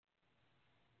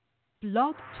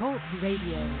Blog Talk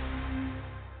Radio.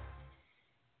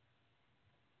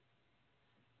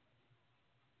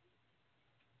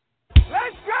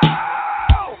 Let's go!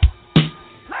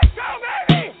 Let's go,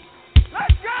 baby!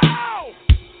 Let's go!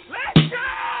 Let's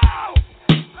go!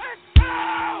 Let's go!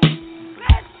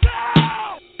 Let's go!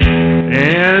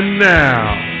 And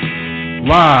now,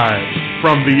 live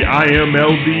from the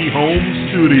IMLD home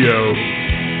studio,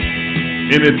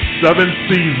 in its 7th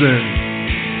season,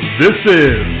 this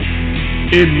is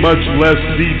In Much Less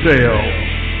Detail,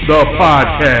 the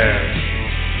podcast,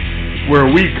 where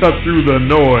we cut through the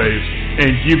noise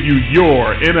and give you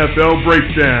your NFL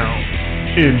breakdown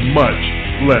in much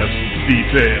less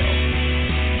detail.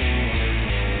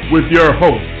 With your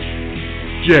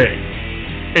hosts, Jay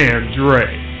and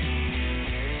Dre.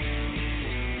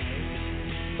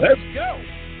 Let's go!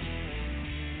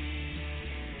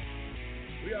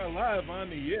 We are live on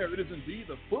the air. It is indeed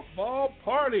the football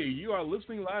party. You are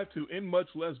listening live to In Much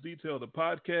Less Detail, the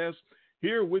podcast,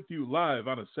 here with you live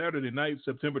on a Saturday night,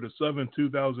 September the 7th,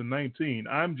 2019.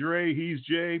 I'm Dre, he's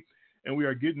Jay, and we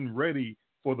are getting ready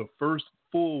for the first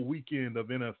full weekend of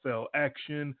NFL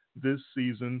action this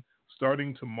season,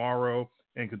 starting tomorrow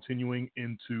and continuing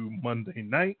into Monday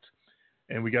night.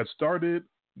 And we got started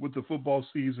with the football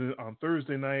season on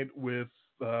Thursday night with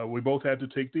we both had to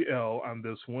take the L on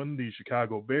this one. The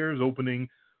Chicago Bears opening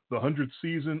the 100th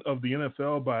season of the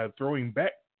NFL by throwing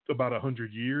back about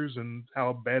 100 years and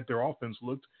how bad their offense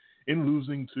looked in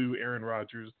losing to Aaron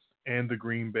Rodgers and the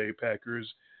Green Bay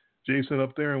Packers. Jason,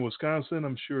 up there in Wisconsin,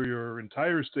 I'm sure your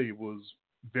entire state was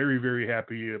very, very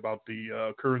happy about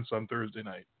the occurrence on Thursday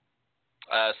night.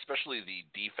 Especially the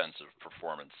defensive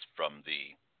performance from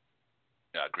the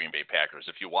Green Bay Packers.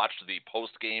 If you watched the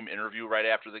post-game interview right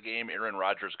after the game, Aaron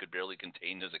Rodgers could barely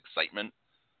contain his excitement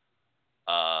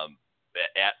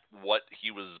at what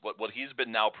he's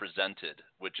been now presented,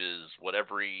 which is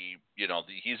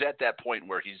he's at that point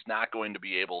where he's not going to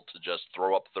be able to just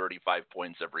throw up 35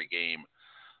 points every game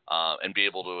and be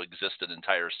able to exist an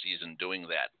entire season doing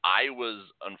that. I was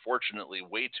unfortunately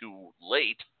way too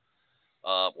late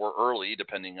or early,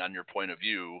 depending on your point of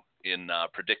view, in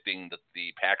predicting that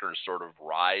the Packers' sort of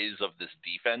rise of this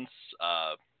defense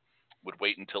would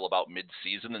wait until about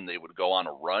mid-season and they would go on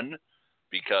a run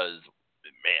because,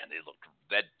 man,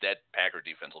 that Packer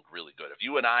defense looked really good. If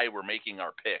you and I were making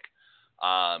our pick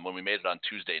when we made it on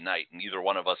Tuesday night and neither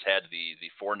one of us had the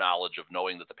foreknowledge of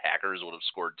knowing that the Packers would have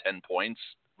scored 10 points,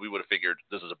 we would have figured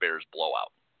this is a Bears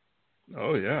blowout.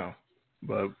 Oh, yeah.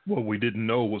 But what we didn't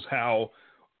know was how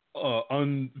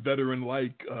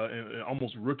unveteran-like and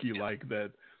almost rookie-like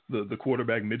that the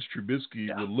quarterback Mitch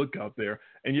Trubisky would look out there.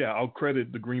 And, yeah, I'll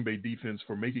credit the Green Bay defense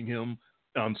for making him,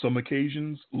 on some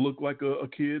occasions, look like a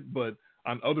kid. But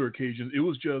on other occasions, it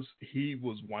was just he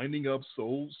was winding up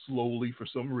so slowly for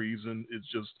some reason.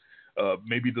 It's just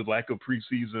maybe the lack of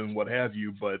preseason, what have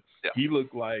you. But he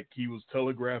looked like he was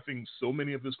telegraphing so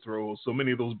many of his throws, so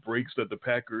many of those breaks that the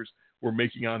Packers were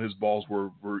making on his balls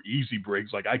were easy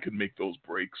breaks. Like I could make those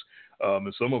breaks.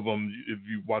 And some of them, if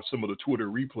you watch some of the Twitter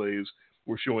replays,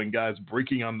 were showing guys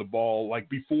breaking on the ball like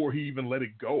before he even let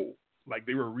it go. Like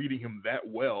they were reading him that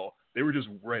well. They were just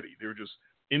ready. They were just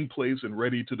in place and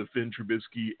ready to defend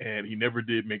Trubisky, and he never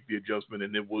did make the adjustment.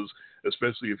 And it was,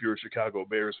 especially if you're a Chicago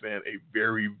Bears fan, a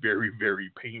very, very, very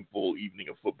painful evening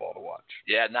of football to watch.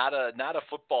 Yeah, not a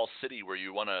football city where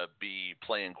you want to be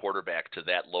playing quarterback to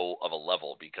that low of a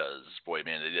level because, boy,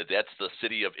 man, that's the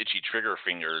city of itchy trigger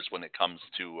fingers when it comes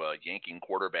to yanking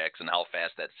quarterbacks and how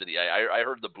fast that city. I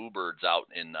heard the Boo Birds out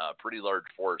in pretty large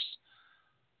force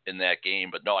in that game.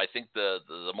 But no, I think the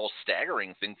most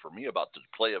staggering thing for me about the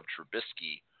play of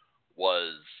Trubisky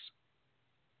was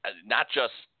not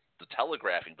just the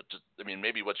telegraphing, but just, I mean,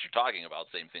 maybe what you're talking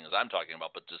about, same thing as I'm talking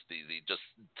about, but just the just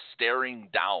staring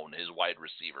down his wide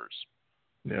receivers.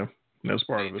 Yeah, that's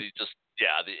part of it.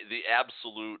 The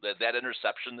absolute, that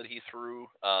interception that he threw,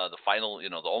 the final, the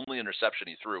only interception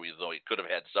he threw, even though he could have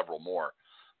had several more,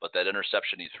 but that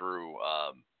interception he threw,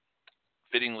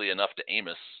 fittingly enough to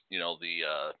Amos,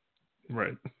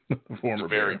 right, former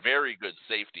very, Bear. very good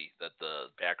safety that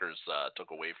the Packers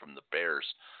took away from the Bears,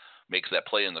 makes that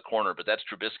play in the corner. But that's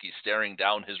Trubisky staring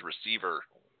down his receiver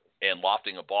and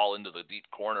lofting a ball into the deep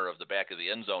corner of the back of the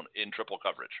end zone in triple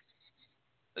coverage.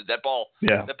 That ball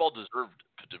deserved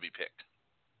to be picked.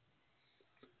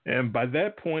 And by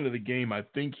that point of the game, I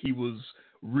think he was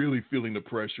really feeling the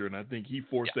pressure, and I think he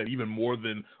forced that even more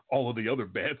than all of the other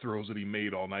bad throws that he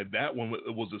made all night. That one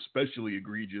was especially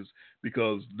egregious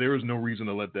because there is no reason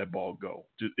to let that ball go.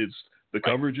 It's the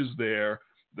coverage is there.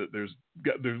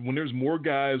 When there's more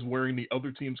guys wearing the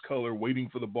other team's color waiting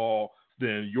for the ball,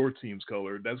 than your team's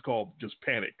color, that's called just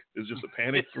panic. It's just a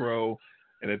panic throw.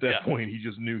 And at that point, he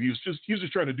just knew he was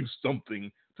just trying to do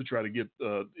something to try to get.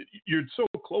 You're so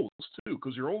close too,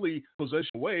 because you're only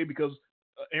possession away, because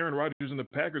Aaron Rodgers and the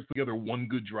Packers put together one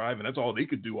good drive, and that's all they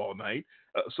could do all night.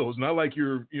 So it's not like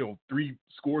you're 3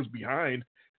 scores behind.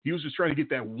 He was just trying to get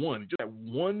that one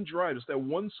drive, just that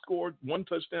one score, one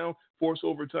touchdown, force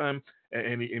overtime,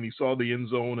 and he saw the end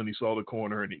zone and he saw the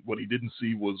corner, and what he didn't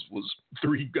see was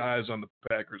 3 guys on the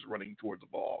Packers running towards the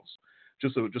balls.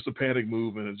 Just a panic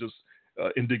move, and it's just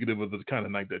indicative of the kind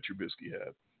of night that Trubisky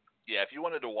had. Yeah, if you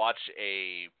wanted to watch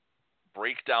a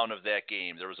breakdown of that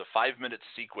game, there was a 5-minute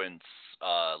sequence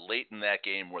late in that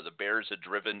game where the Bears had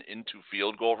driven into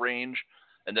field goal range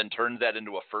and then turned that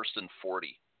into a 1st and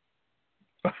 40.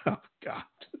 Oh, God.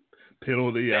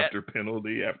 Penalty after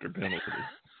penalty after penalty.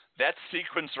 That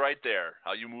sequence right there,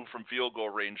 how you move from field goal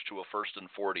range to a 1st and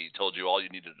 40, told you all you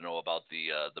needed to know about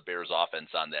the Bears offense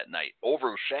on that night.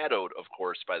 Overshadowed, of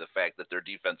course, by the fact that their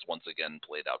defense once again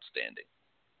played outstanding.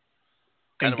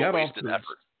 Kind of a wasted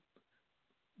effort.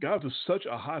 Got off to such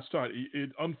a hot start.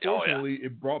 Unfortunately,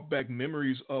 it brought back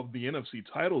memories of the NFC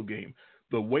title game.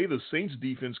 The way the Saints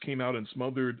defense came out and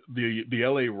smothered the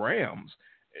LA Rams.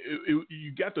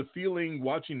 You got the feeling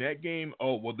watching that game,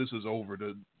 oh, well, this is over.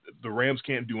 The Rams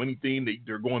can't do anything.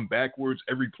 They're going backwards.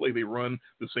 Every play they run,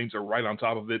 the Saints are right on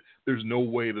top of it. There's no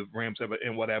way the Rams have it.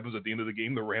 And what happens at the end of the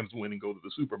game? The Rams win and go to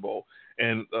the Super Bowl.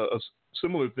 And a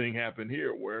similar thing happened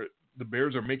here, where the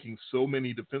Bears are making so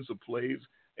many defensive plays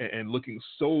and looking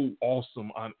so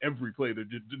awesome on every play.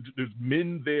 There's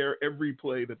men there every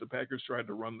play that the Packers tried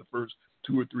to run the first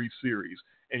 2 or 3 series.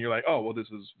 And you're like, oh, well, this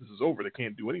is over. They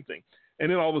can't do anything. And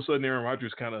then all of a sudden, Aaron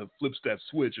Rodgers kind of flips that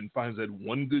switch and finds that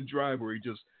one good drive where he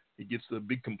gets the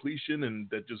big completion, and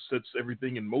that just sets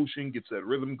everything in motion, gets that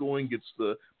rhythm going, gets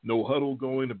the no huddle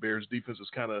going. The Bears defense is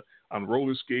kind of on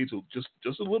roller skates,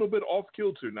 just a little bit off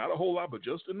kilter, not a whole lot, but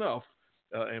just enough.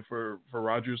 And for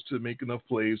Rodgers to make enough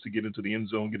plays to get into the end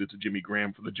zone, get it to Jimmy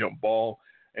Graham for the jump ball.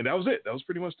 And that was it. That was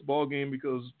pretty much the ball game,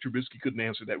 because Trubisky couldn't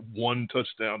answer that one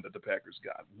touchdown that the Packers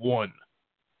got. One.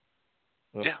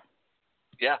 Yeah.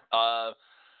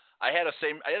 I had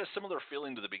a similar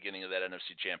feeling to the beginning of that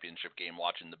NFC Championship game,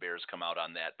 watching the Bears come out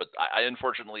on that. But I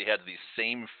unfortunately had the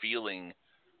same feeling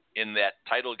in that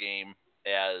title game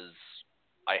as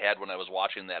I had when I was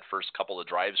watching that first couple of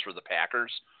drives for the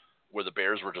Packers, where the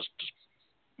Bears were just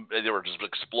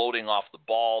exploding off the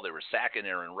ball. They were sacking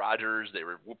Aaron Rodgers. They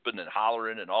were whooping and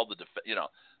hollering, and all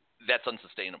that's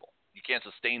unsustainable. You can't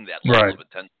sustain that level of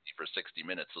intensity for 60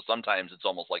 minutes. So sometimes it's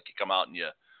almost like you come out and you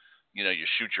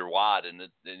shoot your wad, and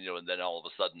then all of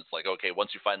a sudden it's like, okay,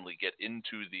 once you finally get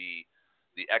into the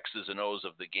X's and O's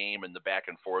of the game and the back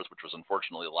and forth, which was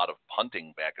unfortunately a lot of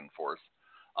punting back and forth,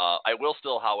 I will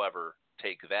still, however,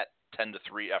 take that 10-3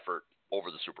 effort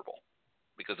over the Super Bowl,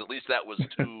 because at least that was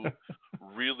 2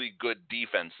 really good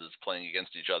defenses playing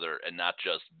against each other and not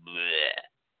just bleh.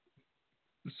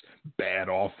 Bad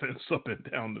offense up and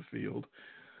down the field.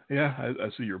 Yeah, I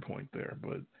see your point there,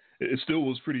 but it still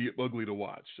was pretty ugly to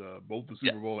watch. Both the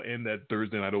Super Bowl and that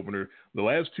Thursday night opener. The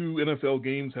last 2 NFL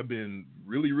games have been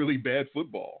really, really bad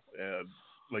football.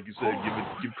 Like you said,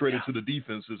 give credit to the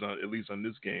defenses, at least on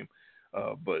this game.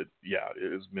 But yeah,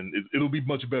 it'll be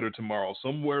much better tomorrow.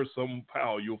 Somewhere,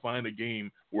 somehow, you'll find a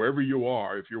game wherever you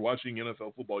are. If you're watching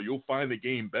NFL football, you'll find a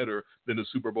game better than the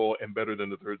Super Bowl and better than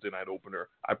the Thursday night opener.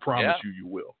 I promise you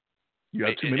will. You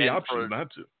have too many options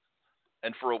not to.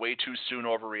 And for a way too soon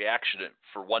overreaction,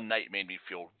 for one night made me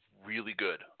feel really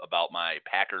good about my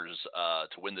Packers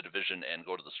to win the division and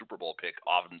go to the Super Bowl pick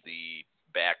off the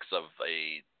backs of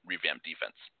a revamped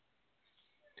defense.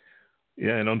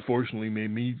 Yeah, and unfortunately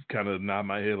made me kind of nod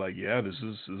my head like, yeah, this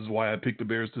is why I picked the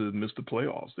Bears to miss the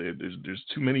playoffs. There's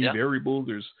too many variables.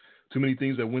 There's too many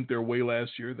things that went their way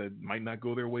last year that might not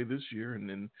go their way this year. And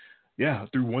then,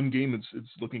 through one game, it's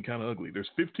looking kind of ugly. There's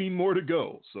 15 more to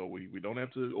go, so we don't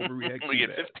have to overreact. We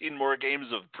get 15 more games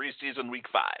of preseason week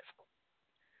 5.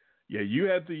 Yeah, you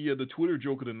had the Twitter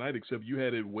joke of the night, except you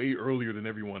had it way earlier than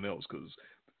everyone else, because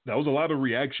that was a lot of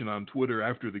reaction on Twitter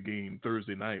after the game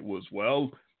Thursday night was,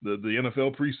 well, the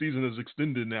NFL preseason is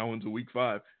extended now into week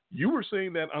 5. You were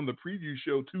saying that on the preview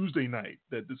show Tuesday night,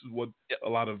 that this is what a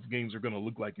lot of games are going to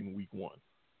look like in week 1.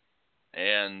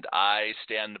 And I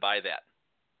stand by that.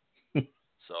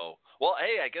 So, well,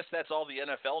 hey, I guess that's all the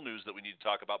NFL news that we need to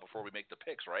talk about before we make the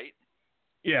picks, right?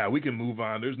 Yeah, we can move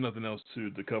on. There's nothing else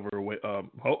to cover.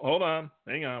 Hold on,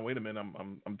 hang on, wait a minute.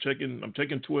 I'm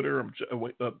checking Twitter.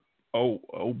 Oh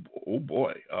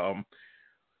boy.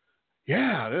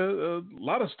 Yeah, a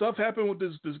lot of stuff happened with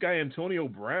this guy Antonio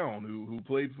Brown, who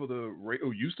played for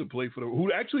who used to play for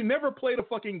who actually never played a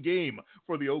fucking game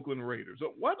for the Oakland Raiders.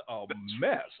 What a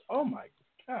mess! Oh my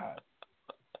god.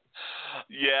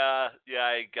 Yeah,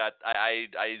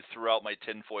 I threw out my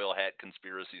tinfoil hat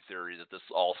conspiracy theory that this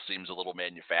all seems a little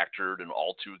manufactured and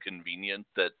all too convenient,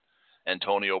 that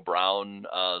Antonio Brown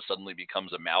suddenly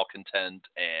becomes a malcontent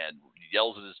and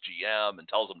yells at his GM and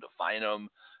tells him to fine him,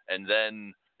 and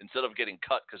then instead of getting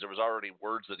cut, because there was already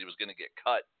words that he was going to get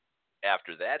cut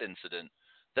after that incident,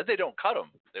 then they don't cut him.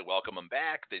 They welcome him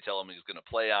back. They tell him he's going to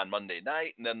play on Monday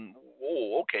night, and then,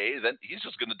 okay, then he's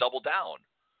just going to double down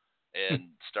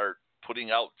and start putting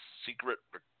out secret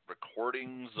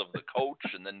recordings of the coach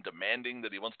and then demanding that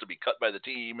he wants to be cut by the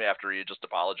team after he had just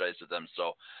apologized to them.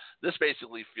 So this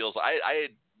basically feels, I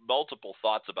had multiple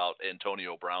thoughts about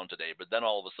Antonio Brown today, but then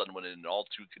all of a sudden, when in an all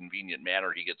too convenient manner,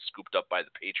 he gets scooped up by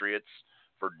the Patriots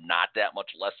for not that much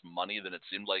less money than it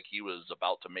seemed like he was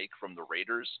about to make from the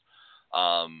Raiders.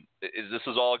 This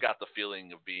has all got the feeling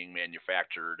of being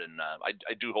manufactured, and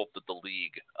I do hope that the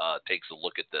league takes a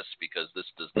look at this, because this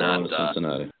does not.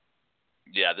 Cincinnati.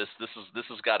 Yeah, this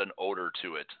has got an odor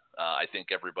to it. I think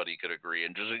everybody could agree,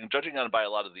 and judging on by a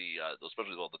lot of the,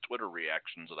 especially all the Twitter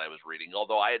reactions that I was reading.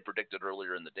 Although I had predicted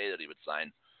earlier in the day that he would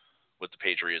sign with the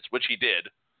Patriots, which he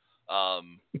did.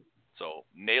 So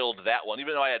nailed that one,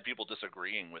 even though I had people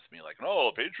disagreeing with me, like, no,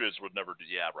 Patriots would never do.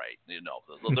 Yeah, right. There's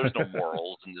no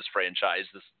morals in this franchise.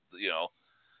 This,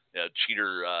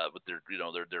 cheater with their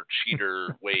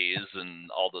cheater ways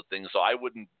and all the things. So I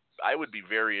would be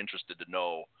very interested to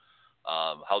know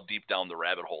how deep down the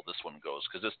rabbit hole this one goes,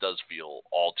 because this does feel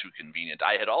all too convenient.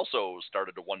 I had also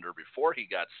started to wonder before he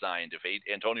got signed if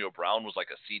Antonio Brown was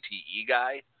like a CTE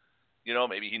guy.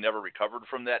 Maybe he never recovered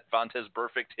from that Vontaze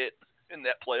Burfict hit in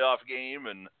that playoff game,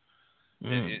 and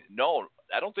no,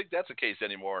 I don't think that's the case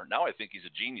anymore. Now I think he's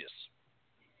a genius.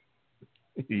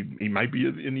 He might be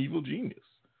an evil genius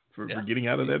for getting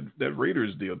out of that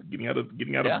Raiders deal, getting out of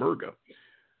Berga.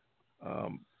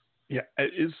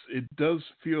 It does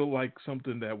feel like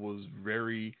something that was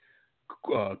very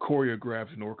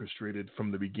choreographed and orchestrated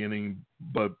from the beginning,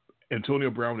 but Antonio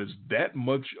Brown is that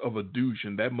much of a douche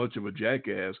and that much of a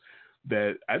jackass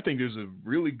that I think there's a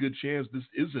really good chance this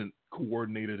isn't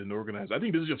coordinated and organized. I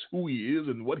think this is just who he is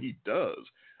and what he does.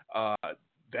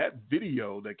 That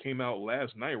video that came out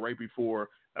last night right before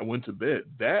I went to bed,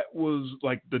 that was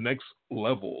like the next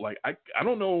level. Like, I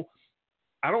don't know.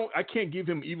 I can't give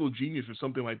him evil genius or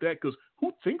something like that, because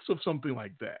who thinks of something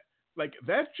like that? Like,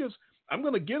 that's just, I'm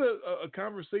going to get a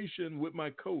conversation with my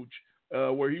coach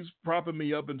where he's propping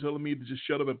me up and telling me to just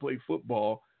shut up and play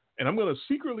football. And I'm going to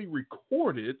secretly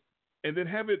record it and then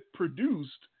have it produced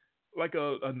like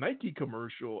a Nike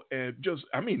commercial. And just,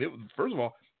 first of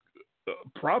all,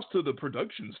 props to the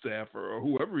production staff or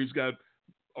whoever he's got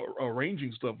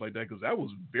arranging stuff like that, because that was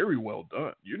very well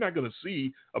done. You're not going to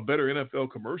see a better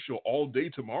NFL commercial all day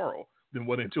tomorrow than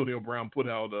what Antonio Brown put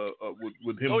out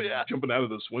with him jumping out of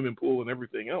the swimming pool and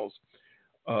everything else.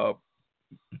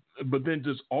 But then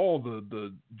just all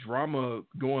the drama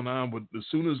going on with, as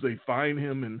soon as they find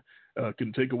him and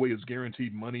can take away his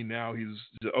guaranteed money, now he's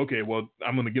okay. Well,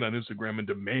 I'm going to get on Instagram and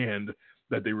demand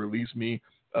that they release me.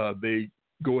 They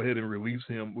go ahead and release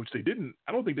him, which they didn't.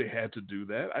 I don't think they had to do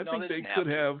that. I think they could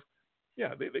have.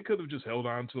 Yeah, they could have just held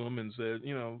on to him and said,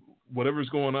 whatever's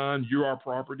going on, you're our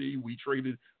property. We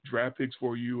traded draft picks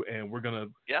for you, and we're gonna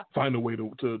find a way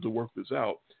to work this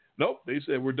out. Nope, they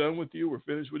said we're done with you. We're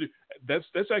finished with you.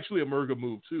 That's actually a Murga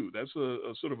move too. That's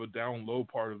a sort of a down low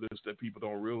part of this that people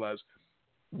don't realize.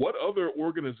 What other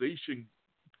organization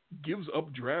gives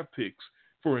up draft picks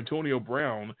for Antonio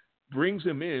Brown, brings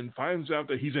him in, finds out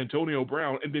that he's Antonio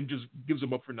Brown, and then just gives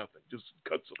him up for nothing, just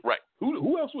cuts him? Right.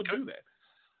 Who else would do that?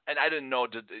 And I didn't know.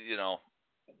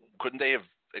 Couldn't they have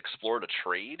explored a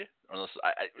trade? Unless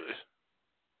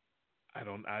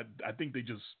I think they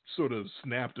just sort of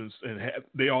snapped and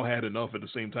they all had enough at the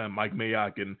same time. Mike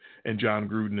Mayock and John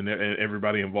Gruden and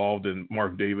everybody involved, and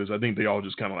Mark Davis. I think they all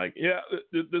just kind of like,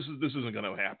 this isn't going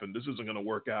to happen. This isn't going to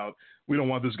work out. We don't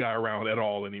want this guy around at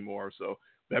all anymore. So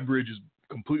that bridge is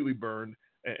completely burned,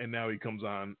 and now he comes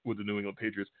on with the New England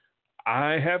Patriots.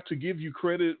 I have to give you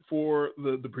credit for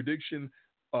the prediction.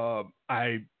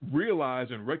 I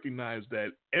realized and recognized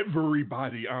that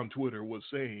everybody on Twitter was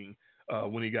saying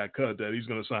when he got cut that he's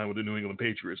going to sign with the New England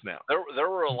Patriots now. There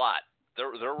were a lot. There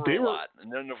were a lot.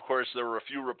 And then, of course, there were a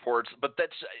few reports. But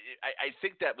I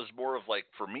think that was more of like,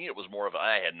 for me, it was more of,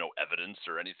 I had no evidence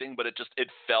or anything, but it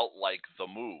felt like the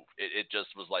move. It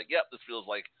just was like, yep, this feels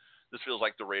like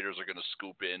the Raiders are going to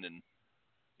scoop in and,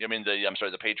 I mean,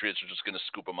 the Patriots are just going to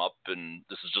scoop them up, and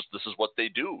this is what they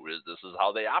do. This is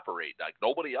how they operate. Like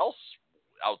nobody else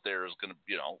out there is going to,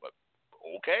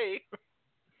 okay.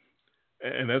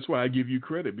 And that's why I give you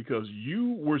credit, because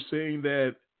you were saying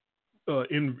that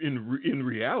in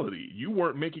reality, you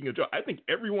weren't making a joke. I think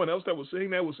everyone else that was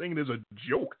saying it as a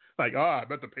joke. Like, I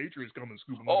bet the Patriots come and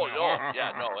scoop them. Oh no,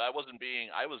 yeah, no, I was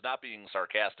not being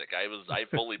sarcastic. I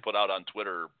fully put out on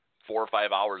Twitter 4 or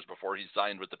 5 hours before he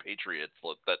signed with the Patriots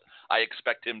that I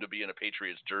expect him to be in a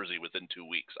Patriots jersey within 2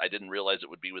 weeks. I didn't realize it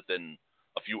would be within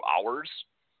a few hours.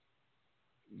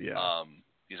 Yeah.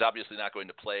 He's obviously not going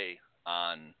to play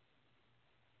on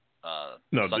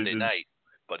Sunday night,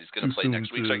 but he's going to play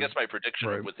next week. So I guess my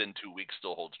prediction within 2 weeks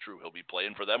still holds true. He'll be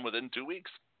playing for them within 2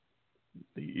 weeks.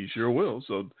 He sure will.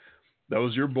 So that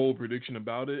was your bold prediction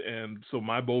about it. And so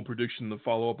my bold prediction to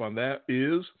follow up on that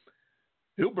is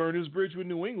he'll burn his bridge with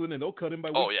New England and they'll cut him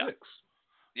by week 6.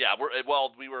 Yeah,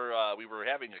 we were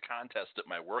having a contest at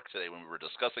my work today when we were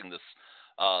discussing this.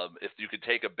 If you could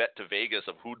take a bet to Vegas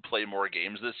of who'd play more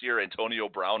games this year, Antonio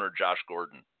Brown or Josh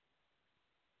Gordon.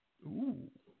 Ooh,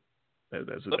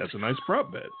 that's a nice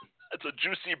prop bet. It's a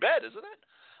juicy bet, isn't it?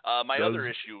 My other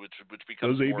issue, which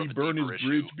becomes more of a burn his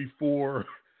bridge before?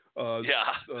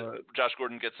 Josh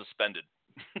Gordon gets suspended.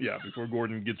 Yeah, before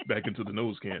Gordon gets back into the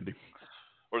nose candy.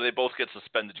 Or they both get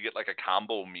suspended. You get like a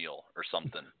combo meal or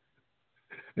something.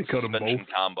 They cut them both.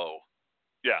 Combo.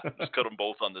 Yeah, just cut them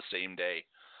both on the same day.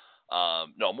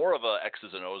 No, more of a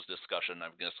X's and O's discussion,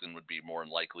 I'm guessing, would be more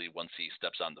than likely once he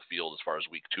steps on the field as far as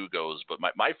week 2 goes. But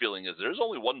my feeling is there's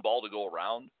only one ball to go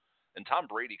around, and Tom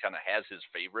Brady kind of has his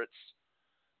favorites.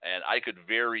 And I could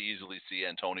very easily see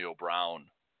Antonio Brown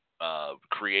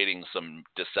creating some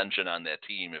dissension on that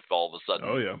team if all of a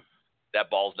sudden that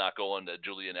ball's not going to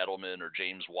Julian Edelman or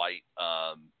James White.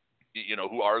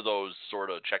 Who are those sort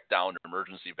of check down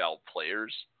emergency valve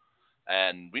players?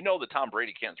 And we know that Tom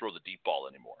Brady can't throw the deep ball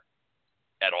anymore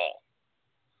at all.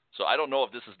 So I don't know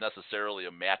if this is necessarily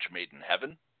a match made in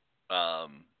heaven.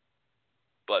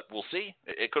 But we'll see.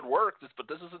 It could work, but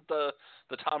this isn't the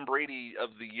Tom Brady of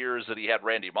the years that he had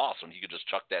Randy Moss when he could just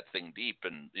chuck that thing deep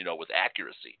and, with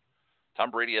accuracy.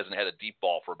 Tom Brady hasn't had a deep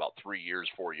ball for about 4 years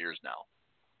now.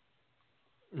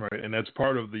 Right, and that's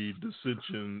part of the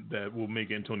dissension that will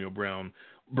make Antonio Brown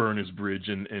burn his bridge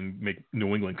and make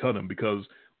New England cut him, because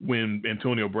when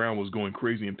Antonio Brown was going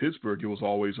crazy in Pittsburgh, it was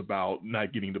always about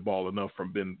not getting the ball enough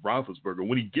from Ben Roethlisberger.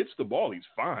 When he gets the ball, he's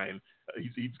fine.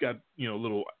 He's got,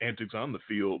 little antics on the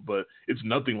field, but it's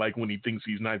nothing like when he thinks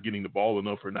he's not getting the ball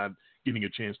enough or not getting a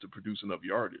chance to produce enough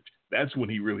yardage. That's when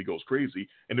he really goes crazy,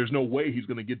 and there's no way he's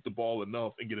going to get the ball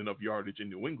enough and get enough yardage in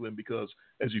New England because,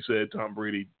 as you said, Tom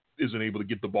Brady isn't able to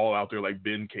get the ball out there like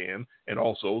Ben can, and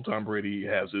also Tom Brady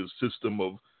has his system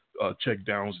of check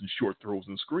downs and short throws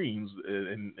and screens,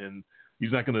 and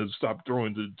he's not going to stop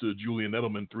throwing to Julian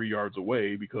Edelman 3 yards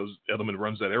away because Edelman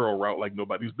runs that arrow route like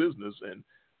nobody's business, and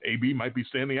AB might be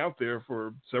standing out there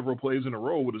for several plays in a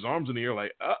row with his arms in the air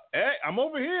like, hey, I'm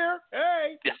over here.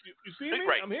 Hey, you see me?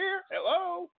 Right. I'm here.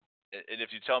 Hello. And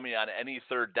if you tell me on any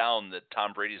third down that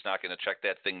Tom Brady's not going to check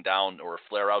that thing down or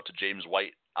flare out to James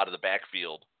White out of the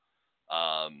backfield,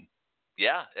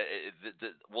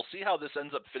 we'll see how this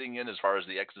ends up fitting in as far as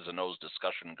the X's and O's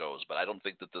discussion goes. But I don't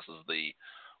think that this is the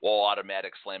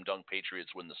automatic slam dunk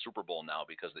Patriots win the Super Bowl now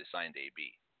because they signed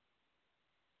AB.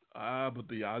 But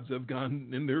the odds have gone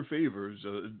in their favor.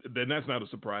 Then that's not a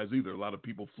surprise either. A lot of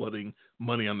people flooding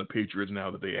money on the Patriots now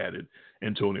that they added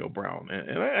Antonio Brown.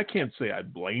 And I can't say I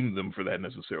blame them for that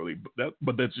necessarily,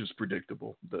 but that's just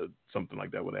predictable that something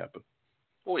like that would happen.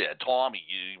 Oh, yeah, Tommy.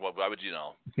 Why would you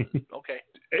know? Okay.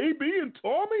 AB and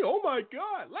Tommy? Oh, my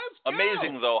God. Let's go.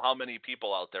 Amazing, though, how many people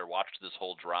out there watched this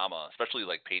whole drama, especially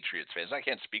like Patriots fans. I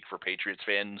can't speak for Patriots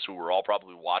fans who were all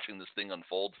probably watching this thing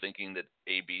unfold thinking that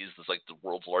AB is like the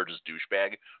world's largest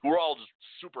douchebag, who are all just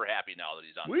super happy now that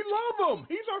he's on. We love him.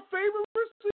 He's our favorite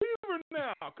receiver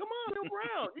now. Come on, Bill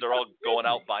Brown. They're all going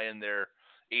out buying their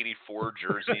 84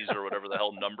 jerseys or whatever the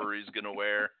hell number he's going to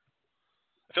wear.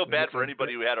 I feel bad for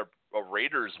anybody who had a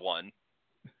Raiders one.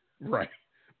 Right.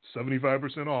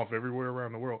 75% off everywhere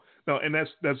around the world. No, and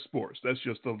that's sports. That's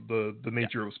just the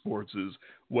nature of sports is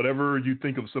whatever you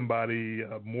think of somebody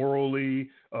morally,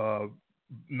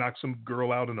 knock some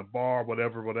girl out in a bar,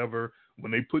 whatever.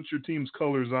 When they put your team's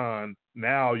colors on,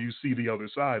 now you see the other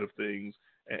side of things,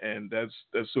 and that's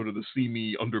sort of the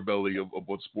seamy underbelly of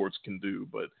what sports can do.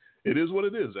 But it is what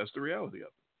it is. That's the reality of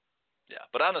it. Yeah,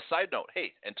 but on a side note,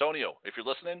 hey, Antonio, if you're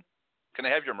listening, can I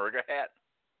have your MAGA hat?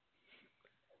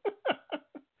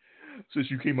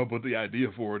 Since you came up with the idea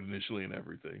for it initially and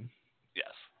everything.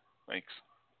 Yes, thanks.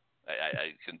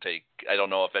 I can take. I don't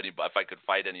know if I could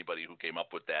fight anybody who came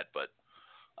up with that, but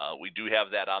we do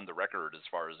have that on the record as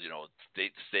far as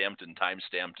date stamped and time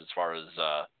stamped as far as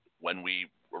when we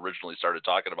originally started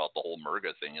talking about the whole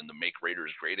MRGA thing and the Make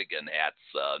Raiders Great Again hats.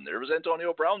 There was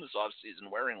Antonio Brown this offseason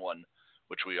wearing one,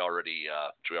 which we already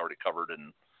covered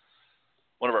in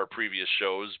one of our previous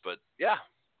shows. But yeah,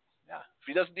 if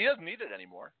he doesn't need it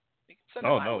anymore. He can send it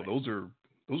my way. Those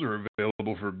are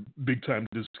available for big time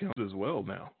discounts as well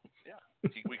now. Yeah,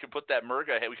 we could put that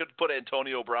MRGA hat. We could put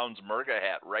Antonio Brown's MRGA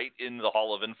hat right in the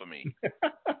Hall of Infamy.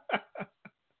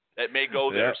 It may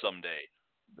go there someday.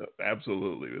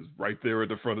 Absolutely, it's right there at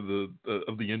the front of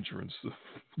the entrance,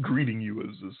 greeting you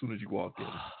as soon as you walk in.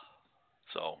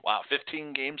 So, wow,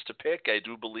 15 games to pick. I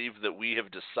do believe that we have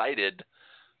decided.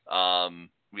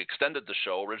 We extended the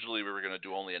show. Originally, we were going to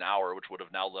do only an hour, which would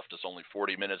have now left us only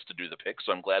 40 minutes to do the pick.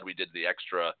 So I'm glad we did the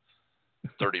extra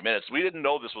 30 minutes. We didn't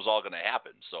know this was all going to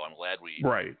happen, so I'm glad we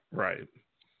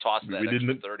tossed that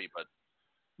extra 30. But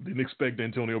didn't expect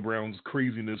Antonio Brown's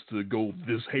craziness to go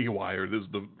this haywire. This is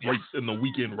right in the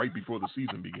weekend, right before the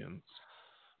season begins.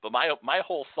 But my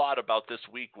whole thought about this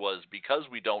week was because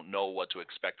we don't know what to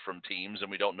expect from teams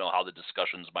and we don't know how the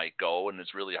discussions might go, and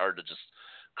it's really hard to just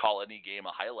call any game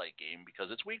a highlight game because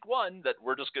it's week one, that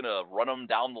we're just going to run them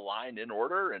down the line in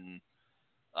order and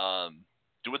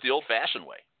do it the old-fashioned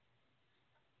way.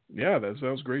 Yeah, that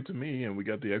sounds great to me. And we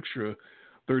got the extra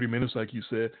 30 minutes, like you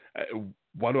said.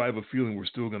 Why do I have a feeling we're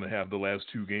still going to have the last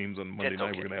two games on Monday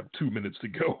night? We're going to have 2 minutes to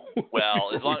go.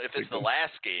 Well, if it's the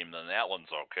last game, then that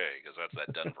one's okay because that's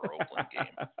that Denver-Oakland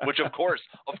game. Which, of course,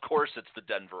 it's the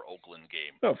Denver-Oakland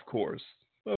game. Of course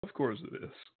it is.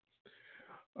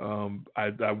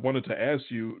 I wanted to ask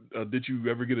you, did you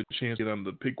ever get a chance to get on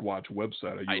the Pick Watch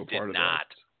website? Are you a part of that?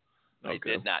 I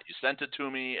did not. You sent it to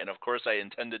me, and of course I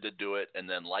intended to do it, and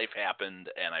then life happened,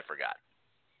 and I forgot.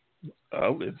 I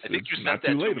think you sent that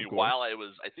to me while I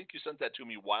was. I think you sent that to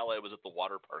me while I was at the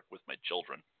water park with my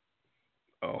children.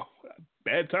 Oh,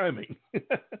 bad timing.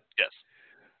 Yes.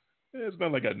 It's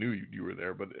not like I knew you were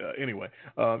there, but anyway,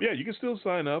 you can still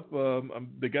sign up.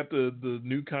 They got the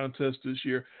new contest this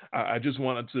year. I just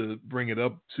wanted to bring it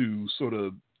up to sort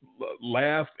of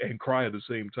laugh and cry at the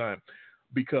same time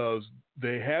because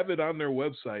they have it on their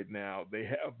website now. They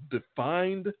have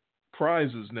defined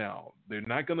prizes now. They're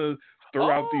not going to throw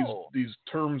out these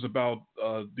terms about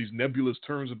these nebulous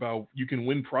terms about you can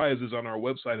win prizes on our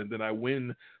website, and then I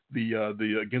win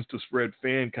the Against the Spread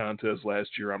fan contest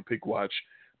last year on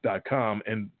PickWatch.com,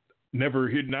 and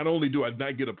not only do I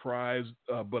not get a prize,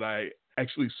 but I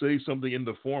actually say something in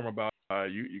the form about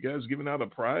you guys giving out a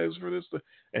prize for this,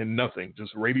 and nothing,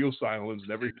 just radio silence,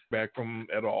 never hear back from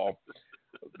at all.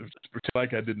 Pretend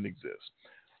like I didn't exist.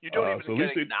 You don't even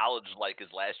get acknowledged like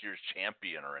as last year's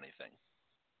champion or anything.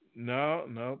 No,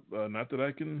 not that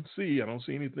I can see. I don't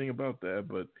see anything about that,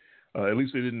 but at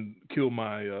least they didn't kill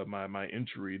my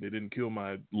entry. They didn't kill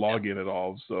my login at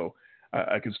all, so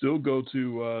I can still go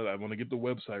to, I want to get the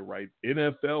website right,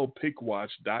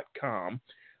 NFLPickWatch.com.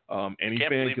 Any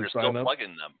fan can sign up.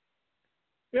 Plugging them.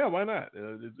 Yeah, why not?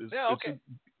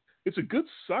 It's a good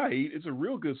site. It's a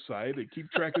real good site. They keep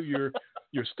track of your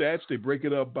stats. They break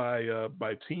it up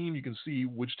by team. You can see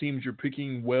which teams you're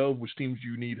picking well, which teams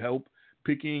you need help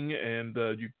picking, and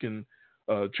you can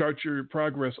chart your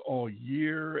progress all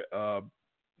year.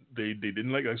 They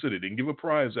didn't, like I said, they didn't give a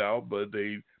prize out, but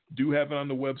they do have it on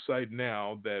the website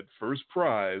now. That first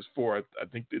prize for, I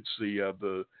think it's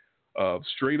the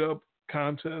straight up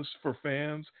contest for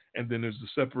fans, and then there's the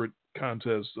separate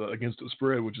contest Against the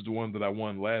Spread, which is the one that I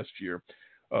won last year.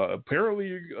 Apparently,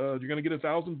 you're going to get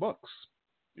 $1,000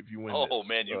 if you win. Oh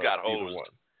man, you got hosed.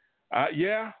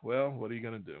 Yeah. Well, what are you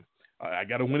going to do? I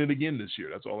got to win it again this year.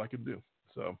 That's all I can do.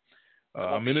 So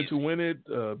I'm in it to win it.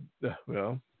 Well,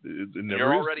 it never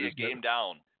You're is. already a game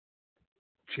down.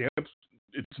 Champs.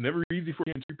 It's never easy for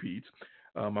me to repeat.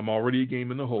 I'm already a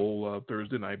game in the hole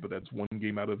Thursday night, but that's one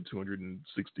game out of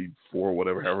 264,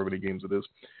 whatever, however many games it is.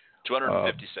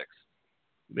 256.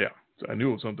 Yeah, so I knew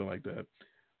it was something like that.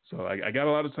 So I got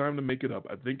a lot of time to make it up.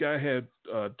 I think I had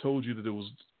told you that it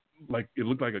was like it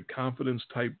looked like a confidence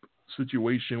type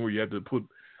situation where you had to put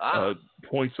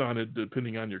points on it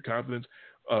depending on your confidence.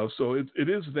 So it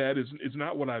is that. It's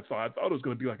not what I thought. I thought it was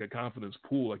going to be like a confidence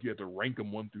pool, like you had to rank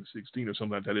them 1 through 16 or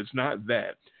something like that. It's not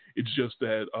that. It's just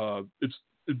that it's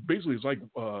like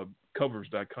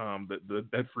covers.com,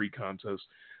 that free contest.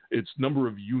 It's number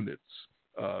of units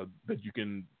that you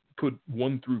can put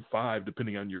 1 through 5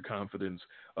 depending on your confidence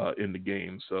in the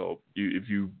game. So if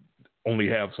you only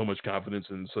have so much confidence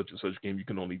in such and such game, you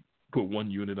can only put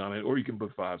one unit on it, or you can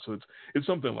put 5. So it's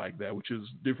something like that, which is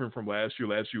different from last year.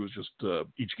 Last year was just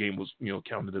each game was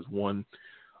counted as one.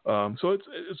 So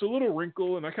it's a little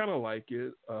wrinkle, and I kind of like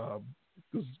it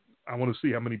because I want to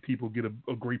see how many people get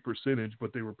a great percentage,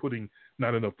 but they were putting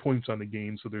not enough points on the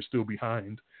game, so they're still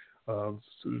behind. So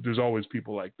there's always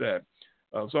people like that.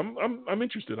 So I'm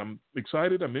interested. I'm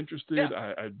excited. I'm interested.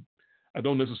 Yeah. I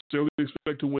don't necessarily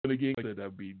expect to win a game.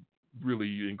 That'd be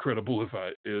really incredible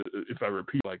if I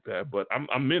repeat like that. But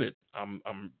I'm in it. I'm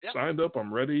signed up.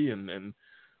 I'm ready and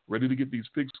ready to get these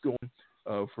picks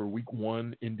going for Week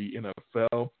 1 in the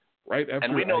NFL. Right after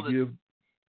and we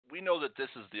know that this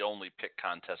is the only pick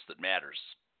contest that matters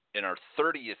in our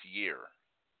 30th year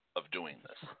of doing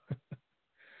this.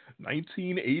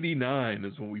 1989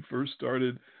 is when we first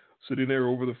started sitting there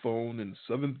over the phone in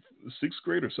sixth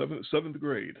grade or seventh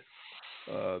grade.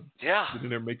 Sitting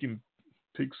there making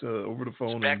picks over the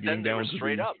phone and getting down to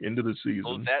the end of the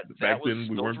season. Back then,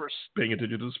 we weren't paying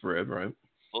attention to the spread, right?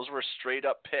 Those were straight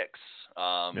up picks.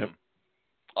 Yep.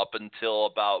 Up until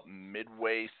about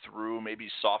midway through maybe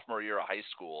sophomore year of high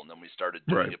school, and then we started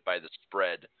doing it by the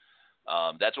spread.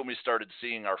 That's when we started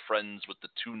seeing our friends with the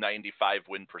 295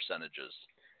 win percentages.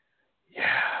 Yeah,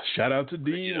 shout out to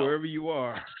D wherever you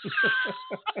are.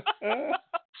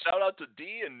 Shout out to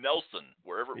D and Nelson,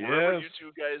 wherever you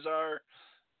two guys are.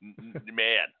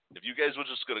 Man, if you guys were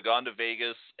just going to gone to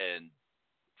Vegas and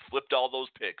flipped all those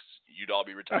picks, you'd all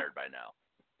be retired by now.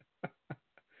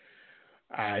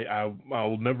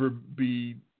 I'll never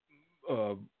be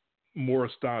more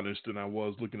astonished than I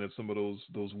was looking at some of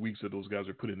those weeks that those guys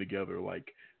are putting together.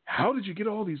 Like, how did you get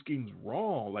all these games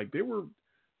wrong? Like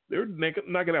they're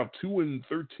knocking out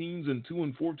 2-13s and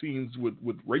 2-14s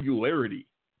with regularity,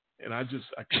 and I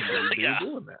couldn't believe they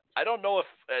were doing that. I don't know if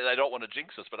I don't want to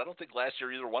jinx us, but I don't think last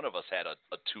year either one of us had a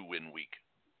 2-win week.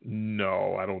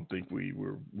 No, I don't think we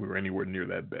were anywhere near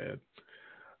that bad.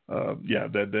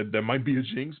 That might be a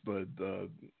jinx, but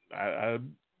I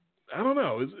don't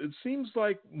know. It seems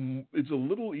like it's a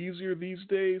little easier these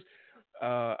days.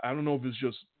 I don't know if it's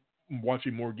just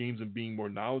watching more games and being more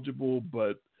knowledgeable,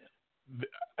 but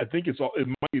I think it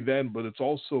might be that, but it's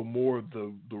also more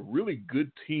the really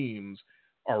good teams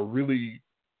are really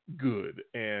good,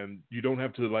 and you don't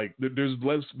have to there's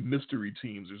less mystery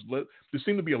teams. There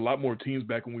seem to be a lot more teams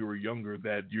back when we were younger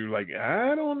that you're like,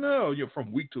 I don't know,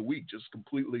 from week to week, just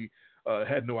completely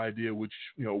had no idea which,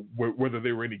 whether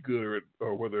they were any good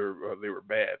or whether they were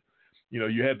bad.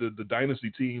 You had the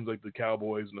dynasty teams like the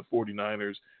Cowboys and the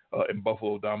 49ers and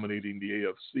Buffalo dominating the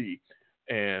AFC,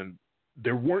 and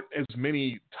there weren't as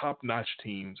many top-notch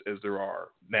teams as there are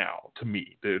now, to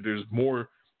me. There's more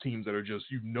teams that are just,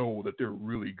 that they're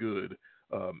really good,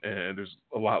 and there's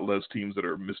a lot less teams that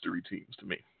are mystery teams to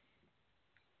me.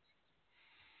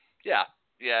 Yeah.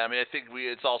 I mean, I think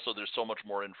it's also, there's so much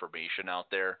more information out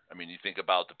there. I mean, you think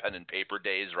about the pen and paper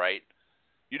days, right?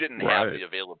 You didn't have the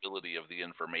availability of the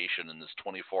information in this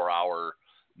 24-hour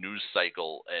news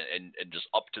cycle and just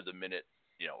up to the minute,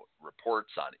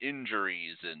 reports on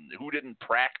injuries and who didn't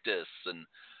practice and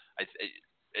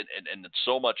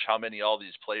so much how many all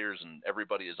these players and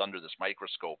everybody is under this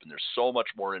microscope, and there's so much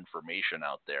more information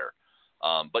out there.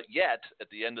 But yet, at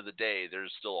the end of the day,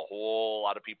 there's still a whole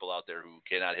lot of people out there who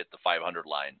cannot hit the 500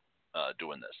 line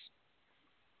doing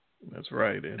this. That's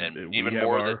right. And even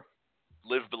more that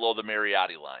live below the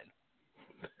Mariotti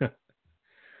line.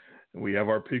 We have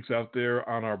our picks out there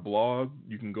on our blog.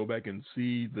 You can go back and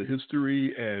see the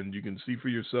history, and you can see for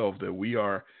yourself that we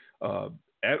are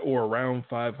at or around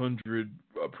 500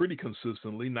 pretty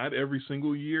consistently. Not every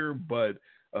single year, but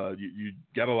you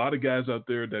got a lot of guys out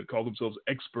there that call themselves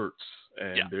experts,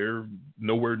 and they're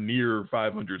nowhere near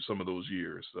 500 some of those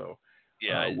years. So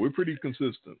we're pretty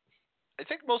consistent. I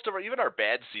think most of even our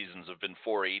bad seasons have been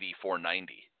 480,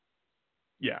 490.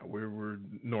 Yeah, we're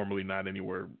normally not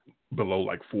anywhere below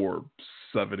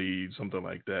 470, something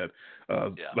like that.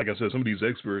 Like I said, some of these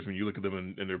experts, when you look at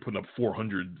them and they're putting up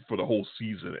 400 for the whole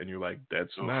season, and you're like, that's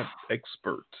not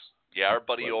experts. Yeah, our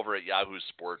buddy over at Yahoo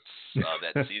Sports,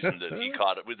 that season that he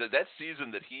caught it, that season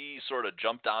that he sort of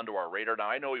jumped onto our radar. Now,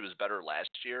 I know he was better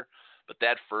last year, but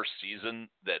that first season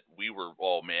that we were,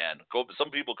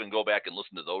 some people can go back and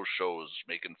listen to those shows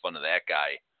making fun of that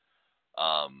guy.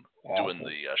 Doing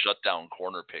the shutdown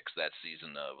corner picks that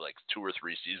season of 2 or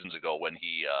 3 seasons ago when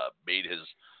he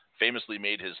famously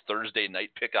made his Thursday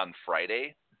night pick on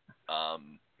Friday.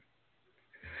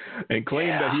 And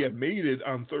claimed that he had made it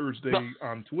on Thursday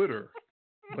on Twitter,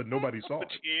 but nobody saw it.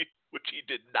 Which he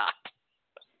did not.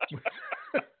 Which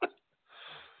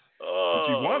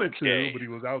he wanted to, but he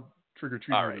was out trick or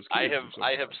treating All with right, his kids.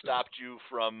 I have stopped you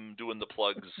from doing the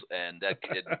plugs, and that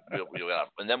kid,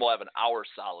 and then we'll have an hour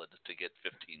solid to get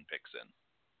 15 picks in.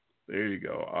 There you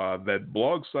go. That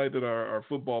blog site that our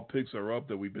football picks are up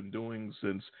that we've been doing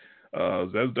since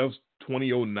that was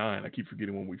 2009. I keep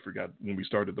forgetting when we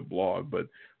started the blog, but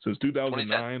since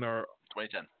 2009,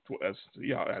 2010.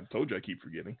 I told you I keep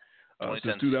forgetting.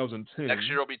 Since 2010. 2010. Next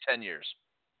year will be 10 years.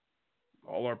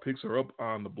 All our picks are up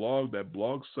on the blog. That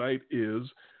blog site is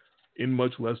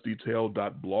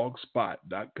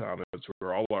inmuchlessdetail.blogspot.com. That's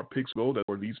where all our picks go. That's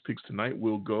where these picks tonight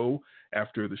will go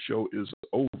after the show is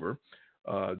over.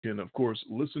 You can, of course,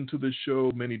 listen to this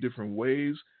show many different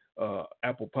ways.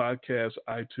 Apple Podcasts,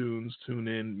 iTunes,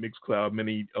 TuneIn, Mixcloud,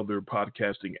 many other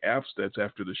podcasting apps. That's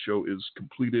after the show is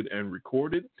completed and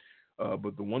recorded.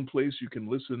 But the one place you can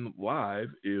listen live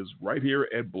is right here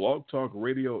at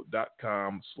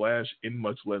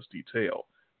blogtalkradio.com/inmuchlessdetail.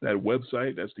 That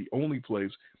website, that's the only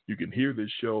place you can hear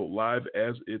this show live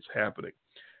as it's happening.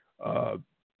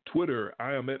 Twitter,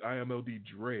 I am at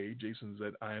IMLDDre. Jason's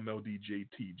at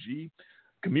IMLDJTG.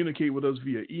 Communicate with us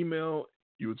via email.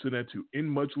 You would send that to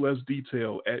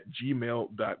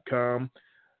inmuchlessdetail@gmail.com.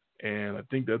 And I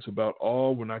think that's about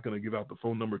all. We're not going to give out the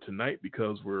phone number tonight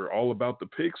because we're all about the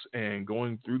picks and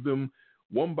going through them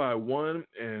one by one.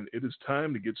 And it is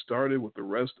time to get started with the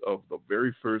rest of the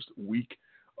very first week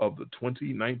of the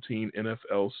 2019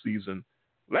 NFL season.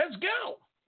 Let's go!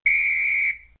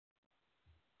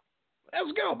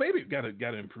 Let's go, baby. Got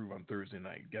to improve on Thursday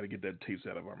night. Got to get that taste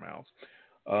out of our mouths.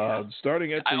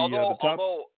 Starting at the top.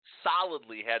 Although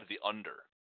solidly had the under.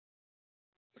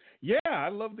 Yeah, I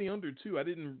love the under too. I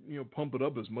didn't, pump it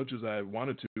up as much as I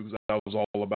wanted to because I was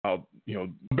all about,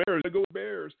 Bears. I go with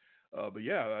Bears. But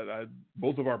yeah,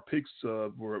 both of our picks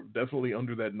were definitely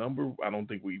under that number. I don't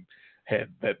think we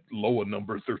had that lower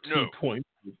number, 13 points.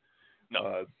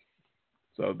 No.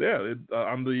 So yeah,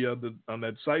 on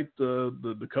that site,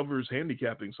 the Covers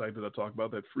handicapping site that I talked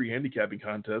about, that free handicapping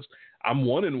contest, I'm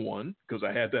 1-1 because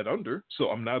I had that under,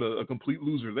 so I'm not a complete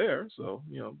loser there. So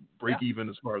break even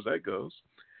as far as that goes.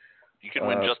 You can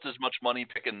win just as much money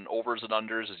picking overs and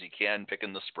unders as you can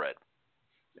picking the spread.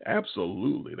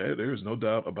 Absolutely, there's no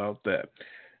doubt about that.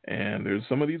 And there's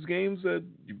some of these games that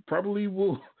you probably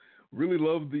will really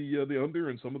love the under,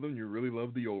 and some of them you really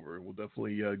love the over. We'll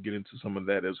definitely get into some of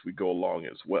that as we go along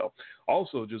as well.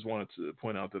 Also, just wanted to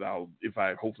point out that if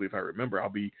I remember, I'll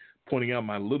be pointing out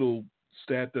my little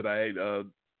stat that I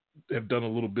have done a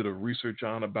little bit of research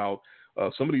on about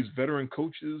some of these veteran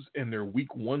coaches and their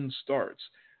week one starts.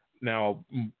 Now,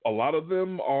 a lot of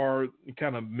them are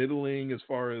kind of middling as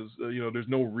far as, there's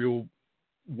no real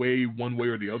way, one way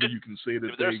or the other, you can say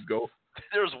that they go.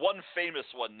 There's one famous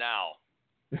one now.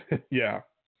 Yeah.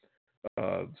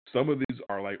 Some of these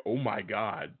are like, oh my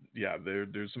God. Yeah,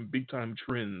 there's some big time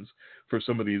trends for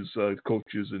some of these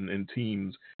coaches and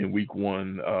teams in week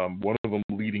one. One of them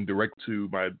leading direct to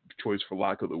my choice for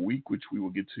lock of the week, which we will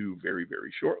get to very,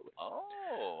 very shortly.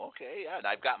 Oh, okay. Yeah, and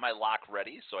I've got my lock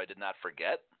ready, so I did not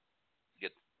forget.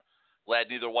 Glad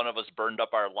neither one of us burned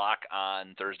up our lock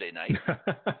on Thursday night.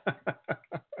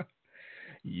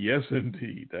 Yes,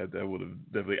 indeed. That would have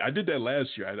definitely. I did that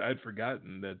last year. I'd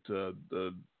forgotten that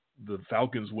the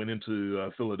Falcons went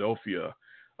into Philadelphia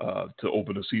to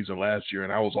open the season last year,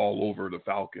 and I was all over the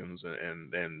Falcons,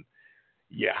 and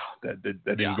yeah, that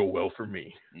didn't go well for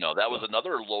me. No, that was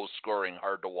another low-scoring,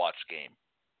 hard-to-watch game.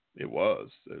 It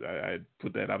was. I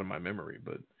put that out of my memory,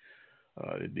 but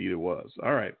indeed it was.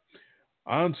 All right.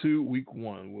 On to week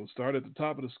one. We'll start at the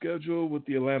top of the schedule with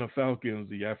the Atlanta Falcons,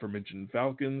 the aforementioned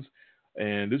Falcons.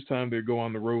 And this time they go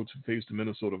on the road to face the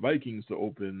Minnesota Vikings to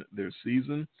open their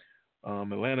season.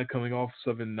 Atlanta coming off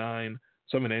 7-9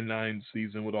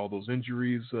 season with all those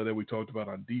injuries that we talked about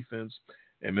on defense.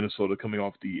 And Minnesota coming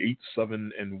off the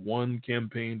 8-7-1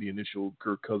 campaign, the initial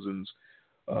Kirk Cousins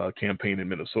campaign in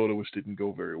Minnesota, which didn't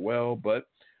go very well. But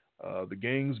the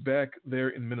gang's back there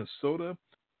in Minnesota.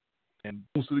 And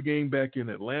most of the game back in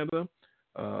Atlanta.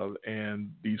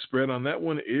 And the spread on that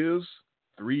one is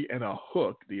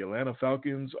 3.5. The Atlanta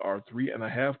Falcons are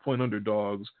 3.5-point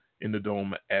underdogs in the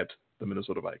Dome at the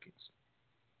Minnesota Vikings.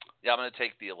 Yeah, I'm going to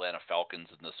take the Atlanta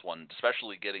Falcons in this one,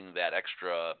 especially getting that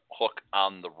extra hook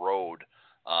on the road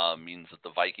means that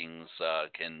the Vikings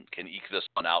can eke this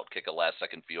one out, kick a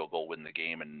last-second field goal, win the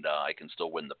game, and I can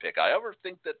still win the pick. I ever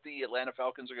think that the Atlanta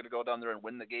Falcons are going to go down there and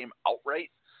win the game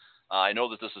outright. I know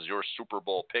that this is your Super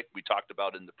Bowl pick. We talked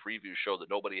about in the preview show that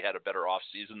nobody had a better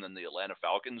offseason than the Atlanta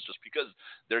Falcons just because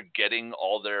they're getting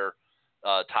all their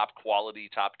top quality,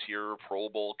 top tier, Pro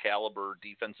Bowl caliber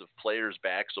defensive players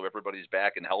back, so everybody's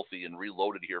back and healthy and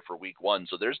reloaded here for Week 1.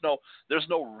 So there's no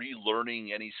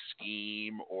relearning any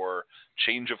scheme or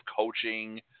change of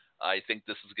coaching. I think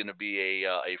this is going to be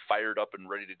a fired up and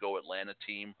ready to go Atlanta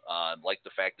team. Like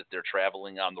the fact that they're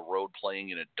traveling on the road, playing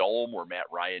in a dome where Matt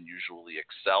Ryan usually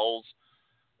excels.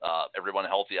 Everyone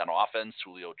healthy on offense.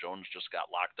 Julio Jones just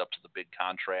got locked up to the big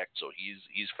contract, so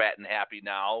he's fat and happy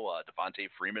now. Devontae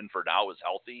Freeman for now is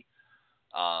healthy.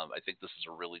 I think this is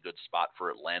a really good spot for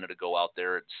Atlanta to go out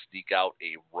there and sneak out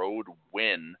a road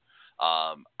win.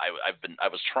 I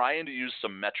was trying to use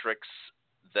some metrics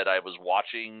that I was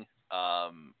watching,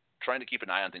 trying to keep an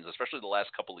eye on things, especially the last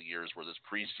couple of years where this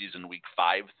preseason Week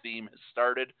 5 theme has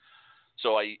started.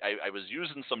 So I was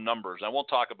using some numbers. I won't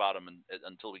talk about them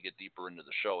until we get deeper into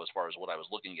the show as far as what I was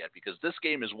looking at, because this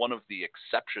game is one of the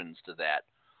exceptions to that,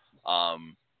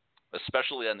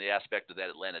 especially on the aspect of that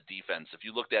Atlanta defense. If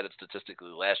you looked at it statistically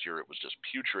last year, it was just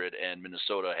putrid, and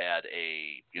Minnesota had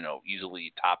a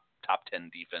easily top 10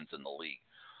 defense in the league.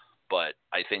 But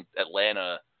I think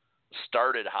Atlanta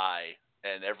started high,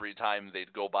 and every time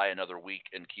they'd go by another week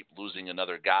and keep losing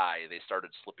another guy, they started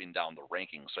slipping down the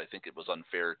rankings. So I think it was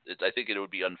unfair. I think it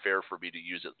would be unfair for me to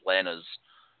use Atlanta's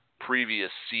previous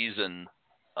season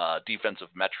defensive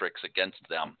metrics against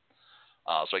them.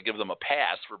 So I give them a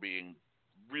pass for being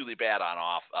really bad on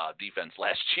defense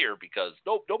last year, because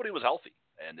nobody was healthy,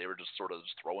 and they were just sort of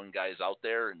throwing guys out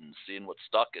there and seeing what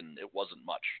stuck, and it wasn't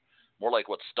much. More like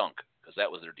what stunk, because that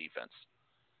was their defense.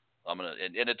 And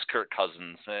it's Kirk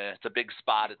Cousins. It's a big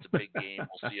spot. It's a big game.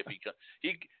 We'll see if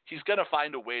he's going to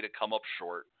find a way to come up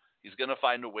short. He's going to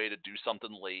find a way to do something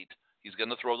late. He's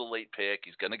going to throw the late pick.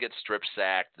 He's going to get strip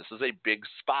sacked. This is a big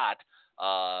spot.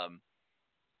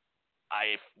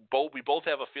 We both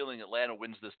have a feeling Atlanta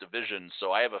wins this division.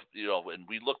 So I have and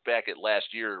we look back at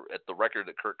last year at the record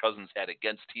that Kirk Cousins had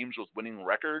against teams with winning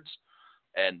records.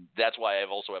 And that's why I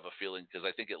also have a feeling, because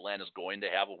I think Atlanta's going to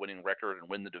have a winning record and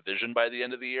win the division by the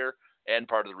end of the year. And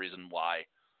part of the reason why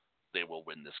they will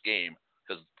win this game,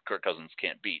 because Kirk Cousins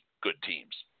can't beat good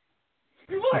teams.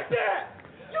 You like that?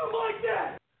 You like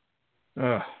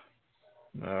that?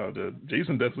 No,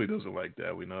 Jason definitely doesn't like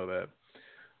that. We know that.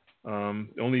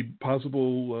 Only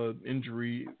possible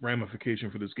injury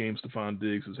ramification for this game, Stephon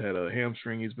Diggs has had a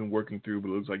hamstring he's been working through, but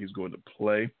it looks like he's going to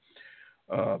play.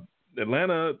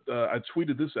 Atlanta, I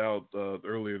tweeted this out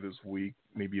earlier this week,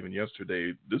 maybe even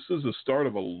yesterday. This is the start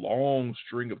of a long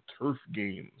string of turf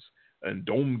games and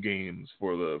dome games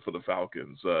for the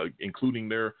Falcons, including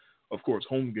their, of course,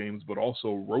 home games, but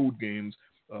also road games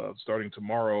starting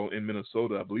tomorrow in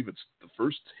Minnesota. I believe it's the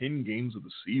first 10 games of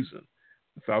the season.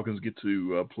 The Falcons get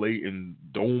to play in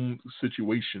dome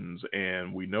situations,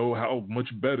 and we know how much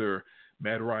better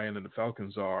Matt Ryan and the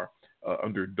Falcons are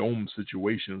under dome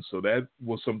situations. So that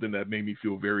was something that made me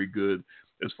feel very good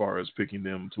as far as picking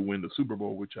them to win the Super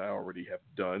Bowl, which I already have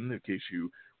done, in case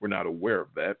you were not aware of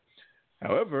that.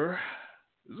 However,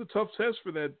 it's a tough test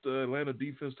for that Atlanta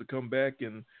defense to come back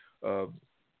and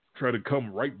try to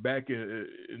come right back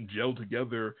and gel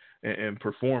together and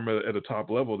perform at a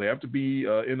top level. They have to be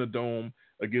in a dome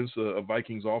against a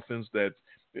Vikings offense that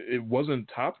it wasn't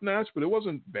top-notch, but it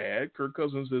wasn't bad. Kirk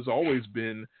Cousins has always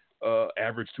been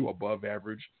average to above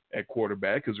average at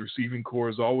quarterback. His receiving core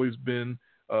has always been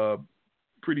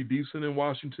pretty decent in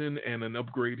Washington, and an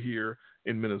upgrade here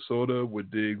in Minnesota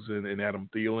with Diggs and Adam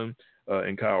Thielen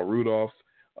and Kyle Rudolph.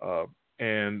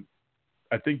 And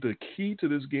I think the key to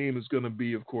this game is going to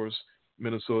be, of course,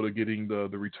 Minnesota getting the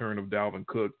return of Dalvin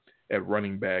Cook at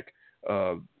running back,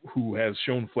 who has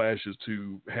shown flashes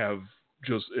to have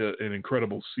just an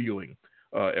incredible ceiling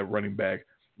at running back,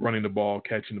 running the ball,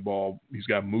 catching the ball. He's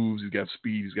got moves, he's got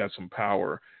speed, he's got some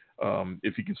power.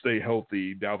 If he can stay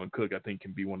healthy, Dalvin Cook, I think,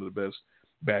 can be one of the best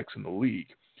backs in the league.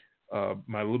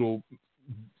 My little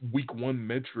week 1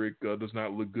 metric does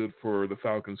not look good for the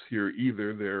Falcons here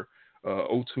either. They're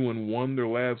 0-2-1 their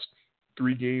last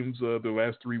 3 games, their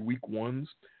last 3 week 1s,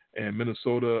 and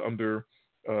Minnesota under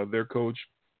their coach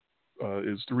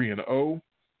is 3-0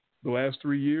 the last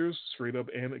 3 years, straight up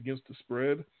and against the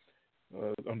spread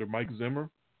under Mike Zimmer.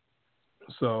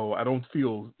 So I don't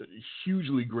feel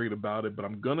hugely great about it, but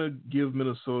I'm going to give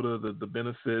Minnesota the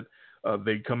benefit.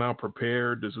 They come out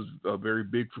prepared. This is very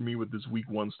big for me with this week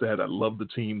 1 stat. I love the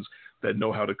teams that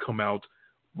know how to come out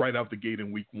right out the gate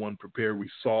in week 1 prepared. We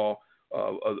saw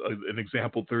an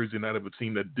example Thursday night of a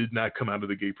team that did not come out of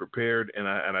the gate prepared, and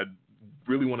I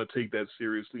really want to take that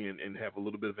seriously and have a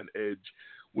little bit of an edge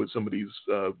with some of these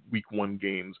week 1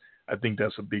 games. I think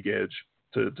that's a big edge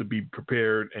to be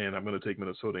prepared, and I'm going to take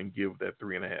Minnesota and give that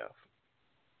 3.5.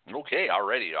 Okay,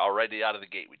 already out of the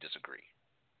gate, we disagree.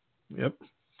 Yep.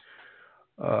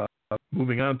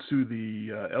 Moving on to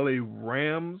the LA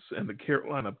Rams and the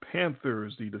Carolina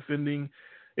Panthers, the defending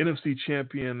NFC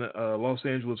champion Los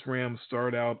Angeles Rams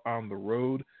start out on the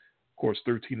road. Of course,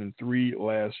 13-3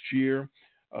 last year.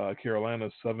 Carolina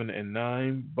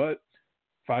 7-9, but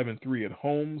 5-3 at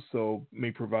home, so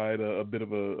may provide a bit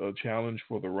of a challenge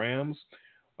for the Rams.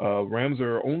 Rams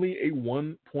are only a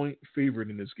 1-point favorite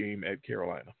in this game at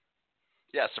Carolina.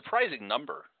 Yeah, surprising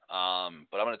number. But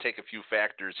I'm going to take a few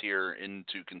factors here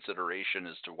into consideration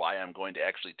as to why I'm going to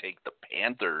actually take the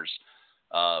Panthers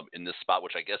in this spot,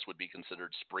 which I guess would be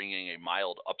considered springing a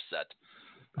mild upset.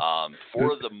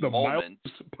 For the moment,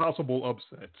 possible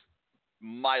upset.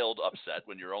 Mild upset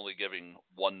when you're only getting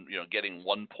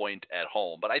 1 point at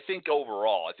home. But I think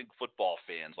overall, football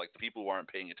fans, like the people who aren't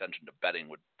paying attention to betting,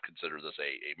 would consider this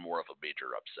a more of a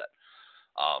major upset.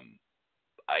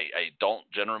 I don't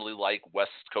generally like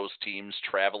West Coast teams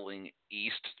traveling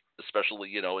east,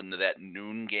 especially, into that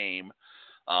noon game.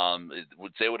 It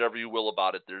would say whatever you will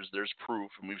about it. There's proof,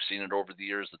 and we've seen it over the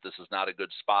years, that this is not a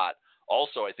good spot.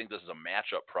 Also, I think this is a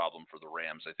matchup problem for the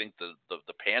Rams. I think the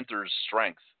Panthers'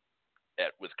 strength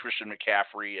with Christian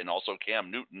McCaffrey and also Cam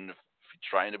Newton, if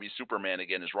trying to be Superman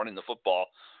again, is running the football,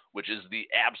 which is the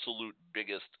absolute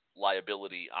biggest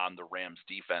liability on the Rams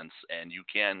defense. And you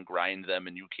can grind them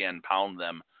and you can pound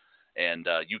them, and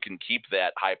you can keep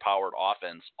that high-powered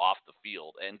offense off the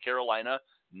field. And Carolina,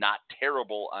 not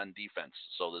terrible on defense.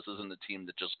 So this isn't a team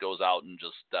that just goes out and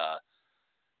just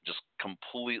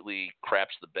completely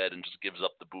craps the bed and just gives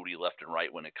up the booty left and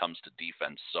right when it comes to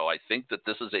defense. So I think that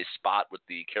this is a spot with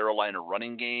the Carolina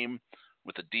running game,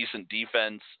 with a decent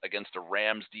defense against a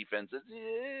Rams defense.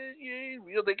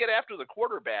 They get after the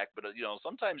quarterback, but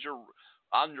sometimes you're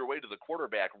on your way to the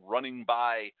quarterback running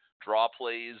by draw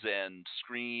plays and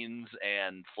screens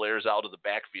and flares out of the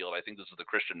backfield. I think this is the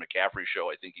Christian McCaffrey show.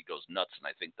 I think he goes nuts, and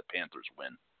I think the Panthers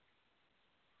win.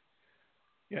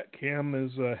 Yeah, Cam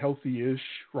is healthy-ish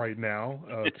right now.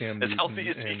 Cam as Newton, healthy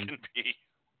as he can be.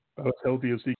 As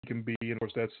healthy as he can be, and of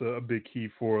course that's a big key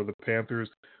for the Panthers.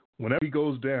 Whenever he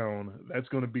goes down, that's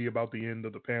going to be about the end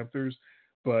of the Panthers.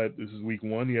 But this is week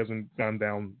 1; he hasn't gone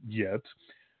down yet.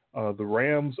 The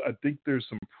Rams, I think there's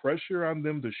some pressure on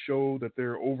them to show that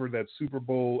they're over that Super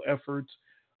Bowl effort,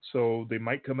 so they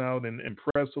might come out and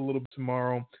impress a little bit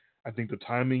tomorrow. I think the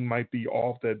timing might be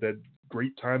off, that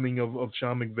great timing of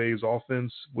Sean McVay's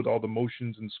offense with all the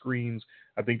motions and screens.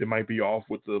 I think they might be off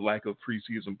with the lack of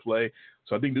preseason play.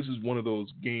 So I think this is one of those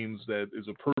games that is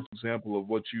a perfect example of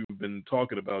what you've been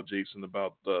talking about, Jason,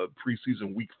 about the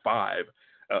preseason week 5.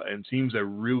 And teams that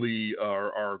really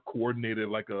are coordinated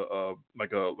like a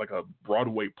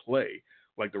Broadway play,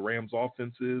 like the Rams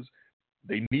offense is.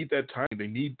 They need that time. They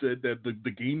need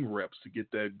the game reps to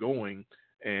get that going.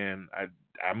 And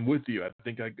I'm with you. I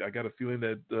think I got a feeling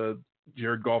that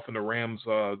Jared Goff and the Rams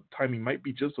timing might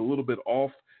be just a little bit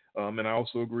off. And I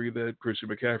also agree that Christian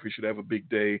McCaffrey should have a big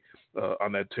day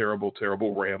on that terrible,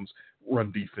 terrible Rams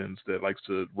run defense that likes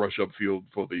to rush upfield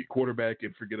for the quarterback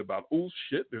and forget about, oh,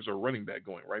 shit, there's a running back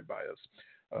going right by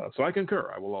us. So I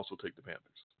concur. I will also take the Panthers.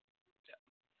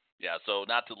 Yeah, so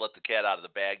not to let the cat out of the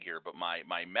bag here, but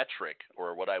my metric,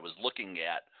 or what I was looking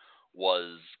at,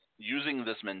 was using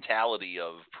this mentality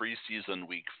of preseason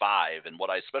week 5, and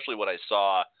especially what I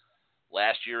saw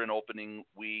last year in opening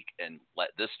week and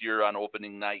this year on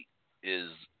opening night, is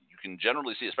you can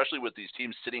generally see, especially with these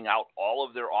teams sitting out all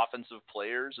of their offensive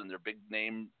players and their big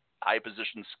name, high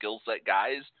position skill set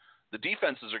guys, the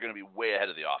defenses are going to be way ahead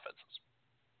of the offenses.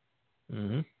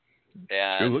 Mm-hmm.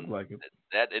 And sure look like it.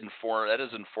 That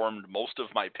has informed most of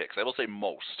my picks. I will say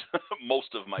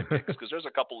most of my picks, because there's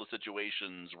a couple of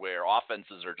situations where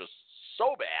offenses are just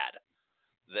so bad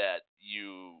that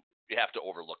you have to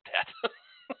overlook that.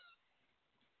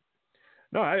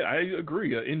 No, I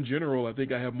agree. In general, I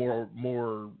think I have more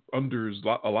unders,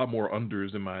 a lot more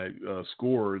unders in my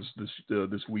scores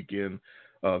this weekend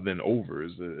than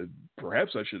overs.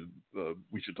 Perhaps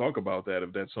we should talk about that,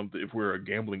 if that's something. If we're a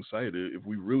gambling site, if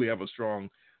we really have a strong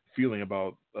feeling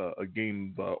about a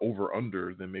game over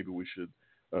under, then maybe we should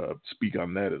speak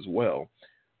on that as well.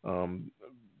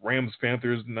 Rams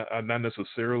Panthers not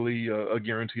necessarily a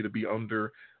guarantee to be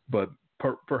under, but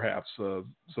perhaps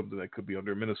something that could be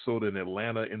under. Minnesota and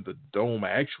Atlanta in the Dome, I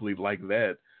actually like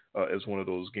that as one of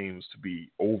those games to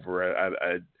be over.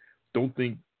 I don't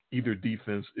think either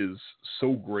defense is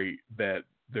so great that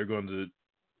they're going to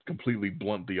completely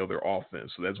blunt the other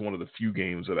offense. So that's one of the few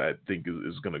games that I think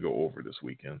is going to go over this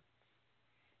weekend.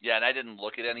 Yeah, and I didn't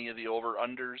look at any of the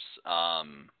over-unders.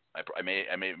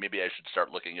 Maybe I should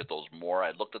start looking at those more.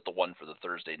 I looked at the one for the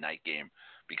Thursday night game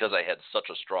because I had such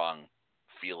a strong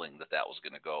feeling that was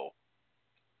going to go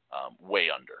way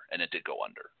under, and it did go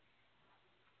under.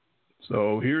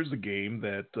 So here's the game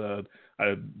that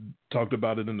I talked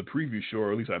about it in the preview show,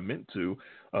 or at least I meant to.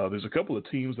 There's a couple of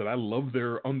teams that I love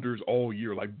their unders all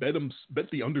year. Like bet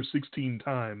the under 16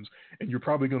 times, and you're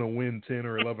probably going to win 10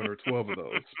 or 11 or 12 of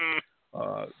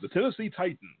those. The Tennessee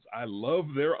Titans, I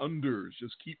love their unders.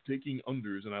 Just keep taking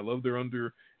unders, and I love their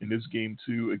under in this game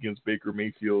too against Baker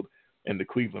Mayfield and the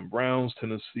Cleveland Browns.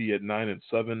 Tennessee at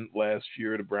 9-7 last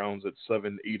year. The Browns at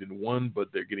 7-8-1, but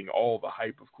they're getting all the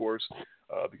hype, of course,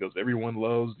 because everyone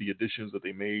loves the additions that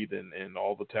they made and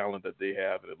all the talent that they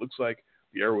have. And it looks like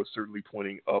the arrow is certainly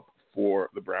pointing up for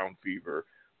the Brown Fever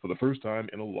for the first time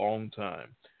in a long time.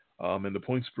 And the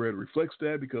point spread reflects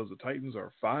that because the Titans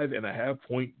are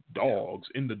 5.5-point dogs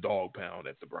in the dog pound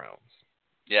at the Browns.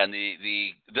 Yeah, and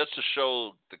the just to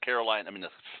show the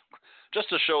just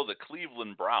to show the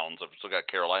Cleveland Browns, I've still got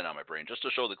Carolina on my brain, just to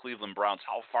show the Cleveland Browns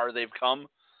how far they've come.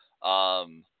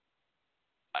 I'm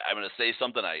going to say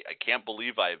something I can't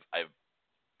believe I'm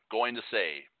going to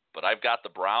say, but I've got the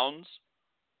Browns.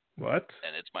 What?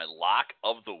 And it's my lock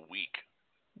of the week.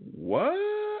 What?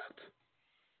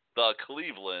 The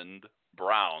Cleveland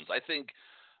Browns. I think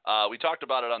we talked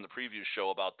about it on the preview show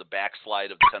about the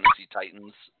backslide of the Tennessee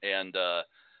Titans, and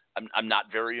I'm not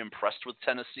very impressed with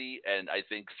Tennessee, and I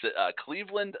think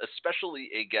Cleveland, especially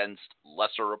against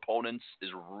lesser opponents, is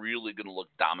really going to look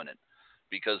dominant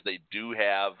because they do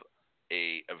have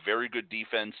a very good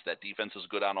defense. That defense is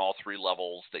good on all three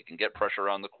levels. They can get pressure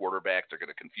on the quarterback. They're going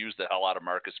to confuse the hell out of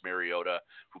Marcus Mariota,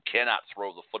 who cannot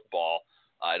throw the football.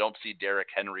 I don't see Derrick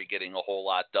Henry getting a whole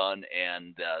lot done,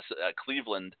 and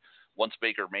Cleveland, once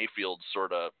Baker Mayfield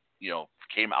sort of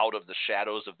came out of the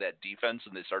shadows of that defense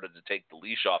and they started to take the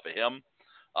leash off of him,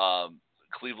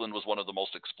 Cleveland was one of the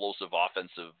most explosive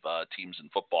offensive teams in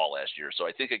football last year. So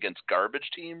I think against garbage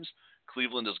teams,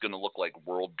 Cleveland is going to look like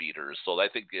world beaters. So I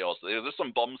think there's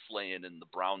some bum slaying in the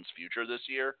Browns' future this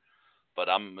year, but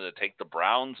I'm going to take the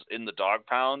Browns in the dog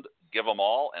pound, give them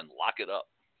all, and lock it up.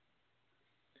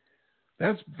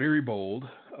 That's very bold.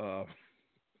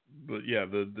 But yeah,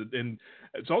 and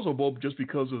it's also bold just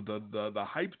because of the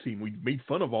hype team. We made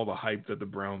fun of all the hype that the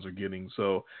Browns are getting.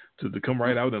 So to come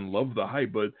right out and love the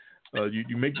hype, but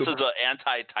you make this is an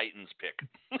anti-Titans pick.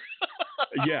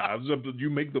 Yeah, you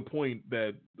make the point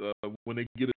that when they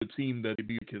get a team that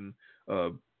they can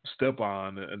step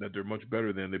on and that they're much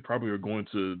better than, they probably are going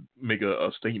to make a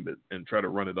statement and try to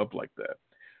run it up like that.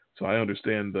 So I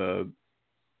understand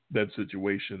that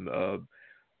situation.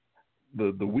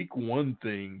 The week one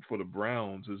thing for the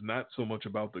Browns is not so much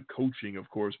about the coaching, of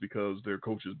course, because their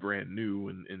coach is brand new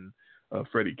in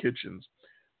Freddie Kitchens,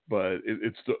 but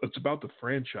it's about the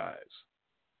franchise.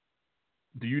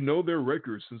 Do you know their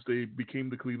record since they became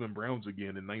the Cleveland Browns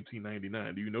again in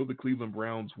 1999? Do you know the Cleveland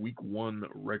Browns week one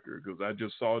record? Because I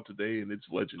just saw it today and it's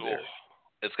legendary.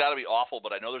 It's got to be awful,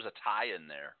 but I know there's a tie in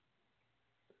there.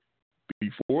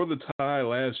 Before the tie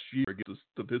last year against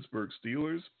the Pittsburgh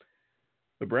Steelers,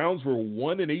 the Browns were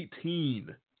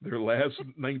 1-18 their last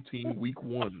 19 week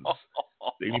ones,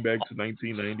 dating back to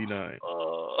 1999.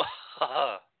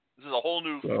 This is a whole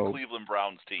new Cleveland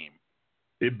Browns team.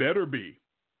 It better be.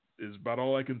 Is about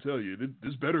all I can tell you.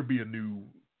 This better be a new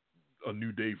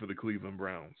day for the Cleveland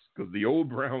Browns, because the old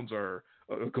Browns are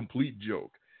a complete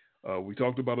joke. We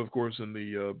talked about, of course, in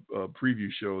the preview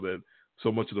show that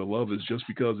so much of the love is just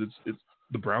because it's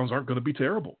the Browns aren't going to be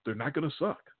terrible. They're not going to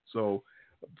suck. So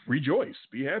rejoice,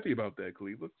 be happy about that,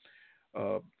 Cleveland.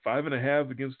 5.5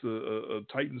 against a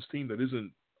Titans team that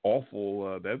isn't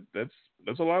awful.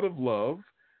 That's a lot of love.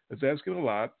 That's asking a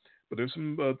lot, but there's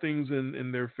some things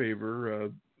in their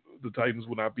favor. The Titans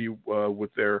will not be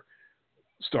with their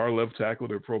star left tackle,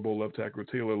 their Pro Bowl left tackle,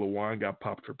 Taylor Lewan, got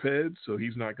popped for PED, so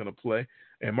he's not going to play.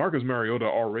 And Marcus Mariota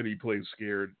already plays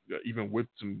scared, even with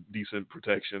some decent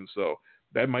protection, so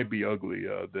that might be ugly,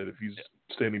 that if he's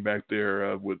standing back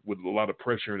there with a lot of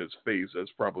pressure in his face,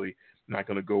 that's probably not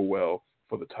going to go well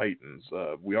for the Titans.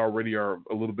 We already are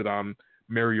a little bit on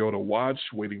Mariota watch,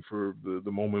 waiting for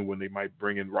the moment when they might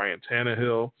bring in Ryan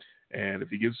Tannehill. And if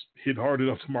he gets hit hard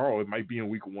enough tomorrow, it might be in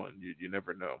week one. You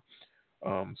never know.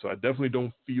 So I definitely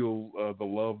don't feel the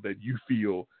love that you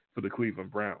feel for the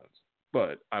Cleveland Browns.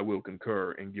 But I will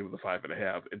concur and give the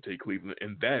 5.5 and take Cleveland.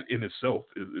 And that in itself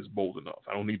is bold enough.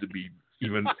 I don't need to be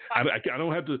even – I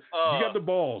don't have to – you got the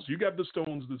balls. You got the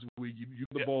stones this week. You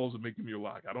got the balls to make them your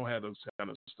lock. I don't have those kind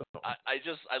of stones.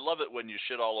 I love it when you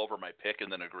shit all over my pick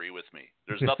and then agree with me.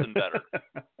 There's nothing better.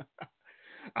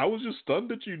 I was just stunned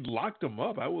that you locked them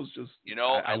up. I was just,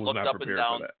 I was not prepared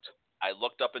for that. I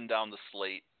looked up and down the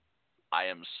slate. I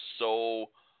am so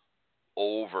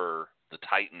over the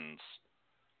Titans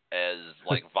as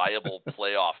like viable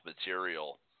playoff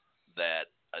material that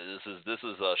this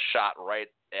is a shot right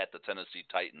at the Tennessee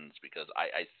Titans, because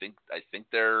I think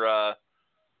they're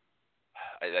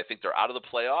I think they're out of the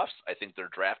playoffs. I think they're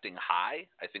drafting high.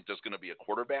 I think there's going to be a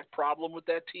quarterback problem with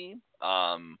that team.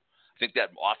 I think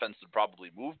that offense would probably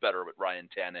move better with Ryan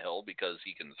Tannehill because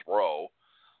he can throw.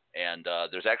 And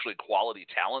there's actually quality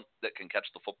talent that can catch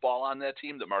the football on that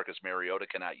team that Marcus Mariota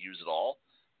cannot use at all.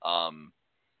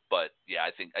 But yeah,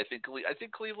 I think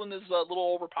Cleveland is a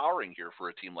little overpowering here for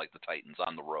a team like the Titans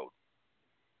on the road.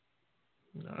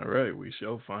 All right, we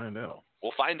shall find out.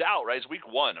 We'll find out, right? It's week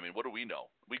 1. I mean, what do we know?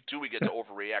 Week 2, we get to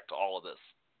overreact to all of this.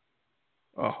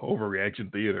 Oh,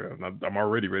 overreaction theater. I'm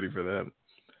already ready for that.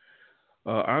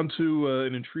 On to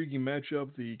an intriguing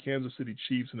matchup, the Kansas City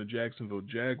Chiefs and the Jacksonville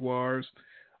Jaguars.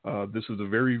 This is the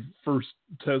very first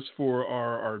test for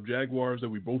our Jaguars that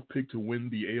we both picked to win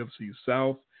the AFC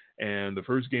South. And the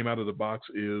first game out of the box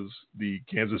is the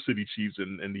Kansas City Chiefs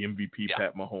and the MVP,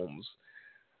 Pat Mahomes.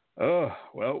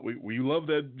 Well, we love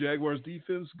that Jaguars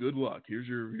defense. Good luck. Here's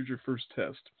your first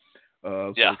test.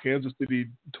 So Kansas City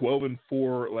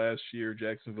 12-4 last year,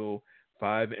 Jacksonville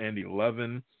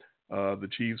 5-11. The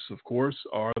Chiefs, of course,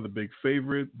 are the big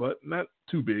favorite, but not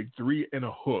too big. 3 and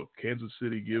a hook. Kansas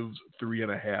City gives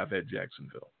 3.5 at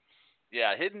Jacksonville.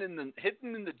 Yeah, hidden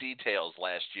in the details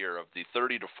last year of the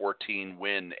 30-14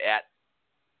 win at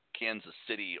Kansas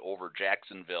City over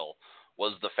Jacksonville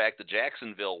was the fact that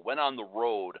Jacksonville went on the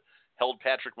road, held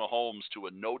Patrick Mahomes to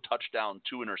a no touchdown,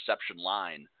 2 interception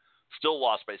line, still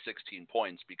lost by 16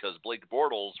 points because Blake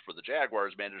Bortles for the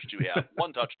Jaguars managed to have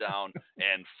 1 touchdown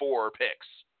and 4 picks.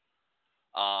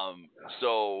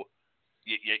 So,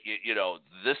 you know,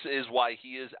 this is why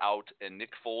he is out and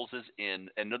Nick Foles is in.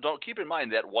 And don't keep in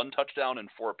mind that 1 touchdown and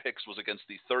 4 picks was against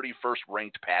the 31st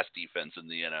ranked pass defense in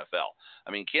the NFL.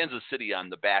 I mean, Kansas City on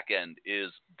the back end is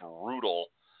brutal.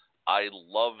 I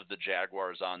love the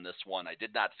Jaguars on this one. I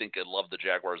did not think I'd love the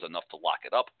Jaguars enough to lock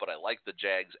it up, but I like the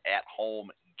Jags at home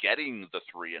getting the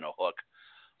 3 and a hook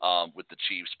with the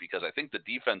Chiefs because I think the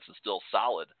defense is still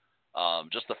solid.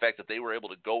 Just the fact that they were able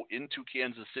to go into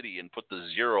Kansas City and put the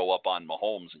 0 up on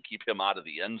Mahomes and keep him out of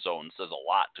the end zone says a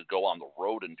lot to go on the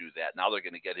road and do that. Now they're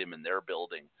going to get him in their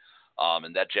building.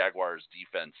 And that Jaguars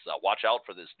defense, watch out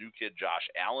for this new kid, Josh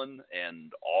Allen,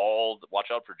 and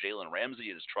watch out for Jalen Ramsey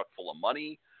and his truck full of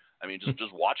money. I mean,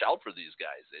 just watch out for these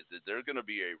guys. They're going to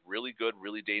be a really good,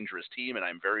 really dangerous team, and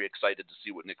I'm very excited to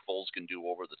see what Nick Foles can do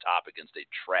over the top against a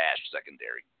trash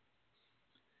secondary.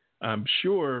 I'm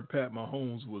sure Pat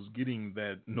Mahomes was getting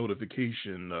that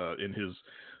notification in his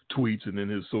tweets and in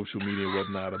his social media and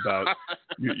whatnot about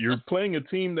you're playing a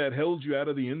team that held you out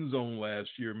of the end zone last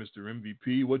year, Mr.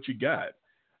 MVP. What you got?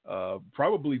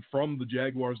 Probably from the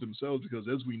Jaguars themselves, because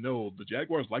as we know, the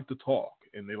Jaguars like to talk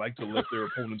and they like to let their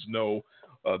opponents know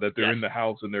that they're in the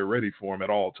house and they're ready for them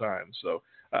at all times. So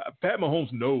Pat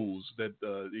Mahomes knows that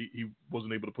he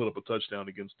wasn't able to put up a touchdown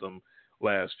against them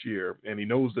last year, and he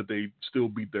knows that they still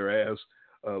beat their ass,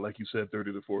 like you said,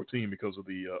 30-14 because of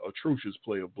the atrocious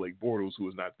play of Blake Bortles, who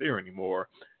is not there anymore,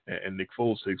 and Nick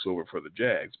Foles takes over for the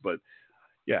Jags. But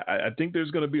yeah, I think there's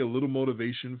going to be a little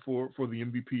motivation for the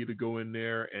MVP to go in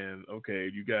there and, okay,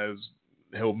 you guys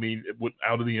helped me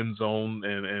out of the end zone,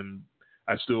 and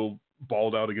I still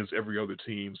balled out against every other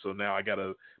team, so now I got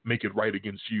to make it right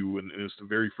against you, and it's the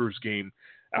very first game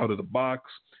out of the box.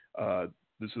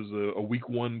 This is a week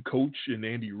 1 coach in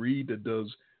Andy Reid that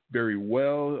does very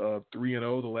well,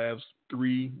 3-0 the last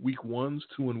 3 week 1s,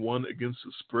 2-1 against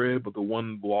the spread, but the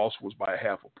one loss was by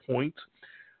 0.5 point.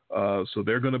 So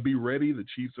they're going to be ready. The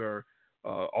Chiefs are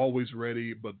always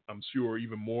ready, but I'm sure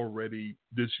even more ready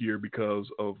this year because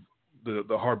of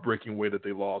the heartbreaking way that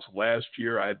they lost last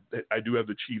year. I do have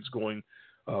the Chiefs going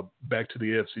back to the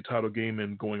AFC title game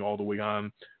and going all the way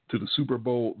on to the Super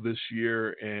Bowl this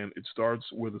year, and it starts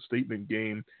with a statement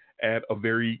game at a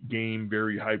very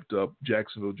hyped up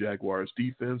Jacksonville Jaguars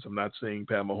defense. I'm not saying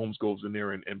Pat Mahomes goes in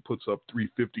there and puts up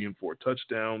 350 and 4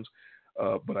 touchdowns,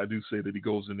 but I do say that he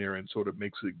goes in there and sort of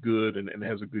makes it good and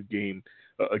has a good game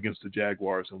against the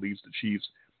Jaguars and leads the Chiefs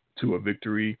to a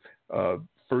victory.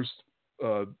 First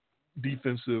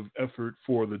defensive effort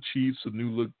for the Chiefs, a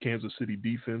new look Kansas City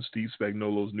defense, Steve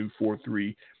Spagnuolo's new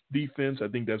 4-3 defense. I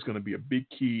think that's going to be a big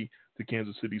key to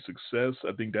Kansas City's success.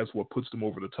 I think that's what puts them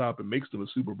over the top and makes them a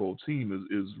Super Bowl team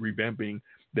is revamping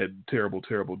that terrible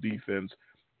defense.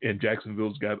 And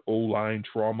Jacksonville's got O-line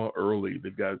trauma early.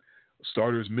 They've got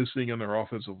starters missing on their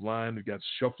offensive line. They've got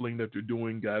shuffling that they're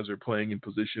doing. Guys are playing in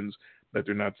positions that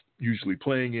they're not usually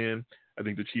playing in. I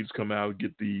think the Chiefs come out,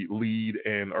 get the lead,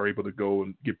 and are able to go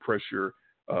and get pressure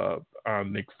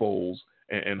on Nick Foles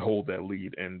and hold that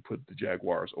lead and put the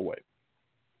Jaguars away.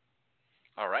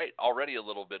 All right. Already a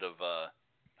little bit of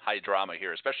high drama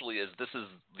here, especially as this is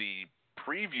the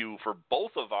preview for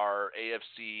both of our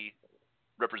AFC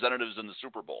representatives in the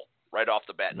Super Bowl right off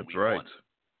the bat in week one.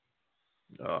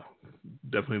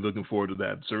 Definitely looking forward to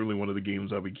that. Certainly one of the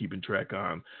games I'll be keeping track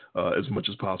on as much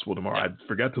as possible tomorrow. I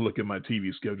forgot to look at my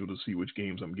TV schedule to see which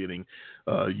games I'm getting.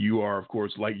 You are, of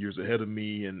course, light years ahead of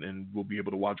me, and we'll be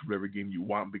able to watch whatever game you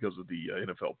want because of the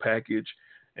NFL package.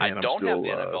 And I don't have the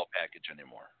NFL package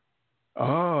anymore.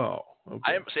 Oh,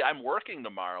 okay. I'm working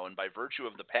tomorrow, and by virtue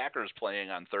of the Packers playing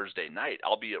on Thursday night,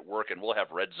 I'll be at work, and we'll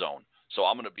have Red Zone. So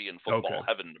I'm going to be in football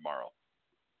heaven tomorrow.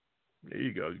 There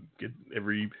you go. Get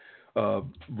every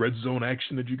Red Zone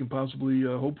action that you can possibly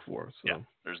hope for. So. Yeah,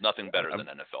 there's nothing better than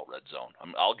NFL Red Zone.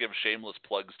 I'll give shameless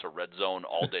plugs to Red Zone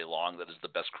all day long. That is the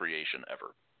best creation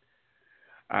ever.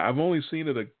 I've only seen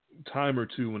it a time or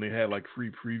two when they had like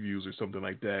free previews or something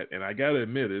like that, and I gotta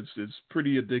admit it's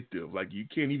pretty addictive. Like you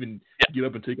can't even get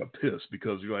up and take a piss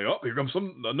because you're like, oh, here comes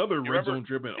another Red Zone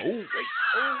trip, and oh wait,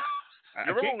 I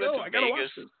can't go. I gotta watch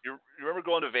this. You remember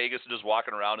going to Vegas and just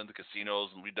walking around in the casinos,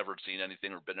 and we'd never seen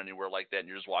anything or been anywhere like that, and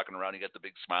you're just walking around, you got the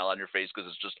big smile on your face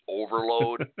because it's just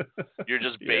overload. You're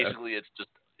just basically it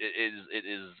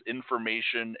is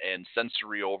information and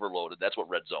sensory overload, and that's what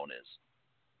Red Zone is.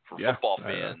 For football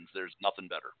fans, there's nothing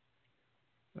better.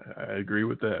 I agree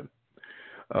with that.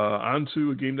 On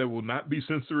to a game that will not be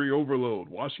sensory overload.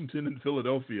 Washington and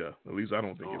Philadelphia. At least I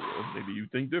don't think it will. Maybe you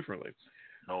think differently.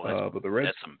 No, but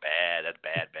that's some bad. That's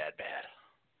bad.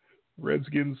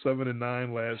 Redskins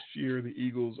 7-9 last year. The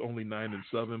Eagles only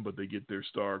 9-7, but they get their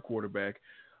star quarterback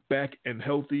back and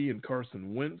healthy in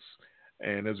Carson Wentz.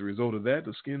 And as a result of that,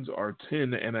 the Skins are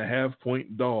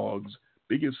 10.5-point dogs.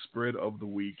 Biggest spread of the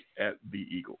week at the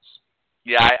Eagles.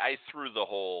 Yeah, I threw the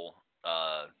whole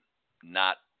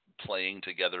not playing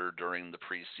together during the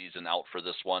preseason out for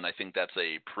this one. I think that's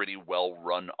a pretty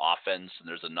well-run offense, and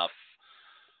there's enough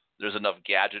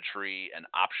gadgetry and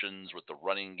options with the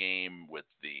running game, with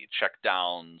the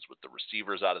checkdowns, with the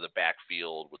receivers out of the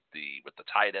backfield, with the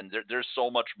tight end. There's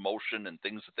so much motion and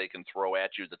things that they can throw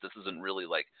at you that this isn't really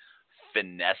like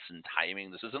finesse and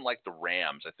timing. This isn't like the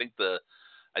Rams. I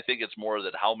think it's more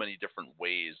that how many different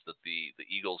ways that the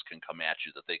Eagles can come at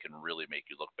you that they can really make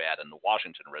you look bad. And the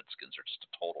Washington Redskins are just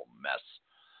a total mess.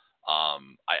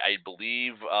 I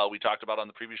believe we talked about on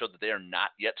the preview show that they are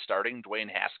not yet starting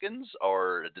Dwayne Haskins,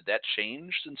 or did that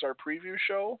change since our preview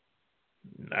show?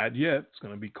 Not yet. It's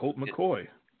going to be Colt McCoy.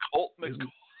 Colt McCoy.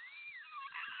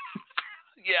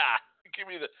 Yeah. Give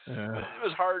me it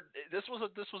was hard. This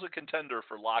was a contender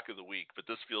for lock of the week, but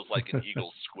this feels like an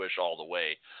Eagles squish all the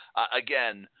way.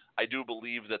 Again, I do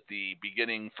believe that the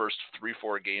beginning first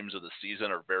 3-4 games of the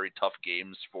season are very tough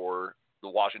games for the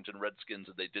Washington Redskins,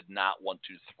 and they did not want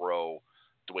to throw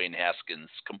Dwayne Haskins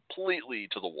completely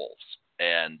to the wolves.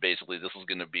 And basically, this is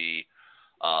going to be,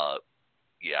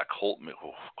 Colt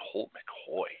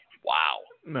McCoy. Wow.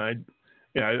 No,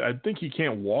 I think he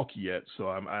can't walk yet, so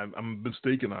I'm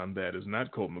mistaken on that. It's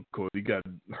not Colt McCoy. He got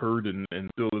hurt and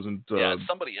still isn't. It's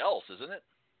somebody else, isn't it?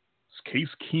 It's Case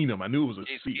Keenum. I knew it was a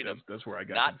Case C. Keenum. That's where I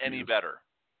got. Not confused. Any better.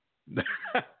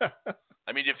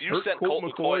 I mean, if you Hurt sent Colt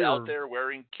Colt McCoy out or... there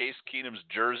wearing Case Keenum's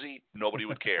jersey, nobody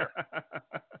would care.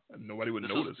 Nobody would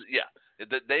notice.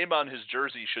 The name on his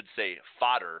jersey should say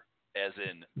fodder, as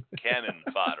in cannon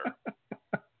fodder.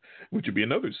 Which would be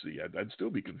another C. I'd still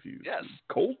be confused. Yes.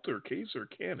 Colt or Case or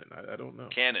Cannon? I don't know.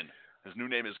 Cannon. His new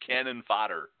name is Cannon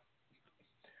Fodder.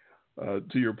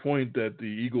 To your point that the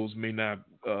Eagles may not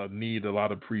need a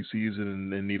lot of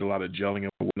preseason and need a lot of gelling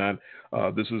and whatnot,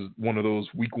 this is one of those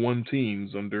week one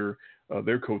teams under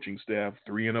their coaching staff,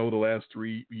 3-0 the last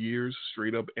 3 years,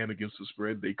 straight up and against the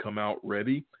spread. They come out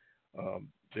ready.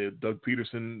 Doug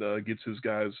Peterson gets his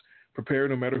guys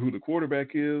prepared no matter who the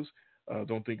quarterback is.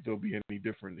 Don't think there'll be any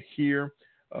different here.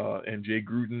 And Jay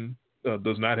Gruden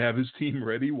does not have his team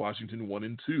ready. Washington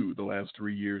 1-2 the last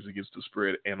 3 years against the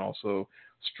spread and also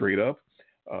straight up.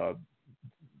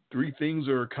 3 things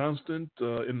are constant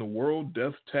in the world: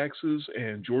 death, taxes,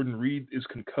 and Jordan Reed is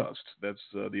concussed. That's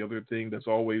the other thing that's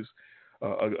always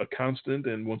a constant.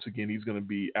 And once again, he's going to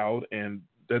be out. And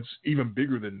that's even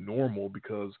bigger than normal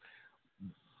because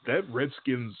that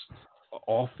Redskins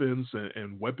offense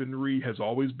and weaponry has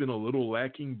always been a little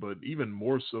lacking, but even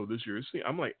more so this year.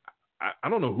 I'm like, I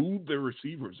don't know who their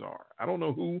receivers are. I don't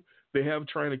know who they have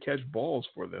trying to catch balls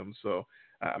for them. So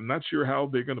I'm not sure how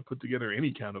they're going to put together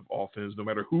any kind of offense, no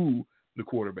matter who the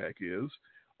quarterback is.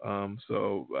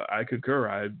 So I concur.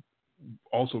 I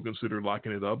also consider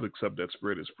locking it up, except that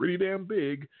spread is pretty damn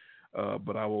big.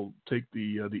 But I will take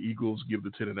the Eagles, give the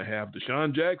 10.5.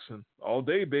 Deshaun Jackson all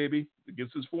day, baby,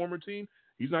 against his former team.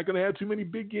 He's not going to have too many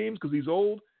big games because he's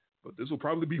old, but this will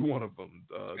probably be one of them.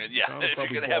 If you're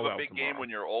going to have a big game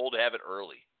when you're old, have it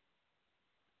early.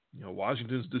 You know,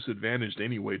 Washington's disadvantaged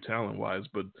anyway, talent-wise,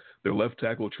 but their left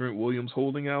tackle Trent Williams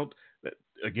holding out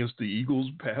against the Eagles'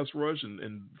 pass rush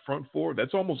and front four,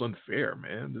 that's almost unfair,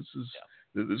 man.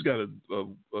 This has got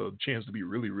a chance to be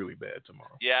really, really bad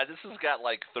tomorrow. Yeah, this has got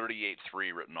like 38-3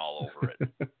 written all over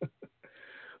it.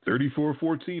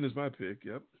 34-14 is my pick,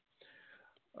 yep.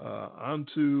 On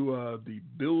to the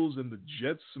Bills and the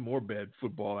Jets, some more bad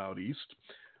football out east.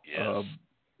 Yes.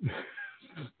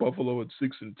 Buffalo at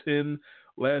 6-10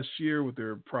 last year with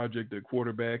their project at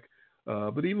quarterback,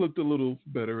 but he looked a little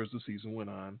better as the season went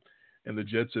on. And the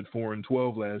Jets at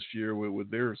 4-12 last year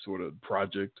with their sort of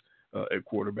project at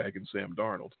quarterback and Sam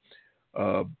Darnold.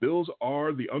 Bills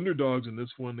are the underdogs in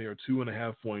this one. They are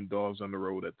 2.5-point dogs on the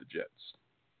road at the Jets.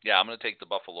 Yeah, I'm going to take the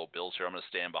Buffalo Bills here. I'm going to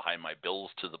stand behind my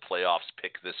Bills to the playoffs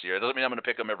pick this year. It doesn't mean I'm going to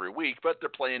pick them every week, but they're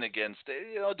playing against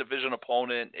a division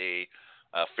opponent, a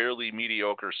fairly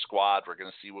mediocre squad. We're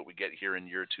going to see what we get here in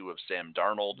year 2 of Sam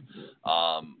Darnold.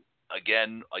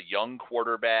 Again, a young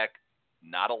quarterback,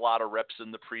 not a lot of reps in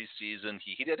the preseason.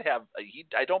 He did have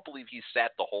I don't believe he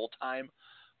sat the whole time,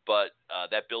 but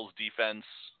that Bills defense,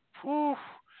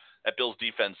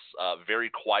 very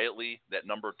quietly, that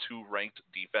number 2 ranked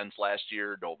defense last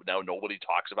year. Now nobody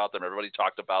talks about them. Everybody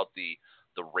talked about the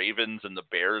Ravens and the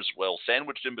Bears. Well,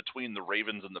 sandwiched in between the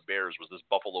Ravens and the Bears was this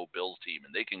Buffalo Bills team,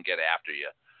 and they can get after you.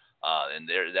 And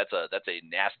that's a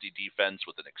nasty defense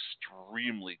with an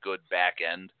extremely good back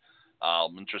end.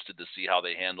 I'm interested to see how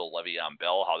they handle Le'Veon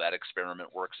Bell, how that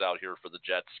experiment works out here for the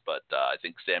Jets. But I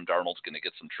think Sam Darnold's going to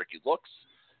get some tricky looks.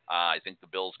 I think the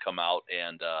Bills come out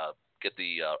and get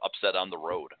the upset on the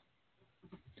road.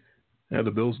 Yeah, the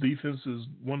Bills' defense is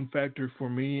one factor for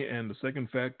me, and the second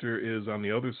factor is on the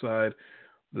other side.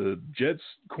 The Jets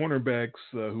cornerbacks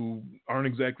who aren't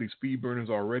exactly speed burners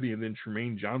already, and then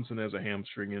Tremaine Johnson has a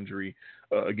hamstring injury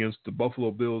against the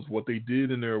Buffalo Bills. What they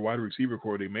did in their wide receiver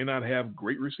core, they may not have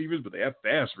great receivers, but they have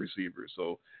fast receivers.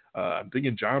 So I'm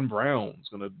thinking John Brown's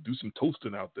going to do some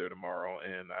toasting out there tomorrow,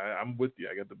 and I'm with you.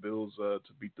 I got the Bills to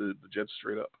beat the Jets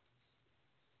straight up.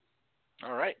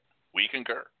 All right. We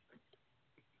concur.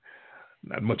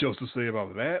 Not much else to say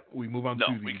about that. We move on to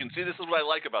we can see this is what I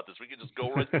like about this. We can just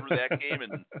go right through that game.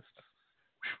 And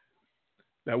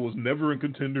that was never a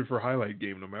contender for highlight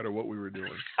game, no matter what we were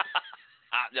doing.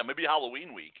 Yeah, maybe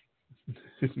Halloween week.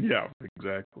 Yeah,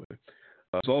 exactly.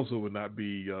 This also would not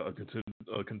be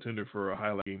a contender for a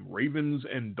highlight game. Ravens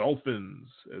and Dolphins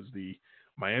as the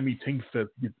Miami Tank Fest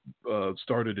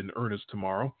started in earnest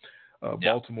tomorrow.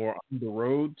 Baltimore on the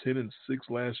road, 10-6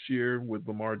 last year with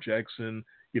Lamar Jackson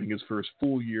getting his first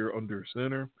full year under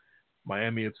center.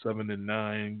 Miami at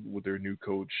 7-9 with their new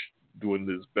coach doing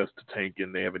his best to tank,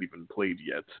 and they haven't even played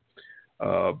yet.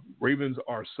 Ravens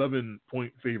are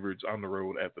 7-point favorites on the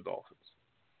road at the Dolphins.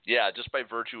 Yeah, just by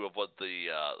virtue of what the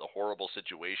horrible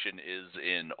situation is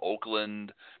in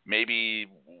Oakland, maybe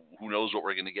who knows what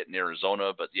we're going to get in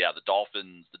Arizona. But yeah, the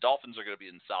Dolphins are going to be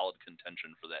in solid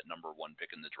contention for that number 1 pick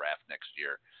in the draft next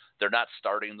year. They're not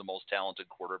starting the most talented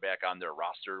quarterback on their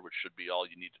roster, which should be all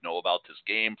you need to know about this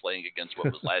game, playing against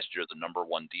what was last year the number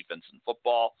 1 defense in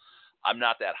football. I'm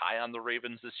not that high on the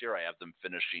Ravens this year. I have them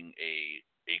finishing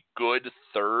a good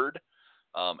third.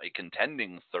 A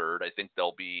contending third. I think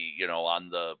they'll be, on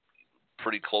the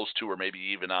pretty close to, or maybe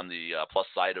even on the plus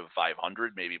side of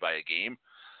 500, maybe by a game.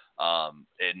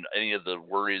 And any of the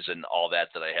worries and all that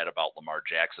I had about Lamar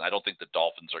Jackson, I don't think the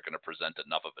Dolphins are going to present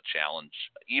enough of a challenge,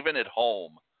 even at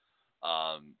home,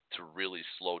 to really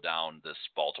slow down this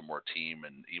Baltimore team.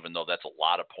 And even though that's a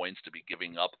lot of points to be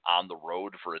giving up on the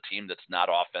road for a team that's not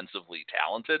offensively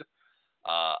talented,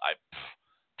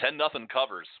 10-0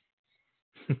 covers.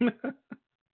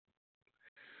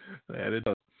 That it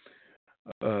does.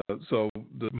 So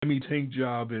the Miami Tank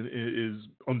job is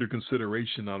under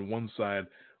consideration on one side.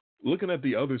 Looking at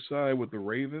the other side with the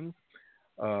Ravens,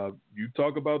 you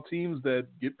talk about teams that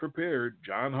get prepared.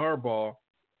 John Harbaugh,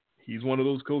 he's one of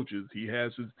those coaches. He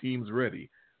has his teams ready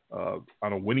on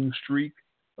a winning streak,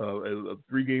 3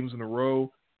 games in a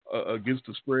row against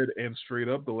the spread and straight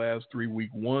up the last 3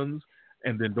 week ones.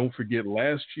 And then don't forget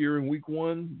last year in week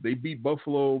 1, they beat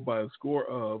Buffalo by a score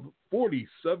of 47-3.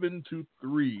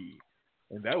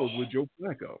 And that was with Joe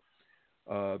Flacco.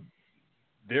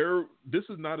 This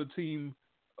is not a team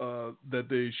that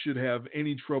they should have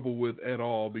any trouble with at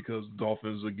all because the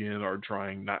Dolphins, again, are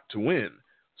trying not to win.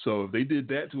 So if they did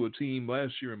that to a team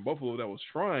last year in Buffalo that was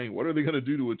trying, what are they going to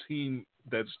do to a team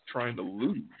that's trying to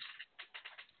lose?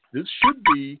 This should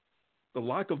be the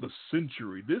lock of the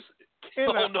century. This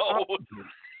cannot. Oh, no.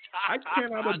 I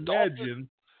cannot imagine.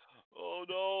 Oh,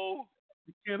 no.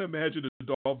 I can't imagine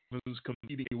the Dolphins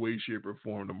competing in any way, shape, or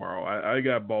form tomorrow. I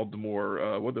got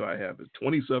Baltimore. What do I have? It's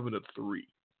 27-3.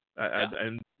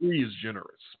 And 3 is generous.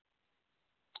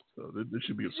 So this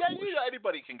should be a score. Yeah,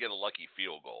 anybody can get a lucky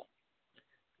field goal.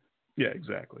 Yeah,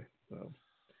 exactly.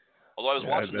 Although I was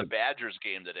watching the Badgers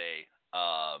game today,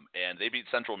 and they beat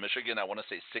Central Michigan, I want to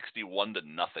say 61-0.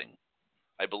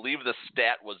 I believe the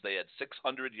stat was they had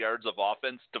 600 yards of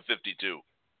offense to 52.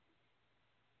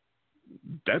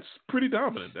 That's pretty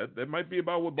dominant. That might be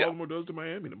about what Baltimore does to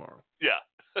Miami tomorrow. Yeah.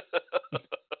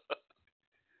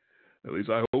 At least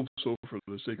I hope so for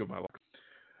the sake of my luck.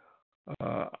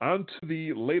 On to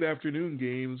the late afternoon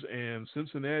games, and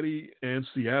Cincinnati and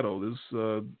Seattle. This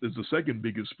is the second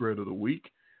biggest spread of the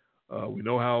week. We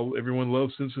know how everyone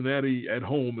loves Cincinnati at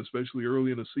home, especially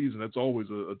early in the season. That's always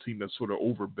a team that's sort of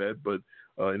overbet, but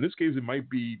in this case, it might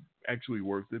be actually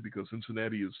worth it because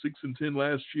Cincinnati is 6-10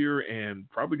 last year and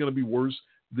probably going to be worse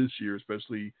this year,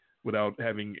 especially without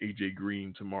having AJ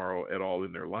Green tomorrow at all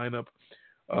in their lineup.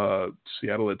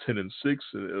 Seattle at 10-6,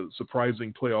 a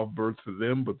surprising playoff berth for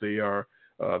them, but they're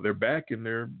back and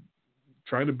they're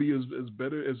trying to be as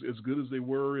good as they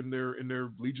were in their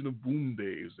Legion of Boom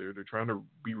days. They're trying to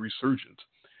be resurgent.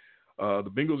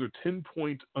 The Bengals are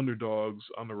 10-point underdogs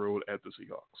on the road at the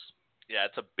Seahawks. Yeah,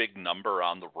 it's a big number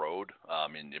on the road. I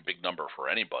mean, a big number for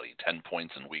anybody. 10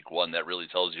 points in week 1. That really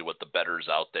tells you what the bettors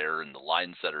out there and the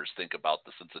line setters think about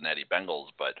the Cincinnati Bengals.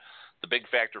 But the big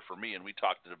factor for me, and we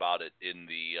talked about it in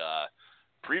the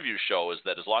preview show, is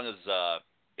that as long as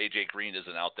AJ Green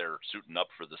isn't out there suiting up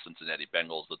for the Cincinnati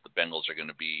Bengals, that the Bengals are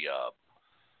going to be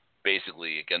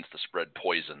basically against the spread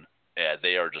poison.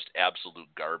 They are just absolute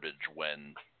garbage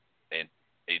when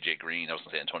AJ Green, I was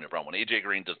going to say Antonio Brown, when AJ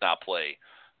Green does not play,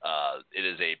 it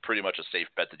is pretty much a safe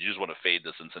bet that you just want to fade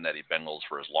the Cincinnati Bengals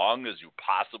for as long as you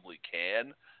possibly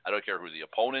can. I don't care who the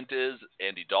opponent is.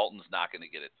 Andy Dalton's not going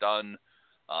to get it done.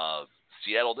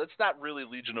 Seattle, that's not really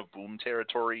Legion of Boom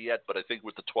territory yet, but I think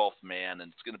with the 12th man,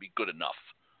 and it's going to be good enough.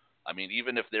 I mean,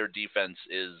 even if their defense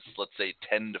is, let's say,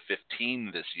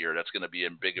 10-15 this year, that's going to be a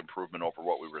big improvement over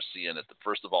what we were seeing at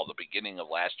first of all, the beginning of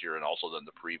last year and also then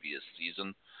the previous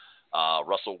season.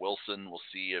 Russell Wilson, we'll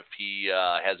see if he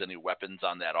has any weapons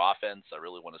on that offense. I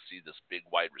really want to see this big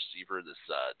wide receiver, this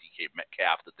DK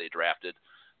Metcalf that they drafted.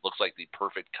 Looks like the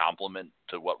perfect complement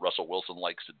to what Russell Wilson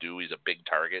likes to do. He's a big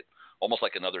target, almost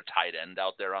like another tight end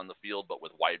out there on the field, but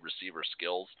with wide receiver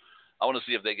skills. I want to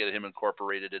see if they get him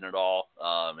incorporated in it all.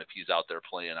 If he's out there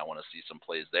playing, I want to see some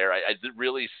plays there. I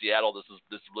really, Seattle,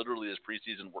 this literally is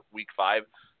preseason week 5.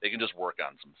 They can just work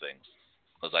on some things.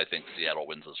 Because I think Seattle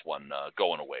wins this one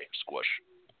going away. Squish.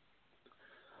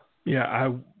 Yeah,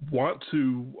 I want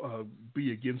to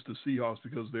be against the Seahawks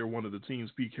because they're one of the teams.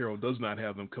 Pete Carroll does not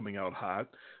have them coming out hot.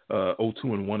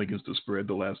 0-2-1 against the spread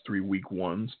the last 3 week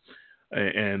ones.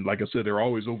 And like I said, they're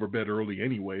always overbet early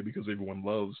anyway because everyone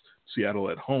loves Seattle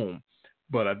at home.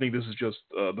 But I think this is just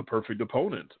the perfect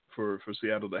opponent for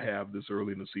Seattle to have this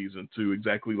early in the season to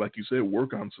exactly, like you said,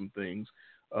 work on some things.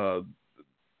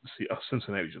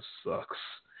 Cincinnati just sucks.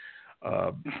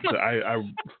 I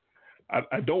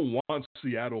don't want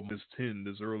Seattle miss 10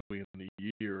 this early in the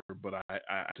year, but I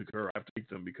have to take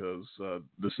them because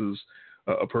this is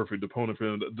a perfect opponent for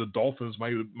them. The Dolphins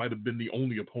might have been the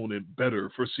only opponent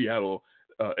better for Seattle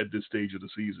at this stage of the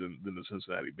season than the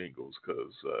Cincinnati Bengals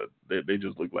because they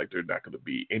just look like they're not going to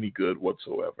be any good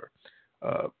whatsoever.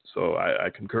 So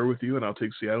I concur with you, and I'll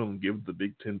take Seattle and give the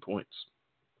big 10 points.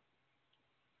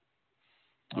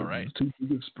 All right. The 2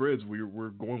 big spreads, we're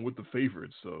going with the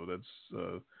favorites, so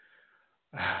that's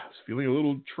it's feeling a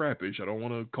little trappish. I don't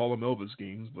want to call them Elvis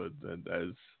games, but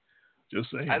that's just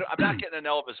saying. I'm not getting an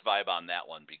Elvis vibe on that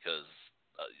one because,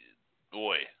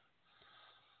 boy,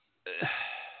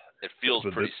 it feels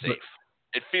pretty safe.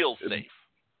 It feels safe.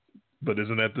 But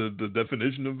isn't that the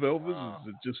definition of Elvis?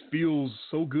 It just feels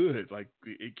so good. Like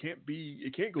it can't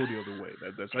go the other way.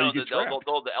 That's how you get trapped.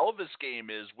 No, the Elvis game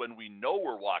is when we know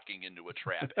we're walking into a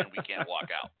trap and we can't walk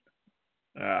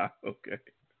out. Okay.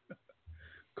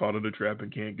 Caught in a trap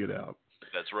and can't get out.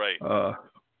 That's right.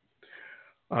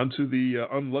 On to the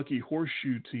unlucky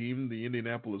Horseshoe team, the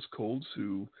Indianapolis Colts,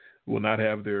 who will not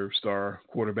have their star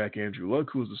quarterback Andrew Luck,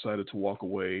 who has decided to walk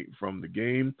away from the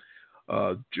game.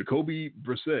 Jacoby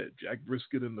Brissett, Jack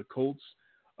Brisket and the Colts.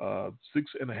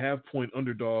 6.5-point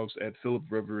underdogs at Phillip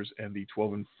Rivers and the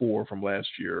 12-4 from last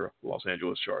year Los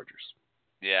Angeles Chargers.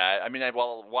 Yeah, I mean,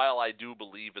 while I do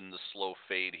believe in the slow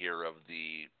fade here of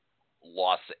the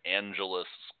Los Angeles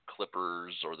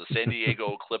Clippers or the San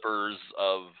Diego Clippers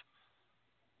of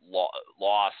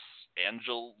Los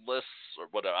Angeles or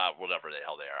whatever the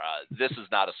hell they are, this is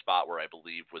not a spot where I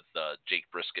believe with Jake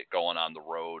Brisket going on the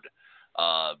road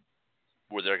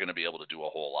where they're going to be able to do a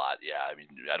whole lot. Yeah, I mean,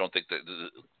 I don't think the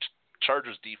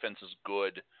Chargers defense is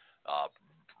good.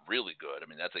 Really good. I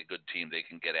mean, that's a good team. They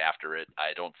can get after it.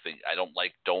 I don't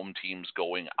like dome teams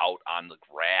going out on the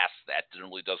grass. That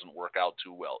generally doesn't work out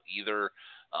too well either.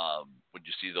 When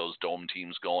you see those dome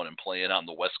teams going and playing on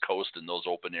the West Coast in those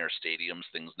open air stadiums,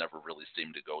 things never really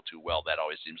seem to go too well. That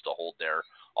always seems to hold their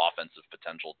offensive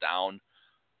potential down.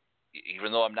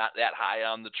 Even though I'm not that high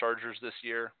on the Chargers this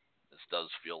year, this does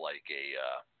feel like a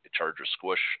Charger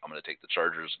squish. I'm going to take the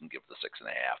Chargers and give the 6.5.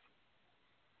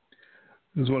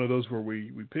 This is one of those where we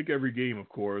pick every game, of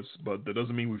course, but that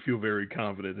doesn't mean we feel very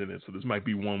confident in it. So this might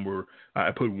be one where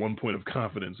I put 1 point of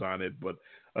confidence on it, but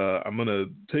I'm going to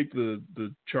take the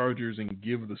Chargers and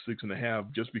give the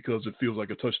 6.5 just because it feels like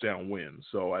a touchdown win.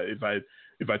 So if I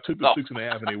took the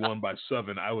 6.5 and they won by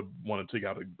 7, I would want to take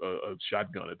out a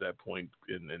shotgun at that point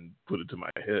and put it to my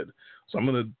head. So I'm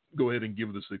going to go ahead and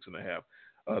give the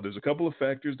 6.5. There's a couple of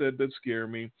factors that scare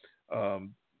me.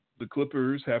 The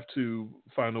Clippers have to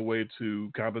find a way to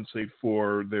compensate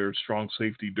for their strong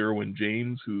safety, Derwin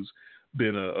James, who's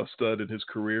been a stud in his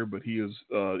career, but he is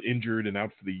injured and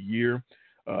out for the year.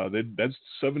 That's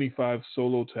 75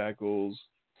 solo tackles,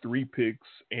 3 picks,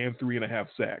 and 3.5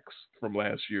 sacks from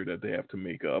last year that they have to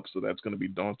make up. So that's going to be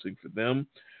daunting for them.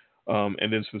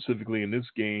 And then specifically in this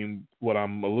game, what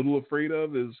I'm a little afraid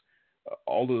of is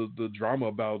all the drama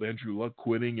about Andrew Luck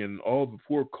quitting and all the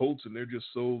poor Colts, and they're just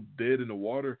so dead in the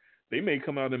water. They may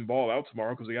come out and ball out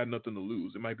tomorrow because they got nothing to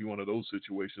lose. It might be one of those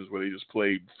situations where they just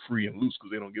play free and loose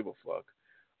because they don't give a fuck.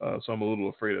 So I'm a little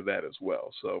afraid of that as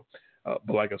well. So,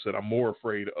 but like I said, I'm more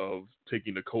afraid of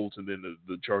taking the Colts and then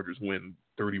the Chargers win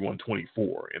 31-24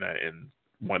 and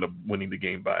wind up winning the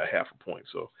game by 0.5 point.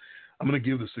 So I'm going to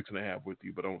give the 6.5 with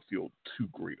you, but I don't feel too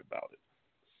great about it.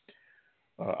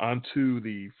 On to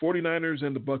the 49ers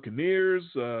and the Buccaneers.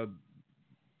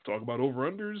 Talk about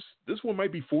over-unders. This one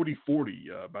might be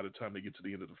 40-40 by the time they get to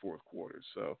the end of the fourth quarter.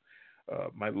 So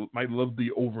might love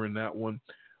the over in that one.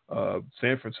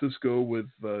 San Francisco with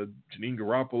Janine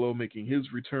Garoppolo making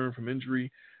his return from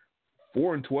injury.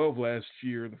 4-12 last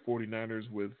year, the 49ers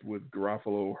with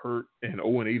Garoppolo hurt, and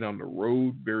 0-8 on the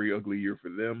road. Very ugly year for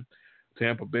them.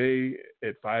 Tampa Bay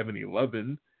at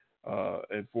 5-11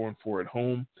 and 4-4 at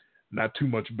home. Not too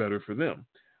much better for them.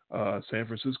 San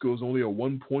Francisco is only a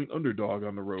 1-point underdog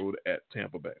on the road at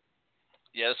Tampa Bay.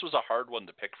 Yeah, this was a hard one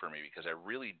to pick for me because I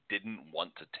really didn't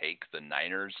want to take the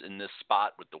Niners in this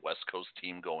spot with the West Coast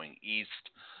team going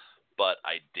east, but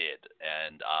I did.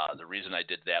 And the reason I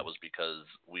did that was because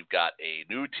we've got a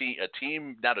new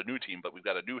team, not a new team, but we've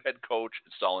got a new head coach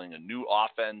installing a new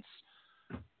offense.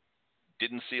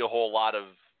 Didn't see a whole lot of,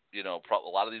 a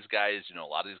lot of these guys,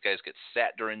 get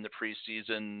sat during the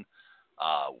preseason.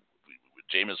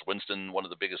 Jameis Winston, one of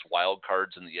the biggest wild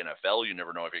cards in the NFL. You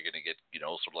never know if you're going to get,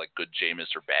 sort of like good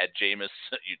Jameis or bad Jameis.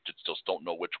 You just don't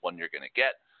know which one you're going to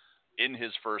get. In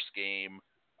his first game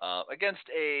against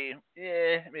a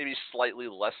maybe slightly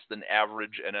less than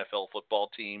average NFL football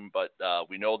team, but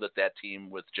we know that team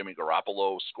with Jimmy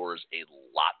Garoppolo scores a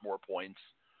lot more points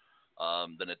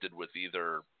than it did with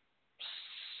either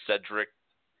Cedric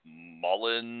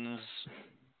Mullins.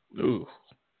 Ooh.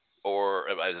 Or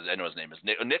I know his name is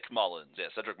Nick Mullins. Yeah,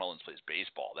 Cedric Mullins plays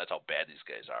baseball. That's how bad these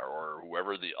guys are. Or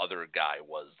whoever the other guy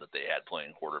was that they had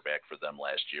playing quarterback for them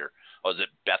last year. Was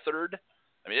it Beathard?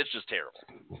 I mean, it's just terrible.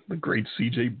 The great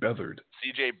C.J. Beathard.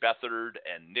 C.J. Beathard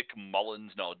and Nick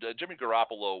Mullins. No, Jimmy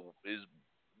Garoppolo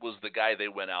was the guy they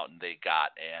went out and they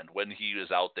got. And when he is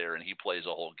out there and he plays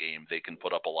a whole game, they can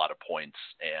put up a lot of points.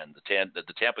 And the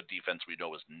Tampa defense we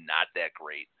know is not that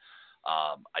great.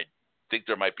 I think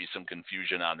there might be some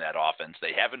confusion on that offense.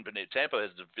 Tampa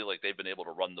has to feel like they've been able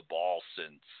to run the ball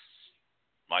since,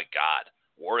 my God,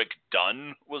 Warwick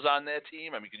Dunn was on that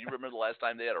team. I mean, can you remember the last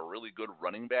time they had a really good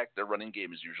running back? Their running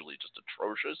game is usually just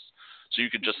atrocious. So you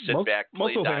could just sit back,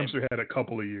 play Muscle dime. Hamster had a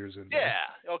couple of years in there.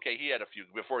 Yeah, okay, he had a few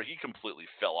before he completely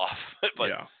fell off. But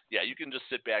yeah, you can just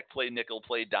sit back, play nickel,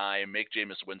 play dime, make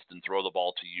Jameis Winston throw the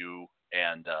ball to you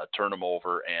and turn them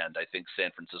over. And I think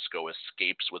San Francisco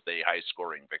escapes with a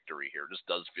high-scoring victory here. This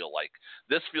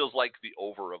feels like the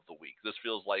over of the week. This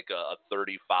feels like a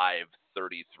 35-33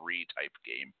 type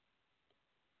game.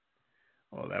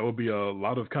 Well, that would be a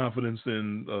lot of confidence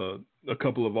in a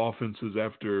couple of offenses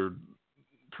after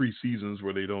preseasons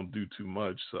where they don't do too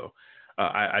much. So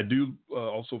I do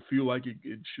also feel like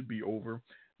it should be over,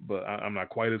 but I'm not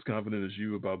quite as confident as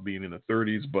you about being in the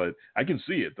 30s, but I can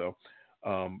see it though.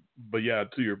 But yeah,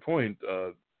 to your point,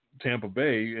 Tampa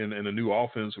Bay and a new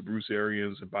offense with Bruce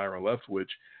Arians and Byron Leftwich,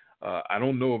 I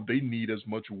don't know if they need as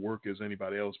much work as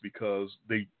anybody else because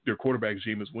their quarterback,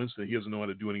 Jameis Winston, he doesn't know how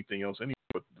to do anything else anyway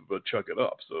but chuck it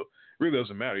up. So it really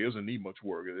doesn't matter. He doesn't need much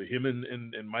work. Him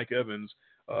and Mike Evans,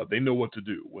 they know what to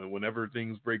do. Whenever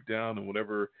things break down and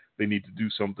whenever they need to do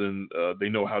something, they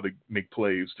know how to make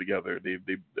plays together. They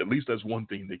at least that's one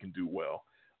thing they can do well.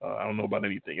 I don't know about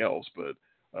anything else, but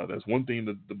that's one thing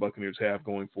that the Buccaneers have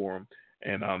going for them.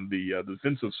 And on the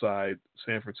defensive side,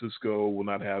 San Francisco will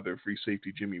not have their free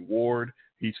safety Jimmy Ward.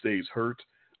 He stays hurt.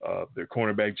 Their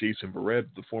cornerback Jason Verrett,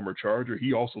 the former Charger,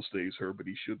 he also stays hurt, but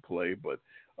he should play. But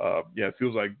yeah, it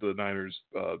feels like the Niners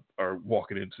are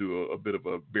walking into a bit of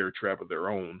a bear trap of their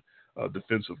own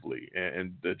defensively,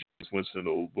 and James Winston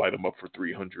will light them up for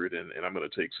 300. And I'm going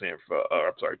to take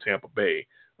Tampa Bay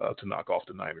to knock off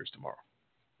the Niners tomorrow.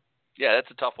 Yeah,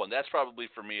 that's a tough one. That's probably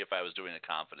for me if I was doing a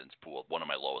confidence pool, one of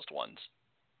my lowest ones.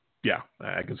 Yeah,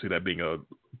 I can see that being a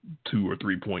 2 or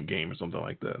 3 point game or something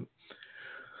like that.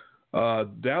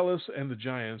 Dallas and the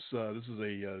Giants. This is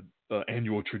a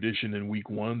annual tradition in Week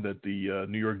 1 that the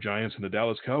New York Giants and the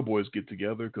Dallas Cowboys get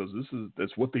together because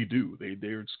that's what they do.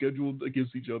 They're scheduled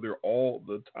against each other all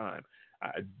the time.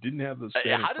 I didn't have the stat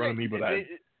in front of me, but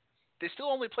they still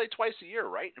only play twice a year,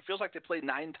 right? It feels like they play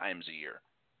 9 times a year.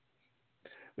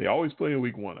 They always play in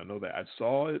Week 1. I know that. I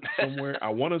saw it somewhere. I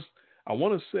want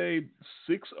to say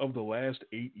 6 of the last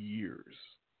 8 years,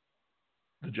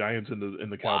 the Giants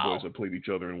and the Cowboys have played each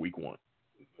other in Week 1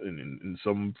 in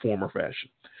some form or fashion.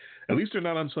 At least they're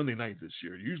not on Sunday night this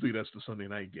year. Usually that's the Sunday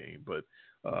night game, but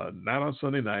not on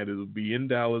Sunday night. It'll be in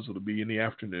Dallas. It'll be in the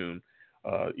afternoon.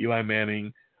 Eli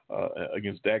Manning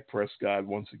against Dak Prescott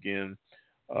once again.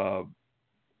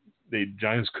 The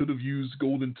Giants could have used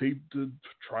golden tape to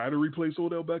try to replace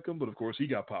Odell Beckham, but of course he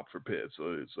got popped for Pitt,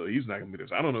 so he's not going to be there.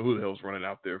 So I don't know who the hell's running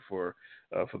out there for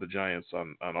the Giants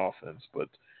on offense, but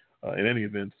in any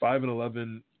event,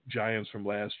 5-11 Giants from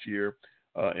last year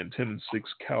and 10-6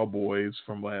 Cowboys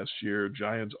from last year.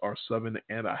 Giants are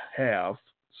 7.5,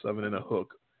 7 and a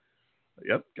hook.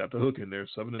 Yep, got the hook in there.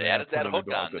 7.5. They added that hook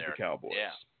on there. The Cowboys.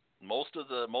 Yeah. Most of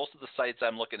the sites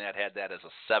I'm looking at had that as a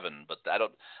 7, but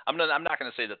I'm not going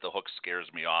to say that the hook scares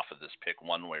me off of this pick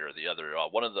one way or the other.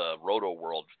 One of the Roto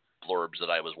World blurbs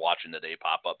that I was watching today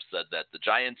pop up said that the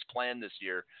Giants' plan this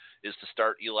year is to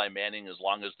start Eli Manning as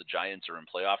long as the Giants are in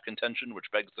playoff contention, which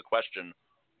begs the question,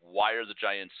 why are the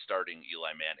Giants starting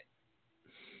Eli Manning?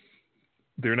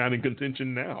 They're not in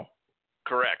contention now.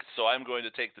 Correct. So I'm going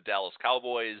to take the Dallas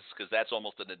Cowboys because that's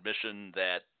almost an admission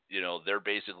that they're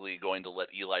basically going to let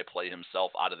Eli play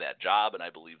himself out of that job, and I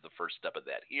believe the first step of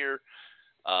that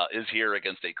is here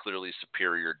against a clearly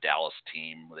superior Dallas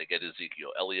team. They get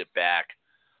Ezekiel Elliott back.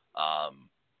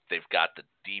 They've got the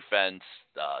defense.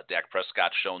 Dak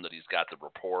Prescott's shown that he's got the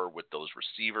rapport with those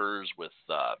receivers, with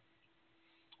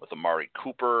Amari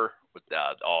Cooper, with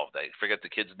I forget the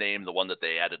kid's name, the one that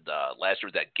they added last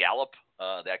year, that Gallup.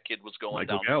 That kid was going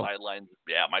down the sidelines.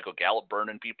 Yeah, Michael Gallup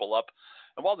burning people up.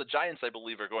 And while the Giants, I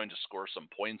believe, are going to score some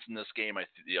points in this game,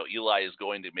 Eli is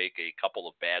going to make a couple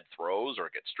of bad throws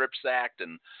or get strip sacked,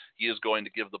 and he is going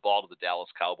to give the ball to the Dallas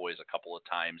Cowboys a couple of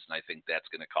times, and I think that's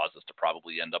going to cause us to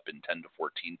probably end up in 10 to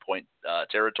 14 point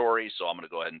territory. So I'm going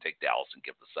to go ahead and take Dallas and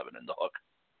give the 7 in the hook.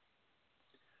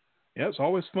 Yeah, it's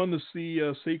always fun to see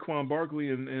Saquon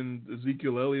Barkley and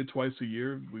Ezekiel Elliott twice a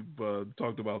year. We've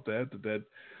talked about that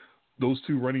those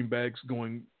two running backs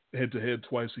going head-to-head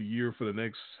twice a year for the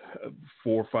next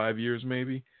 4 or 5 years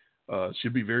maybe.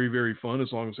 Should be very, very fun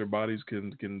as long as their bodies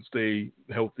can stay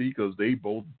healthy because they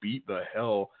both beat the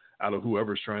hell out of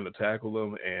whoever's trying to tackle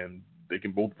them, and they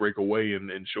can both break away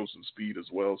and show some speed as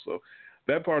well. So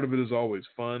that part of it is always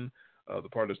fun. The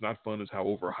part that's not fun is how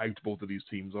overhyped both of these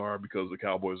teams are because the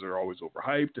Cowboys are always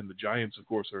overhyped, and the Giants, of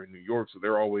course, are in New York, so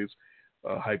they're always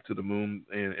hyped to the moon.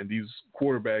 And these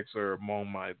quarterbacks are among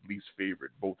my least favorite,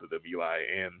 both of them, Eli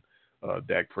and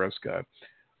Dak Prescott.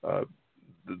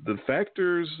 The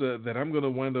factors that I'm going to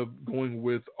wind up going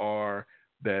with are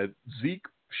that Zeke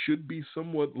should be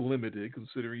somewhat limited,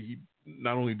 considering he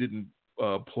not only didn't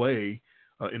play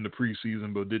in the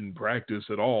preseason, but didn't practice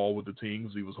at all with the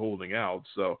teams he was holding out.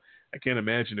 So I can't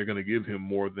imagine they're going to give him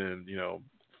more than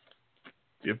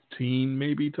 15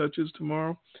 maybe touches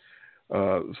tomorrow.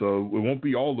 So it won't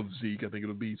be all of Zeke. I think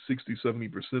it'll be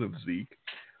 60-70% of Zeke.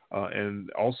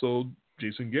 And also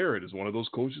Jason Garrett is one of those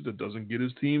coaches that doesn't get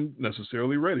his team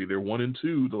necessarily ready. They're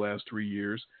 1-2 the last 3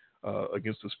 years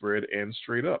against the spread and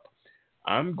straight up.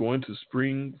 I'm going to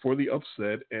spring for the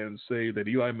upset and say that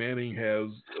Eli Manning has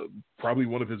probably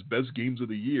one of his best games of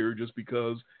the year just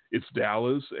because it's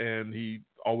Dallas and he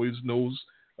always knows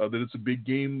that it's a big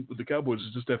game with the Cowboys.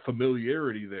 It's just that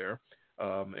familiarity there.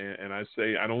 And I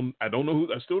say I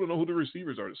still don't know who the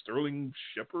receivers are. Sterling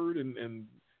Shepard and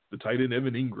the tight end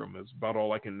Evan Ingram is about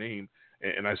all I can name.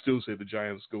 And I still say the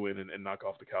Giants go in and knock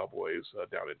off the Cowboys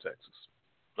down in Texas.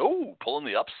 Oh, pulling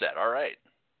the upset. All right.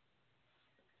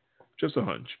 Just a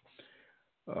hunch.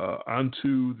 On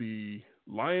to the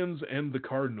Lions and the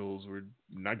Cardinals. We're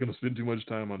not going to spend too much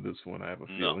time on this one, I have a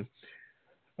feeling.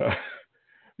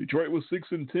 Detroit was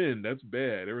 6-10. That's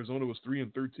bad. Arizona was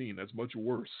 3-13. That's much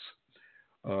worse.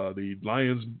 The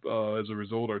Lions, as a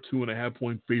result, are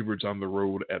 2.5-point favorites on the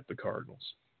road at the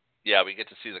Cardinals. Yeah, we get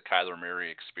to see the Kyler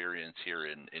Murray experience here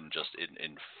in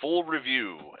full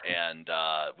review, and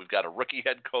we've got a rookie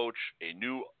head coach, a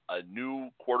new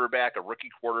quarterback, a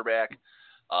rookie quarterback,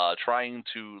 trying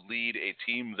to lead a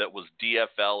team that was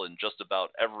DFL in just about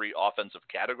every offensive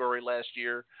category last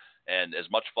year. And as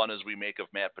much fun as we make of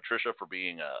Matt Patricia for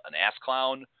being an ass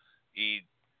clown, he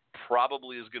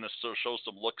probably is going to show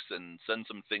some looks and send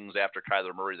some things after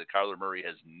Kyler Murray that Kyler Murray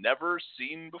has never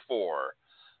seen before.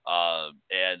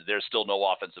 And there's still no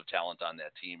offensive talent on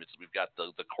that team. We've got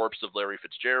the corpse of Larry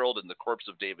Fitzgerald and the corpse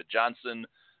of David Johnson,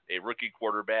 a rookie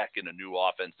quarterback in a new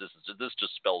offense. This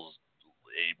just spells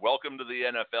a welcome to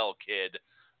the NFL, kid.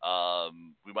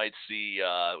 We might see,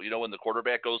 when the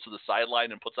quarterback goes to the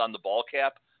sideline and puts on the ball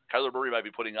cap, Kyler Murray might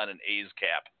be putting on an A's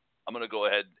cap. I'm going to go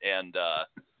ahead and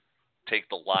take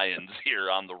the Lions here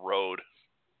on the road.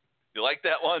 You like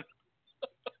that one?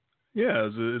 Yeah,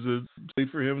 is it safe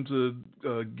for him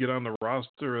to get on the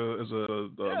roster as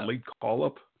a late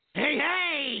call-up?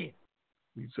 Hey!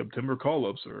 The September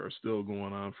call-ups are still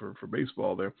going on for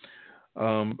baseball there.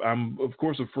 I'm, of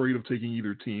course, afraid of taking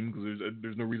either team because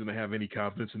there's no reason to have any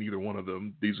confidence in either one of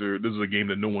them. This is a game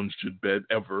that no one should bet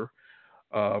ever.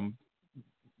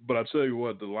 But I'll tell you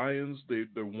what, the Lions,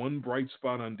 they're one bright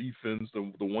spot on defense.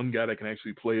 The one guy that can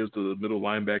actually play is the middle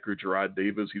linebacker, Gerard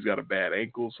Davis. He's got a bad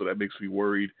ankle, so that makes me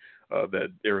worried that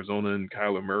Arizona and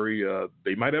Kyler Murray,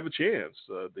 they might have a chance.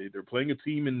 They're playing a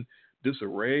team in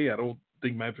disarray. I don't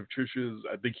think Matt Patricia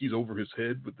I think he's over his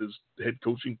head with this head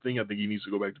coaching thing. I think he needs to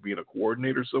go back to being a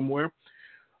coordinator somewhere.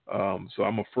 So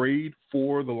I'm afraid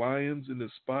for the Lions in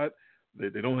this spot.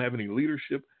 They don't have any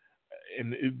leadership,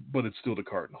 but it's still the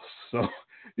Cardinals. So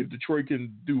if Detroit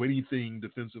can do anything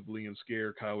defensively and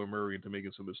scare Kyler Murray into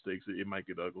making some mistakes, it might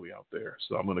get ugly out there.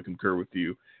 So I'm going to concur with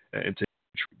you and take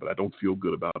Detroit, but I don't feel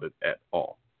good about it at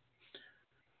all.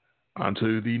 On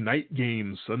to the night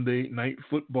games, Sunday Night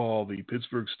Football, the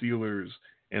Pittsburgh Steelers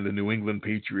and the New England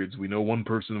Patriots. We know one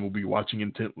person will be watching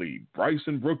intently. Bryce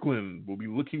in Brooklyn will be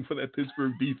looking for that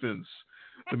Pittsburgh defense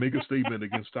to make a statement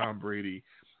against Tom Brady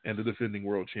and the defending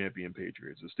world champion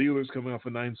Patriots. The Steelers coming off a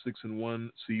 9-6-1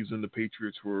 season. The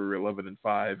Patriots were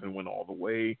 11-5 and went all the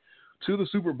way to the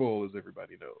Super Bowl, as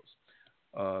everybody knows.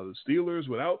 The Steelers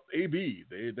without AB,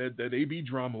 that AB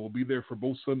drama will be there for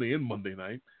both Sunday and Monday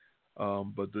night.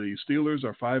 But the Steelers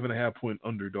are 5.5-point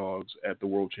underdogs at the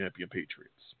world champion Patriots.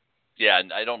 Yeah,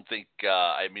 and I don't think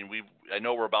I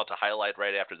know we're about to highlight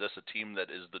right after this a team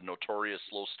that is the notorious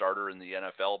slow starter in the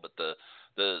NFL, but the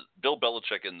Bill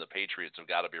Belichick and the Patriots have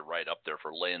got to be right up there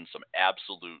for laying some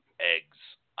absolute eggs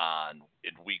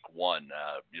in week one.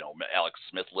 Alex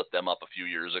Smith lit them up a few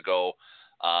years ago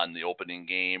on the opening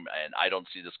game, and I don't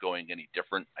see this going any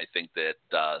different. I think that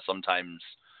sometimes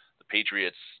the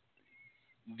Patriots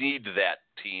need that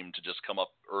team to just come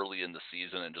up early in the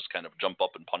season and just kind of jump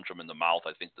up and punch them in the mouth.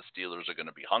 I think the Steelers are going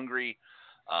to be hungry.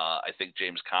 I think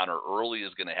James Conner early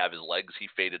is going to have his legs. He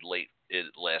faded late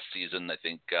last season. I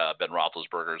think Ben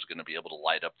Roethlisberger is going to be able to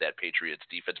light up that Patriots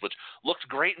defense, which looked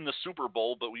great in the Super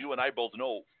Bowl, but you and I both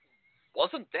know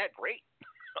wasn't that great.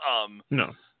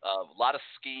 No. A lot of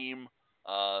scheme.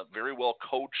 Very well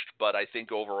coached, but I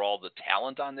think overall the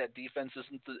talent on that defense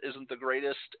isn't the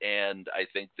greatest, and I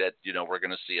think that we're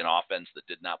going to see an offense that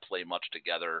did not play much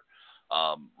together.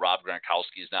 Rob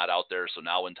Gronkowski's not out there, so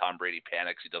now when Tom Brady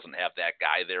panics, he doesn't have that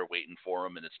guy there waiting for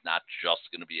him, and it's not just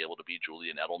going to be able to be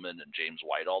Julian Edelman and James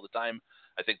White all the time.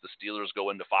 I think the Steelers go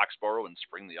into Foxborough and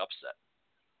spring the upset.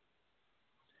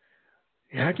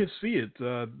 Yeah, I can see it.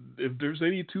 If there's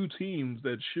any two teams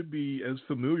that should be as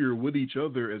familiar with each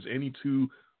other as any two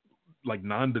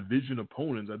non-division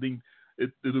opponents, I think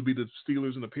it'll be the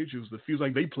Steelers and the Patriots. It feels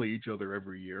like they play each other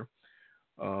every year.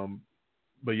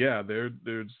 But yeah,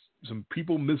 there's some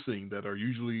people missing that are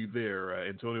usually there.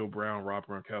 Antonio Brown, Rob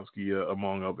Gronkowski,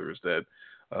 among others, that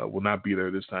will not be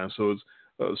there this time. So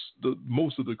it's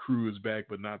most of the crew is back,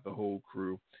 but not the whole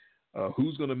crew.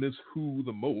 Who's going to miss who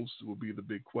the most will be the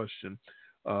big question.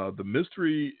 The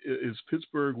mystery is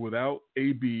Pittsburgh without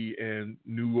AB and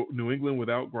New England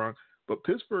without Gronk. But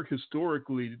Pittsburgh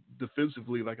historically,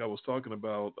 defensively, like I was talking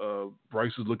about,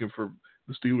 Bryce is looking for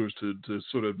the Steelers to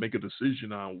sort of make a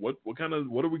decision on what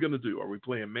are we going to do? Are we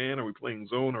playing man? Are we playing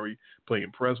zone? Are we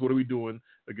playing press? What are we doing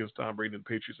against Tom Brady and the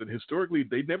Patriots? And historically,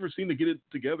 they never seem to get it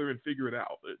together and figure it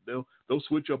out. They'll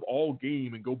switch up all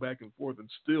game and go back and forth, and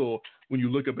still, when you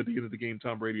look up at the end of the game,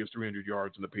 Tom Brady has 300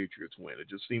 yards and the Patriots win. It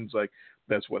just seems like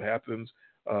that's what happens.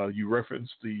 You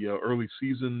referenced the early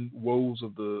season woes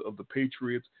of the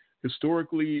Patriots.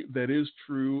 Historically, that is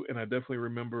true, and I definitely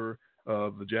remember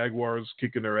the Jaguars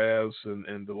kicking their ass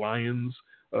and the Lions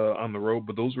on the road,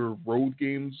 but those were road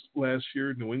games last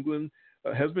year. New England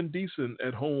has been decent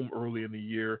at home early in the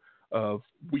year. The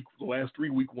last 3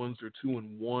 week ones, they're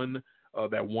 2-1.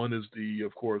 That one is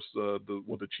of course,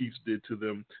 what the Chiefs did to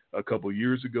them a couple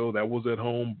years ago. That was at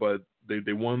home, but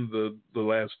they won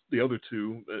the other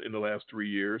two in the last 3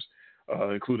 years.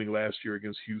 Including last year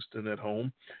against Houston at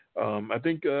home. I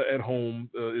think at home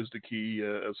is the key,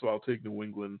 so I'll take New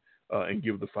England and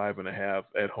give the 5.5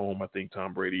 at home. I think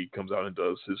Tom Brady comes out and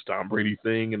does his Tom Brady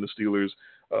thing, and the Steelers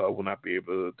will not be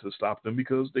able to stop them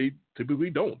because they typically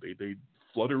don't. They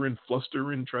flutter and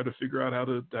fluster and try to figure out how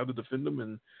to defend them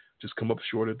and just come up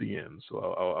short at the end. So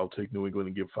I'll take New England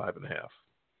and give 5.5.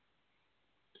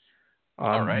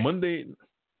 All right.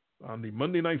 On the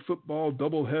Monday Night Football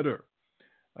doubleheader.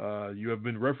 You have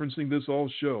been referencing this all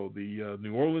show, the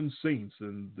New Orleans Saints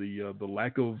and the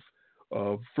lack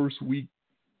of first week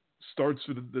starts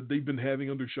that they've been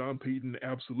having under Sean Payton,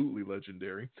 absolutely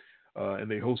legendary. And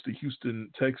they host the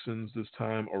Houston Texans this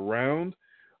time around.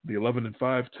 The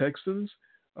 11-5 Texans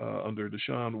under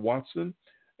Deshaun Watson,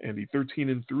 and the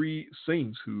 13-3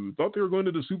 Saints, who thought they were going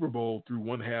to the Super Bowl through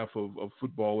one half of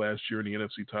football last year in the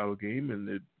NFC title game, and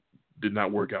it did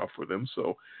not work out for them.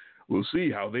 So we'll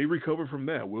see how they recover from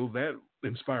that. Will that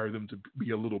inspire them to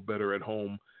be a little better at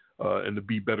home and to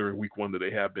be better in week one than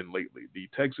they have been lately? The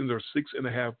Texans are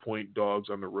 6.5-point dogs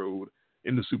on the road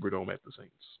in the Superdome at the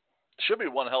Saints. Should be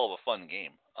one hell of a fun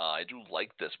game. I do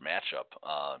like this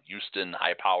matchup. Houston,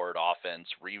 high-powered offense,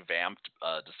 revamped,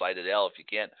 decided, if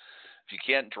you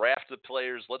can't draft the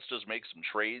players, let's just make some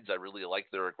trades. I really like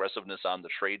their aggressiveness on the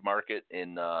trade market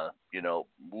in,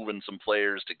 moving some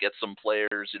players to get some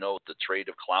players, the trade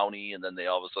of Clowney, and then they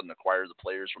all of a sudden acquired the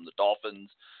players from the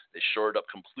Dolphins. They shored up,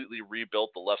 completely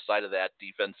rebuilt the left side of that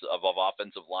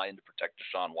offensive line to protect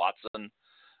Deshaun Watson.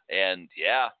 And,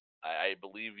 I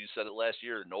believe you said it last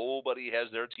year, nobody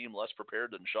has their team less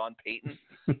prepared than Sean Payton,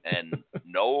 and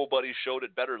nobody showed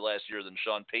it better last year than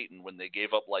Sean Payton when they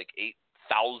gave up like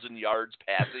 8,000 yards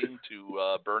passing to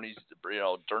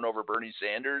turnover Bernie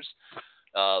Sanders,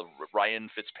 Ryan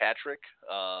Fitzpatrick,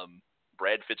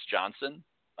 Brad Fitzjohnson.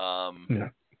 I'm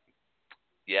going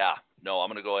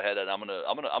to go ahead and I'm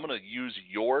going to use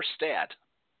your stat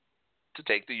to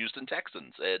take the Houston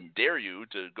Texans and dare you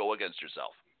to go against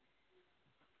yourself.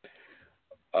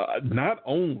 Not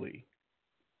only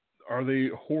are they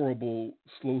horrible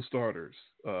slow starters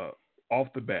off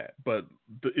the bat, but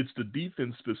it's the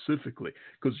defense specifically.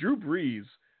 Because Drew Brees,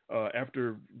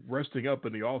 after resting up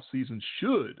in the offseason,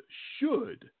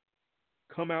 should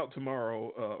come out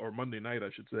tomorrow or Monday night, I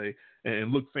should say,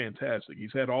 and look fantastic.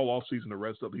 He's had all offseason to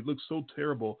rest up. He looked so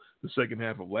terrible the second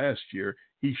half of last year.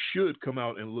 He should come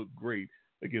out and look great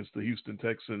against the Houston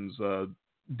Texans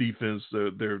defense.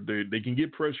 They can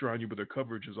get pressure on you, but their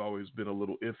coverage has always been a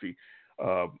little iffy.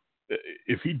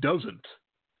 If he doesn't,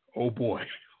 oh boy,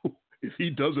 if he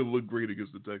doesn't look great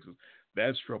against the Texans,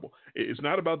 that's trouble. It's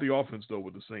not about the offense though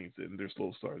with the Saints and their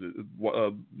slow start.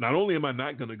 Not only am I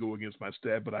not going to go against my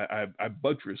stat, but I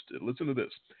buttressed it. Listen to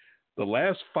this: the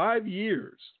last 5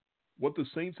 years, what the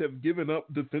Saints have given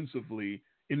up defensively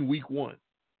in Week 1: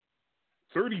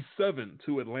 37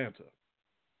 to Atlanta,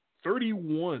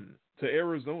 31 to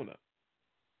Arizona,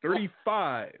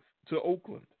 35 to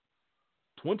Oakland,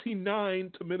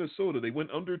 29 to Minnesota. They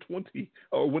went under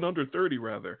 30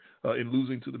 rather, in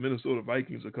losing to the Minnesota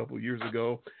Vikings a couple of years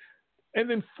ago. And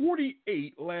then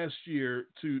 48 last year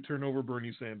to turnover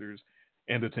Bernie Sanders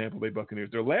and the Tampa Bay Buccaneers.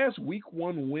 Their last Week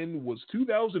 1 win was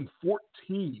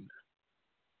 2014.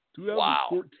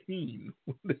 2014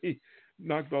 when they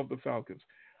knocked off the Falcons.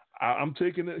 I'm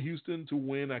taking Houston to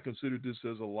win. I consider this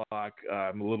as a lock.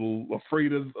 I'm a little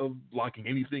afraid of locking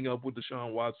anything up with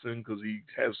Deshaun Watson because he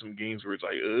has some games where it's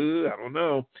like, I don't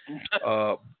know.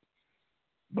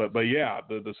 But yeah,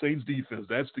 the Saints defense,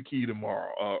 that's the key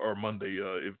tomorrow or Monday.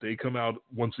 If they come out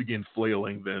once again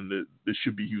flailing, then this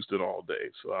should be Houston all day.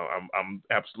 So I'm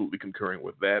absolutely concurring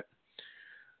with that.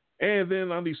 And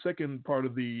then on the second part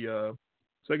of the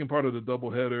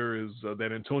doubleheader is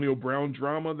that Antonio Brown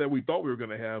drama that we thought we were going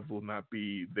to have will not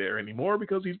be there anymore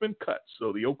because he's been cut.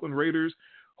 So the Oakland Raiders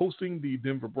hosting the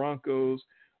Denver Broncos.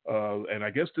 And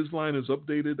I guess this line is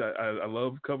updated. I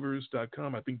love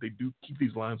covers.com. I think they do keep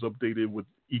these lines updated with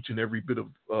each and every bit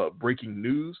of breaking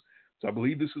news. So I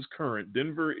believe this is current.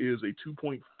 Denver is a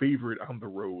 2-point favorite on the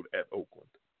road at Oakland.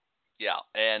 Yeah,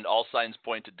 and all signs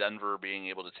point to Denver being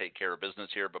able to take care of business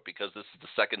here, but because this is the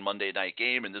second Monday night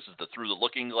game and this is the through the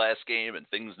looking glass game and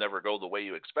things never go the way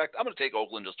you expect, I'm going to take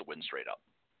Oakland just to win straight up.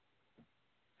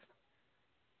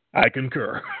 I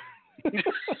concur.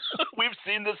 We've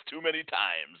seen this too many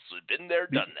times. We've been there,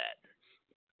 done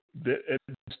that.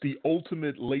 It's the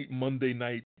ultimate late Monday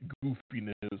night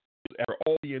goofiness after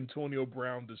all the Antonio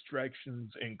Brown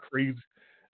distractions and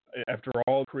after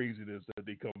all craziness that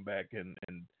they come back and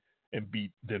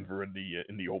beat Denver in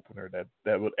the opener.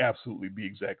 That would absolutely be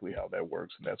exactly how that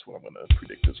works, and that's what I'm going to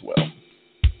predict as well.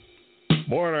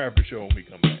 More on our after show when we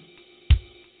come back.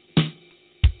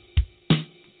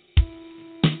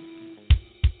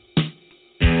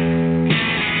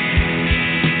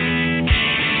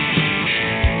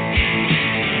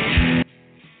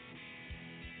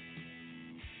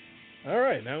 All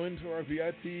right, now into our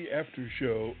VIP after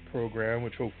show program,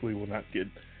 which hopefully will not get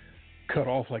cut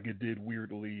off like it did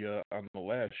weirdly on the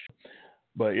last show.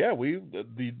 But yeah,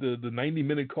 the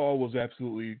 90-minute call was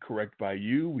absolutely correct by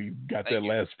you. We got that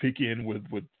last pick in with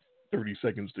 30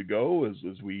 seconds to go, as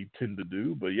we tend to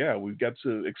do. But yeah, we've got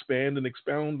to expand and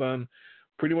expound on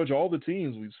pretty much all the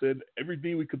teams. We've said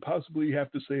everything we could possibly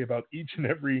have to say about each and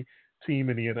every team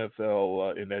in the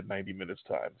NFL in that 90 minutes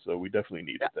time. So we definitely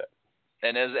needed that.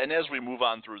 And as we move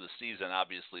on through the season,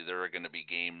 obviously there are going to be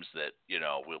games that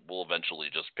we'll eventually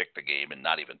just pick the game and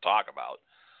not even talk about.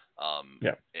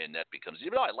 And that becomes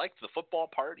I liked the football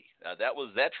party.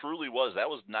 That truly was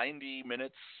 90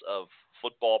 minutes of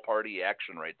football party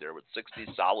action right there with 60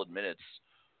 solid minutes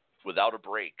without a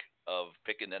break of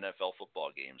picking NFL football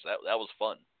games. That was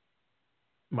fun.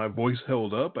 My voice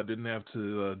held up. I didn't have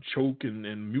to choke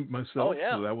and mute myself. Oh,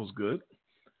 yeah. So that was good.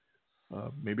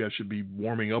 Maybe I should be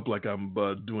warming up like I'm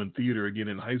doing theater again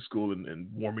in high school and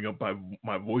warming up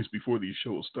my voice before these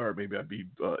shows start. Maybe I'd be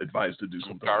advised to do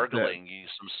something gargling, like that.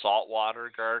 Some salt water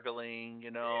gargling,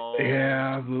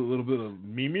 Yeah, a little bit of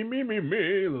me,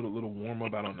 a little warm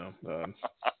up. I don't know.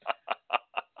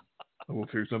 We'll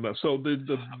figure something out. So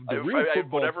the real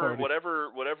football party, whatever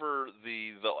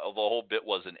the whole bit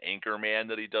was, an anchor man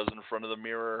that he does in front of the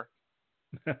mirror.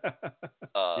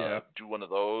 Yeah. Do one of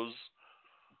those.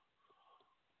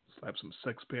 Slap some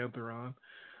Sex Panther on.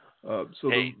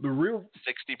 Hey, the real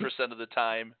 60% of the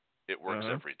time, it works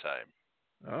every time.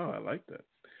 Oh, I like that.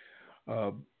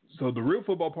 So the real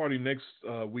football party next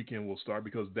weekend will start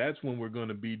because that's when we're going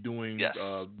to be doing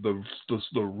the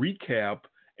recap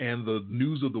and the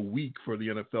news of the week for the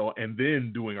NFL, and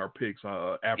then doing our picks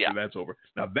after that's over.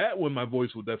 Now that one, my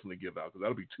voice will definitely give out because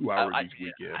that'll be 2 hours each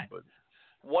weekend. But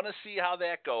want to see how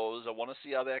that goes.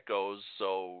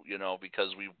 So, because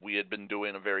we had been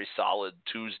doing a very solid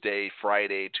Tuesday,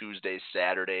 Friday, Tuesday,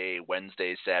 Saturday,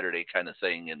 Wednesday, Saturday kind of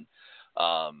thing. And,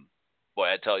 boy,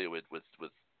 I tell you, with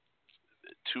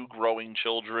 2 growing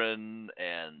children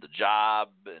and the job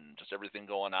and just everything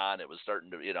going on, it was starting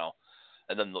to,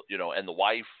 and then, and the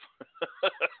wife,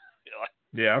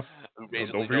 yeah. Who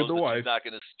basically knows that wife.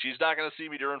 she's not gonna see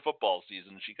me during football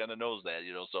season. She kind of knows that,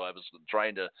 So I was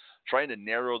trying to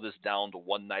narrow this down to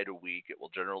one night a week. It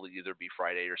will generally either be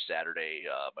Friday or Saturday.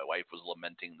 My wife was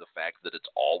lamenting the fact that it's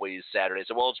always Saturday.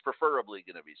 So it's preferably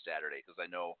going to be Saturday because I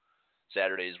know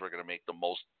Saturdays we're going to make the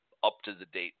most up to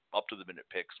the minute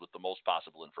picks with the most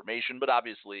possible information. But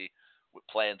obviously, when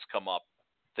plans come up,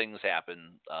 things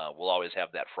happen. We'll always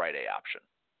have that Friday option.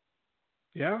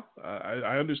 Yeah,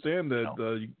 I understand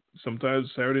that sometimes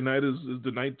Saturday night is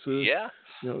the night to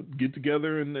get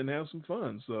together and have some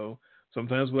fun. So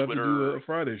sometimes we'll have to do a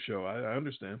Friday show. I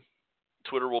understand.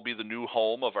 Twitter will be the new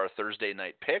home of our Thursday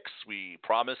night picks. We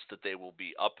promise that they will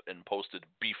be up and posted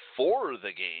before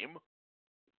the game.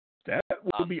 That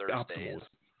will be Thursdays.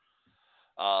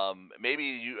 optimal.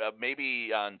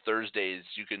 Maybe on Thursdays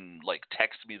you can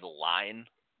text me the line,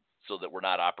 so that we're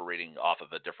not operating off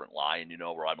of a different line,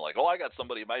 where I'm like, oh, I got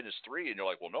somebody -3, and you're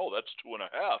like, well, no, that's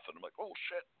 2.5, and I'm like, oh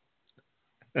shit.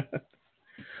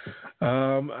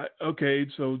 Okay,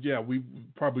 so yeah, we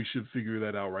probably should figure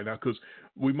that out right now because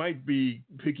we might be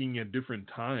picking at different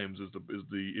times. Is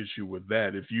the issue with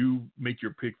that? If you make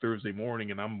your pick Thursday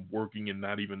morning and I'm working and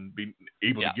not even being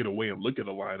able to Yeah. get away and look at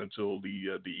a line until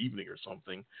the evening or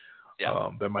something,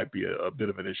 Yeah. that might be a bit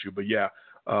of an issue. But yeah,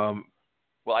 um,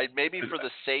 Well, maybe for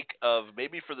the sake of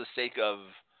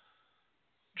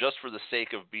just for the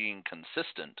sake of being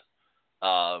consistent,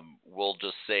 we'll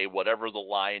just say whatever the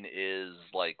line is,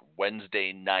 like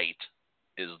Wednesday night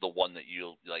is the one that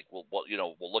you like. We'll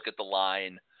look at the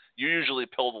line. You usually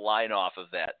pull the line off of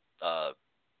that.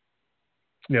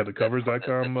 yeah, the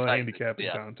covers.com That site, handicapping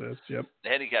contest. Yep. the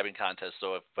handicapping contest.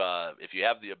 So if you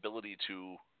have the ability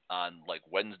to on like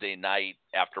Wednesday night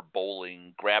after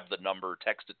bowling, grab the number,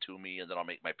 text it to me, and then I'll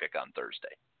make my pick on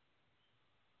Thursday.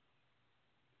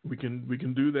 We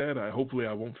can do that. Hopefully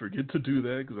I won't forget to do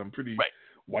that because I'm pretty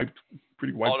wiped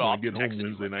when I get home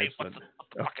Wednesday night. What's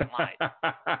the fucking line?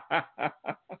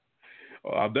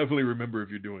 Well, I'll definitely remember if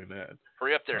you're doing that.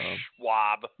 Hurry up there,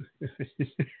 Schwab.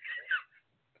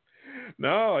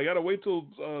 No, I gotta wait till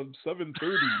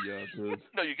 7:30.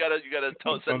 No, you gotta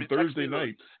send me Thursday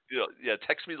night.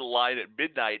 Text me the line at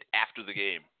midnight after the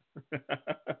game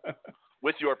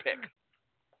with your pick.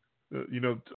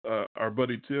 Our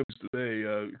buddy Tim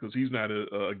today, because he's not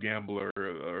a gambler,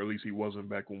 or at least he wasn't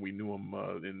back when we knew him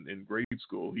in grade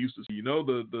school. He used to say,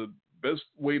 the best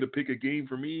way to pick a game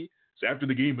for me is after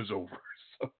the game is over.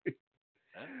 So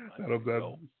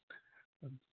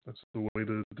that's the way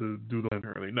to do the line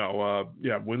early. No,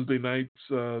 Wednesday nights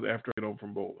after I get home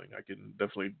from bowling, I can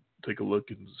definitely take a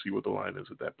look and see what the line is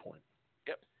at that point.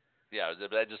 Yep. Yeah,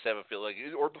 I just have a feel like,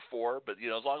 or before, but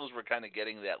as long as we're kind of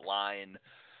getting that line.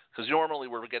 Because normally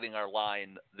we're getting our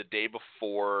line the day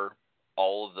before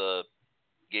all of the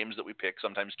games that we pick,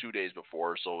 sometimes 2 days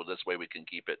before, so this way we can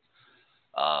keep it,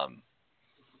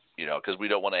 because we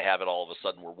don't want to have it all of a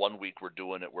sudden where 1 week we're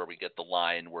doing it where we get the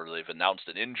line where they've announced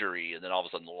an injury and then all of a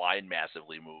sudden the line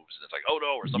massively moves. And it's like, oh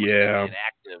no, or somebody's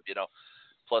inactive,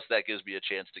 Plus that gives me a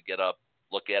chance to get up,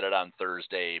 look at it on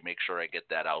Thursday, make sure I get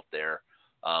that out there.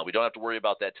 We don't have to worry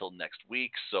about that till next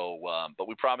week. So, but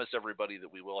we promise everybody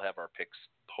that we will have our picks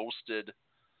posted.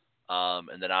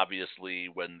 And then obviously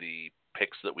when the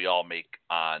picks that we all make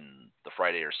on the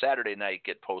Friday or Saturday night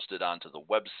get posted onto the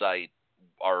website,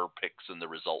 our picks and the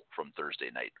result from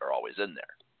Thursday night are always in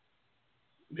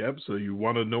there. Yep. So you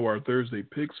want to know our Thursday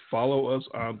picks? Follow us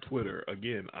on Twitter.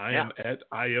 Again, I am at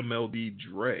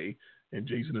IMLDDre and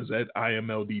Jason is at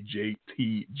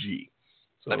IMLDJTG.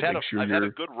 So I've had a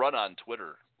good run on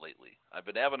Twitter lately. I've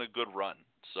been having a good run.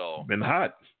 So been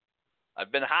hot.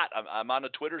 I've been hot. I'm on a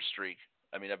Twitter streak.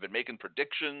 I mean, I've been making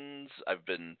predictions. I've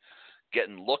been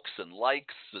getting looks and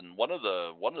likes. And one of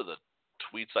the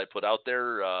tweets I put out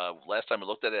there last time I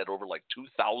looked at it had over like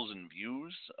 2,000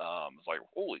 views. It's like,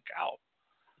 holy cow.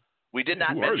 We did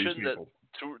not mention that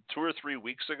 2 or 3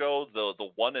 weeks ago, the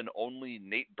one and only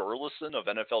Nate Burleson of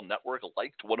NFL Network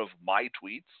liked one of my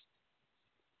tweets.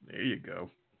 There you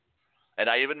go. And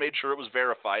I even made sure it was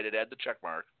verified. It had the check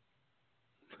mark.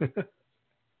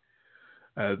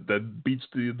 That beats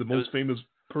the most famous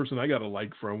person I got a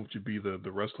like from, which would be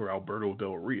the wrestler Alberto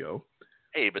Del Rio.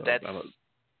 Hey, but that's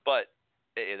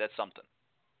something.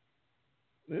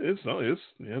 It's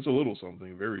a little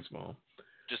something, very small.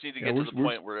 Just need to get to the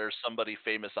point where there's somebody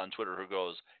famous on Twitter who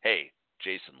goes, "Hey,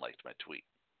 Jason liked my tweet.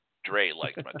 Dre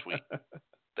liked my tweet."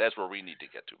 That's where we need to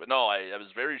get to. But no, I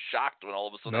was very shocked when all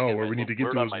of a sudden where we need to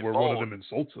get to is where one of them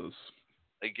insults us.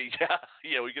 Like, we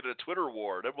get a Twitter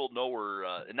war. Then we'll know we're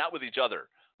and not with each other.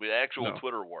 We actual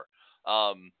Twitter war.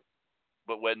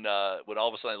 But when all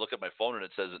of a sudden I look at my phone and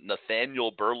it says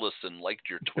Nathaniel Burleson liked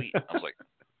your tweet, I was like,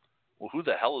 well, who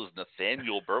the hell is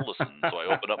Nathaniel Burleson? So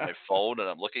I open up my phone and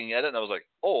I'm looking at it and I was like,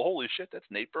 oh, holy shit, that's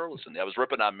Nate Burleson. I was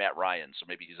ripping on Matt Ryan, so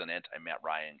maybe he's an anti-Matt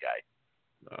Ryan guy.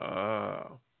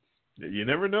 You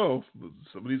never know.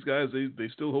 Some of these guys, they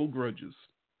still hold grudges.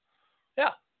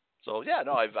 Yeah. So yeah,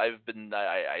 no, I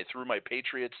threw my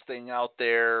Patriots thing out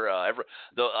there. I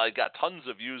got tons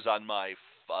of views on my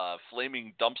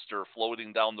flaming dumpster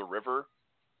floating down the river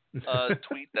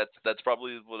tweet. That's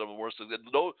probably one of the worst.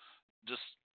 No, just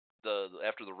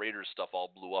after the Raiders stuff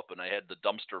all blew up, and I had the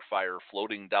dumpster fire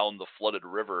floating down the flooded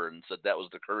river, and said that was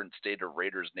the current state of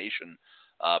Raiders Nation.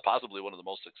 Possibly one of the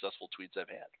most successful tweets I've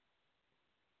had.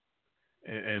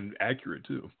 And accurate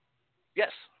too.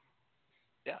 Yes.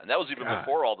 Yeah, and that was even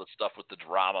before all the stuff with the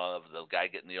drama of the guy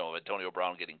getting, Antonio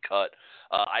Brown getting cut.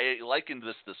 I likened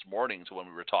this morning to when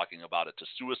we were talking about it to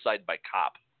suicide by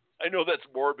cop. I know that's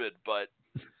morbid, but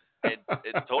And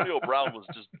Antonio Brown was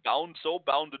just so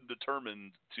bound and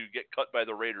determined to get cut by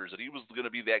the Raiders that he was going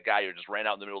to be that guy who just ran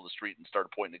out in the middle of the street and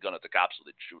started pointing a gun at the cops so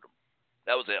they'd shoot him.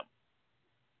 That was him.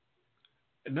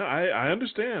 No, I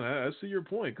understand. I see your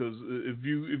point, because if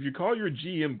you call your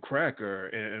GM cracker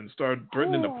and start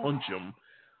threatening to punch him,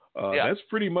 that's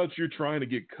pretty much you're trying to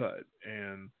get cut.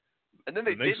 And then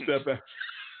they didn't.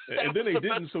 And then they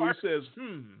didn't, so he says,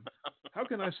 how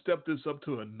can I step this up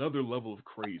to another level of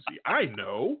crazy? I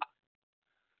know.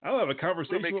 I'll have a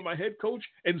conversation with my head coach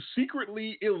and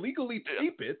secretly, illegally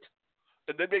tape it.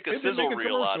 And then make a sizzle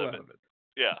reel out of it.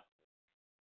 Yeah.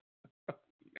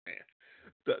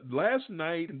 The last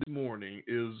night and this morning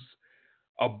is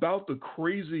about the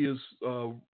craziest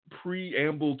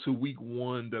preamble to week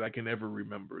one that I can ever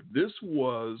remember. This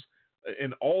was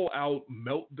an all-out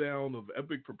meltdown of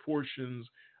epic proportions,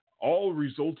 all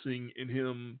resulting in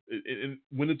him, and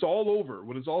when it's all over,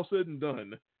 when it's all said and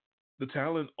done, the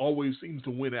talent always seems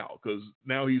to win out, because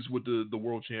now he's with the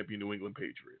world champion New England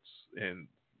Patriots. And,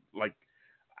 like,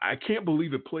 I can't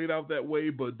believe it played out that way,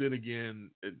 but then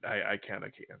again, I kind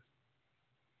of can.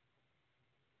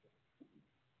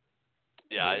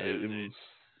 Yeah, he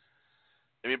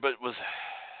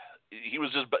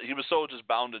was so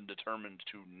bound and determined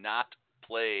to not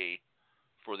play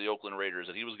for the Oakland Raiders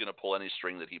that he was going to pull any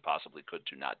string that he possibly could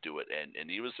to not do it, and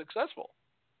he was successful.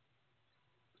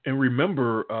 And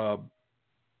remember,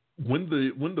 when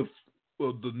the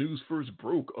news first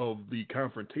broke of the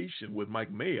confrontation with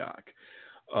Mike Mayock,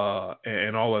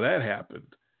 and all of that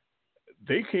happened,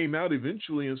 they came out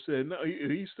eventually and said, no,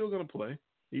 he's still going to play.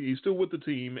 He's still with the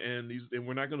team, and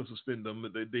we're not going to suspend him.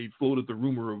 They floated the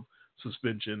rumor of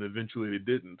suspension. Eventually, they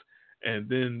didn't. And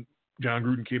then John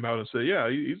Gruden came out and said, "Yeah,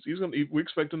 he's going. We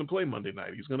expect him to play Monday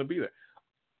night. He's going to be there."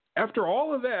 After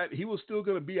all of that, he was still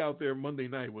going to be out there Monday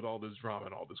night with all this drama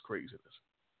and all this craziness.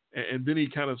 And then he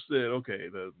kind of said, "Okay,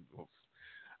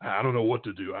 I don't know what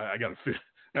to do. I got to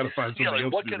find something else to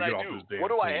do to get off this damn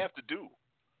What do thing. I have to do?"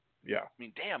 Yeah. I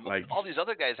mean, damn, all these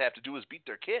other guys have to do is beat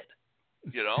their kid,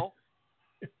 or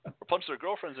punch their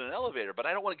girlfriends in an elevator, but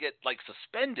I don't want to get,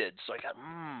 suspended, so I got,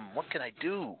 what can I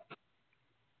do?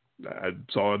 I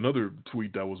saw another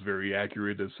tweet that was very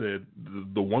accurate that said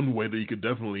the one way that you could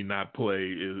definitely not play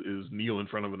is kneel in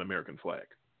front of an American flag.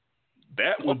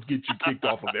 That would get you kicked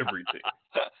off of everything.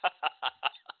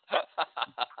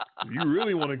 If you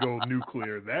really want to go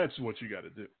nuclear, that's what you got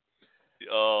to do.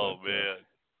 Oh, man.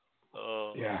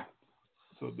 Yeah.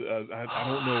 So I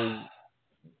don't know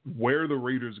where the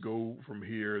Raiders go from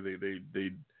here. They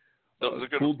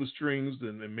pulled the strings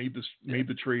and made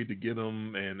the trade to get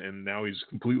him, and now he's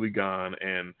completely gone.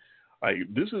 And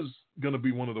this is going to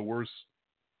be one of the worst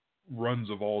runs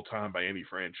of all time by any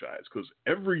franchise, because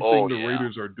everything the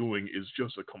Raiders are doing is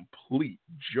just a complete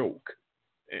joke,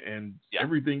 and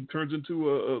everything turns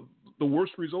into the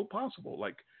worst result possible.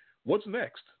 Like, what's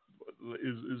next?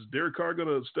 Is Derek Carr going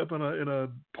to step in a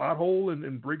pothole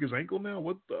and break his ankle now?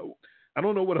 I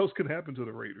don't know what else could happen to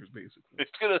the Raiders, basically.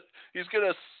 He's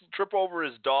gonna trip over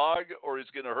his dog, or he's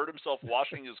gonna hurt himself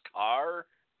washing his car.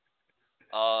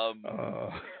 How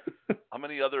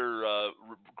many other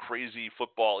crazy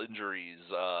football injuries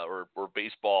or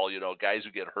baseball, guys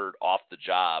who get hurt off the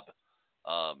job?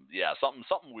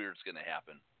 Something weird's gonna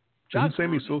happen. Didn't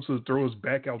Sammy Sosa throw his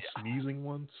back out sneezing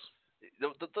once?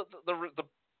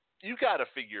 You got to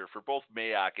figure for both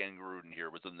Mayock and Gruden here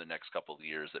within the next couple of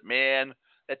years that, man,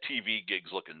 that TV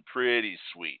gig's looking pretty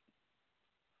sweet.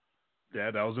 Yeah,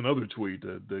 that was another tweet.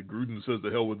 The Gruden says the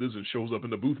hell with this and shows up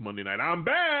in the booth Monday night. I'm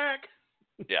back!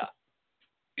 Yeah.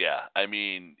 I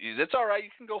mean, it's all right. You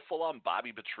can go full on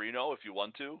Bobby Petrino if you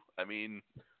want to. I mean,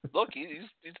 look, he's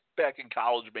back in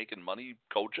college making money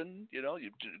coaching.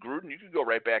 Gruden, you can go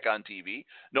right back on TV.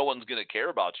 No one's going to care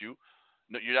about you.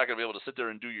 No, you're not going to be able to sit there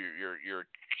and do your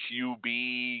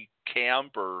QB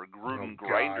camp or Gruden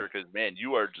grinder, because, man,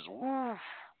 you are just woof.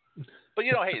 But,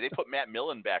 hey, they put Matt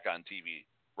Millen back on TV,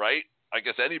 right? I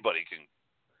guess anybody can.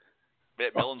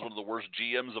 Matt Millen's one of the worst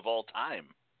GMs of all time.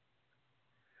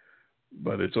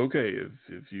 But it's okay.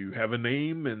 If you have a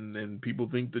name and people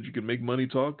think that you can make money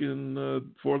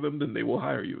talking for them, then they will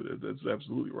hire you. That's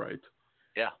absolutely right.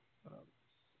 Yeah.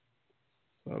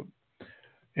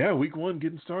 Yeah, week one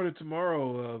getting started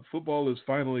tomorrow. Football is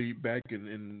finally back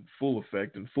in full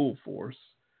effect and full force.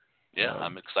 Yeah,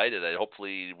 I'm excited.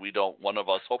 Hopefully one of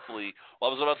us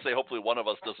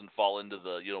doesn't fall into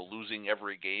the, losing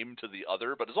every game to the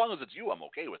other. But as long as it's you, I'm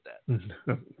okay with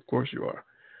that. Of course you are.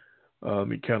 Let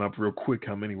me count up real quick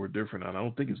how many we're different on. I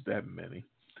don't think it's that many.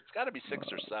 It's got to be 6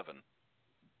 or 7.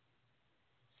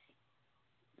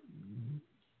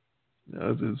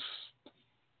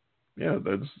 Yeah,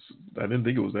 I didn't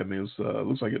think it was that many. It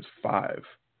looks like it's 5.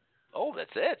 Oh,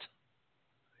 that's it.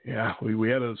 Yeah, we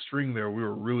had a string there. We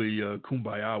were really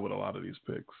kumbaya with a lot of these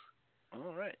picks.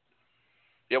 All right.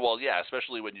 Yeah, well, yeah,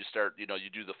 especially when you start, you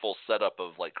do the full setup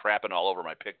of like crapping all over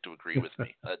my pick to agree with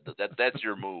me. That's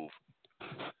your move.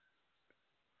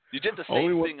 You did the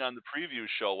same thing on the preview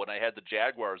show when I had the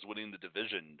Jaguars winning the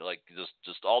division, like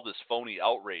just all this phony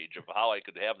outrage of how I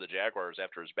could have the Jaguars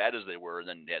after as bad as they were, and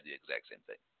then you had the exact same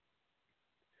thing.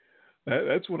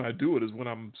 That's when I do it, is when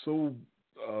I'm so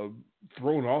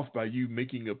thrown off by you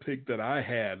making a pick that I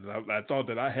had. I thought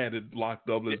that I had it locked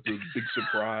up as the big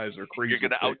surprise or crazy. You're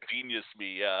going to out genius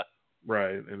me, yeah.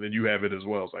 Right, and then you have it as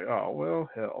well. It's like, oh, well,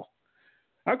 hell.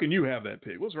 How can you have that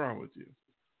pick? What's wrong with you?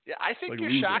 Yeah, I think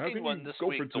your shocking one this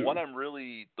week, the one I'm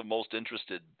really the most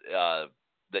interested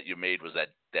that you made was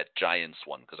that Giants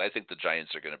one, because I think the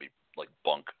Giants are going to be like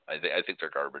bunk. I think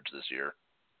they're garbage this year.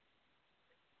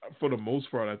 For the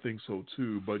most part, I think so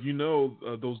too. But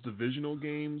those divisional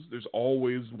games, there's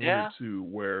always one or two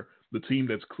where the team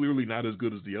that's clearly not as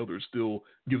good as the other still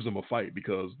gives them a fight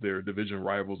because they're division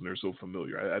rivals and they're so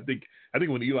familiar. I think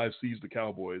when Eli sees the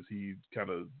Cowboys, he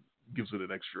kind of gives it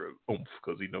an extra oomph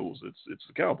because he knows it's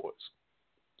the Cowboys.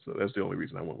 So that's the only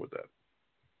reason I went with that.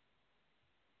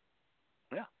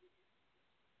 Yeah.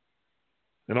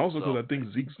 And also because I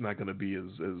think Zeke's not going to be as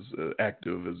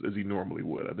active as he normally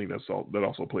would. I think that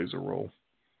also plays a role.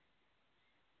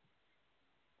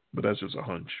 But that's just a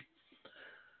hunch.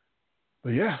 But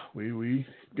yeah, we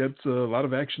got a lot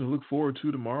of action to look forward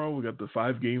to tomorrow. We got the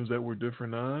 5 games that we're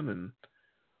different on, and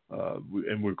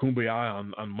we're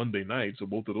kumbaya on Monday night. So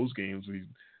both of those games we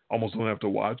almost don't have to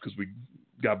watch because we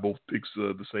got both picks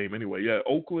the same anyway. Yeah,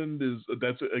 Oakland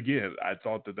that's again. I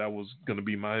thought that was going to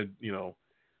be my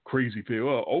crazy pick.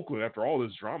 Well, Oakland, after all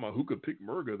this drama, who could pick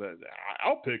Murga?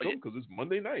 I'll pick him because it's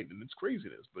Monday night and it's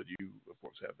craziness. But you, of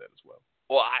course, have that as well.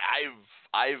 Well,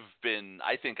 I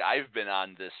think I've been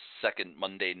on this second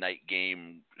Monday night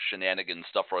game shenanigan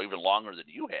stuff for even longer than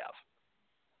you have.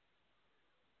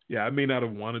 Yeah, I may not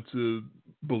have wanted to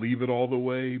believe it all the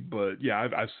way, but yeah,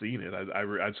 I've seen it.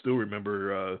 I still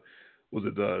remember. Was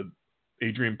it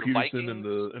Adrian Peterson and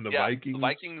the Vikings? The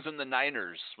Vikings and the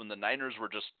Niners, when the Niners were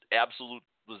just absolute.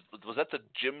 Was that the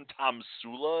Jim Tom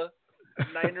Sula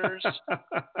Niners?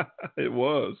 It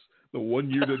was the one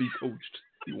year that he coached.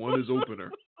 He won his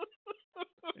opener,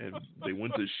 and they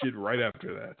went to shit right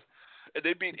after that. And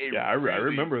they beat I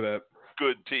remember that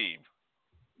good team.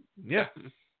 Yeah,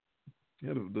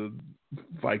 yeah. The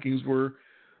Vikings were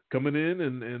coming in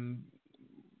and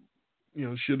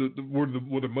were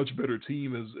a much better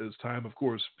team as time, of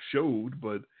course, showed.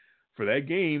 But for that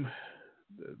game,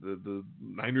 the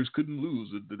Niners couldn't lose.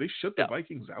 Did they shut the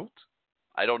Vikings out?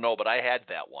 I don't know, but I had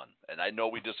that one, and I know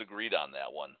we disagreed on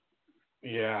that one.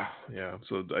 Yeah.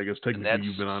 So I guess technically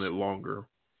you've been on it longer.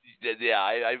 Yeah,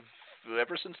 I've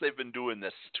ever since they've been doing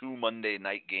this 2 Monday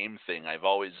night game thing, I've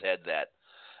always had that.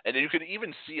 And you can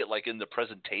even see it like in the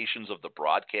presentations of the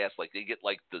broadcast. Like they get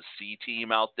like the C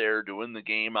team out there doing the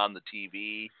game on the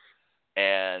TV,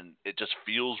 and it just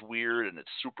feels weird, and it's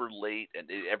super late, and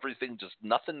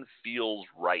nothing feels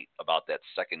right about that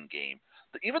second game.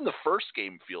 Even the first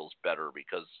game feels better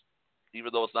because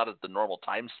even though it's not at the normal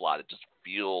time slot, it just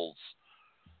feels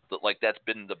like that's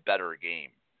been the better game.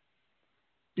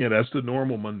 Yeah, that's the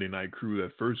normal Monday night crew,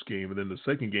 that first game. And then the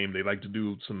second game, they like to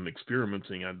do some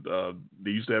experimenting.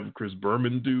 They used to have Chris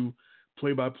Berman do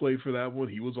play-by-play for that one.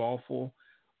 He was awful.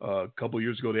 A couple of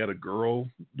years ago, they had a girl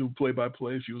do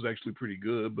play-by-play. She was actually pretty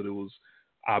good, but it was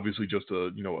obviously just a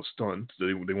stunt.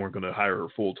 They weren't going to hire her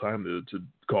full-time to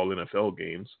call NFL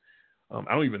games.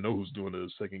 I don't even know who's doing the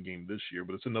second game this year,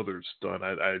 but it's another stunt.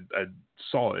 I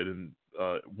saw it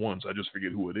once. I just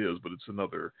forget who it is, but it's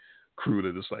another crew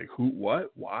that is like, who,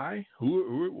 what, why,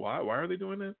 why are they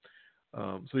doing that?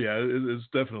 So yeah, it's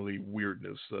definitely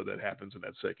weirdness that happens in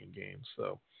that second game.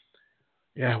 So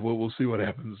yeah, we'll see what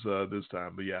happens this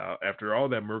time. But yeah, after all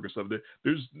that Merger stuff,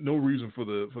 there's no reason for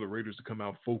the Raiders to come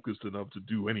out focused enough to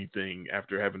do anything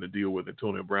after having to deal with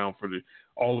Antonio Brown for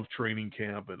all of training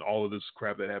camp and all of this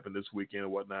crap that happened this weekend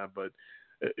and whatnot. But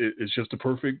it's just a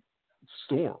perfect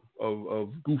storm of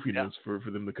goofiness for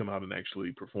them to come out and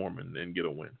actually perform and get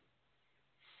a win.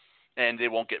 And they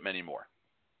won't get many more.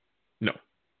 No.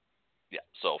 Yeah.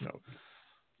 So. No.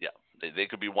 Yeah, they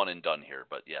could be one and done here,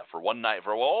 but yeah, for one night,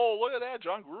 look at that,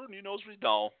 John Gruden, he knows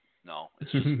what no,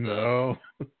 it's just no,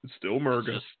 it's still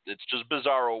Merga. It's just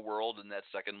Bizarro World in that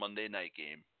second Monday night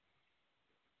game.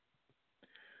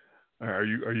 Are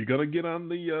you gonna get on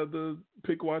the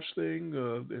pick watch thing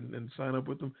and sign up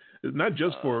with them? Not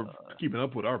just for keeping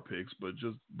up with our picks, but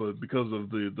because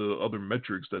of the other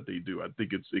metrics that they do. I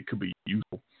think it could be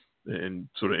useful and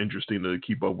sort of interesting to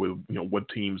keep up with, what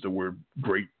teams that were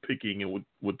great picking and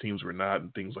what teams were not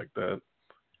and things like that.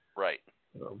 Right.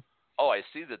 I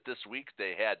see that this week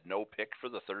they had no pick for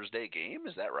the Thursday game.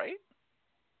 Is that right?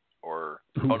 Or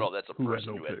no, that's a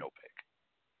person who had no pick.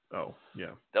 Oh,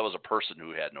 yeah. That was a person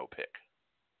who had no pick.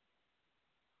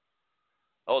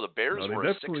 Oh, the Bears were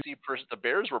 60%. The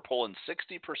Bears were pulling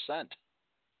 60%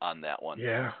 on that one.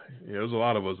 Yeah, there's a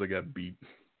lot of us that got beat.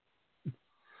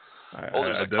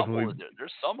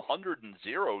 There's some 100 and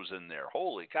zeros in there.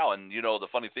 Holy cow! And the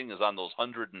funny thing is, on those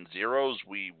 100 and zeros,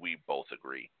 we both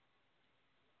agree.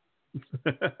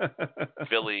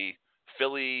 Philly,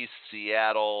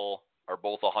 Seattle are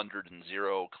both 100 and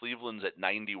 0. Cleveland's at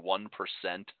 91%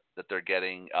 that they're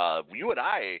getting. You and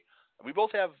I,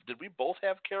 did we both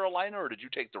have Carolina, or did you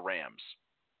take the Rams?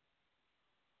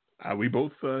 We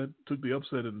both took the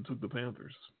upset and took the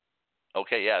Panthers.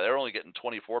 Okay, yeah, they're only getting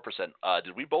 24%.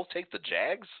 Did we both take the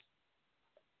Jags?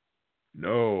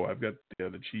 No, I've got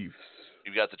the Chiefs.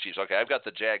 You got the Chiefs. Okay, I've got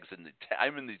the Jags.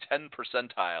 I'm in the 10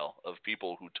 percentile of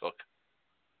people who took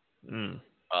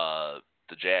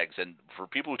the Jags. And for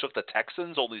people who took the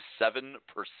Texans, only 7%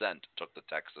 took the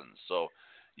Texans. So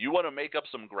you want to make up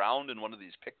some ground in one of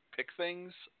these pick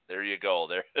things? There you go.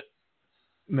 There.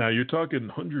 Now, you're talking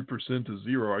 100% to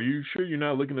 0. Are you sure you're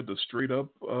not looking at the straight up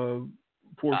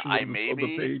portion of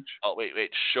the page? Oh,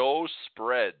 wait. Show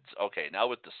spreads. Okay, now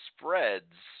with the spreads,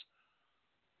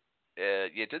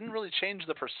 it didn't really change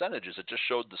the percentages. It just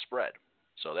showed the spread.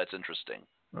 So that's interesting.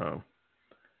 Oh.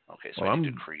 Okay, so I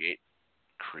need to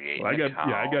create well, an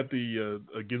account. I got the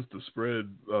against the spread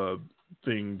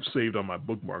thing saved on my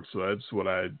bookmark, so that's what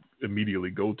I immediately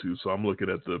go to. So I'm looking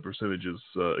at the percentages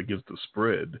against the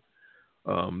spread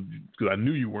because I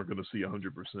knew you weren't going to see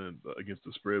 100% against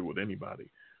the spread with anybody.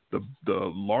 The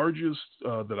largest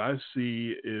that I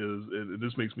see is, and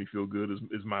this makes me feel good,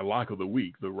 is my lock of the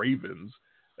week. The Ravens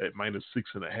at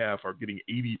 -6.5 are getting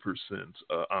 80%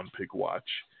 on pick watch,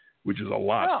 which is a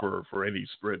lot for any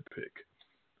spread pick.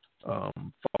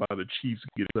 Followed by the Chiefs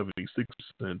getting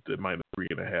 76% at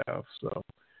 -3.5. So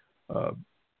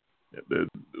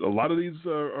a lot of these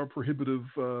are prohibitive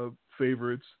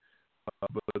favorites,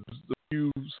 but there's a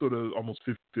few sort of almost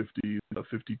 50-50,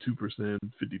 52%,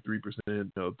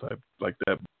 53%, type like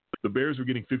that. The Bears were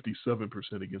getting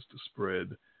 57% against the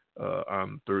spread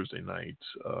on Thursday night,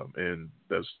 and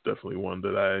that's definitely one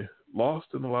that I lost,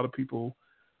 and a lot of people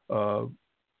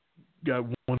got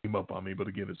one game up on me, but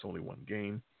again, it's only one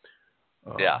game.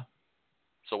 Yeah.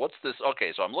 So what's this?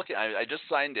 Okay, so I'm looking. I just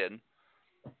signed in,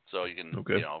 so you can,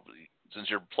 since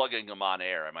you're plugging them on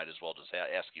air, I might as well just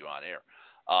ask you on air.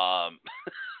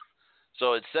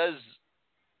 So it says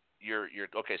you're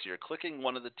okay. So you're clicking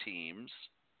one of the teams,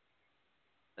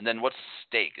 and then what's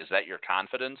stake? Is that your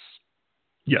confidence?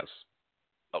 Yes.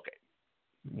 Okay.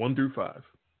 1 through 5.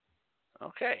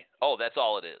 Okay. Oh, that's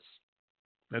all it is.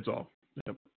 That's all.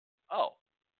 Yep. Oh.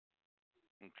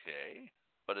 Okay.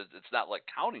 But it's not like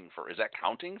counting for. Is that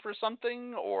counting for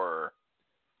something or?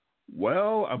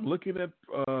 Well, I'm looking at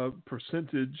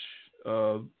percentage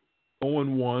 0-1,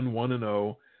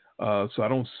 1-0. So I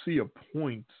don't see a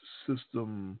point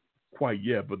system quite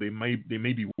yet, but they may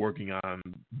be working on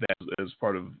that as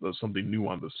part of something new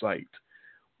on the site.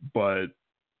 But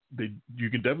you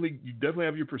definitely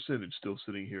have your percentage still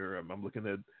sitting here. I'm looking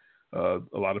at a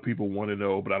lot of people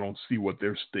 1-0, but I don't see what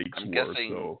their stakes I'm were. Guessing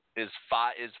so is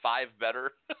five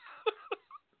better?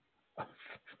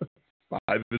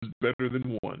 5 is better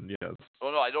than 1. Yes.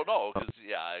 Oh no, I don't know.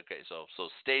 Okay. So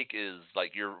stake is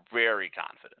like you're very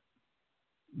confident.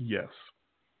 Yes.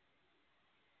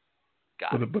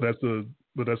 Got it. But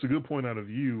that's a good point out of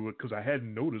you, because I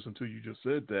hadn't noticed until you just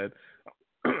said that.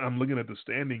 I'm looking at the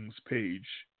standings page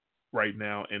right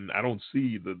now, and I don't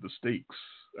see the stakes.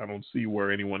 I don't see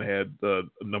where anyone had the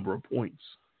number of points.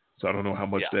 So I don't know how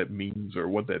much that means or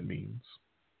what that means.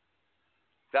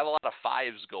 Got a lot of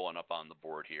 5s going up on the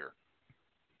board here.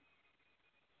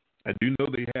 I do know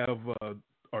they have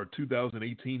our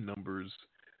 2018 numbers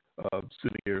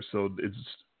sitting here, so it's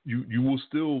you will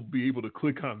still be able to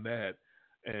click on that,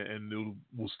 and it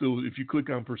will still, if you click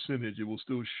on percentage, it will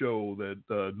still show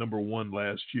that number 1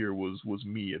 last year was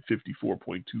me at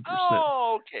 54.2%.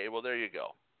 Oh, okay. Well, there you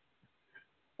go.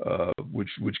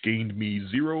 Which gained me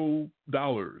 $0,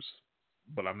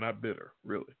 but I'm not bitter,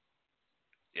 really.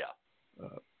 Yeah.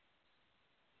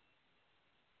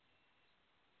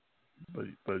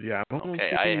 But yeah, I don't okay.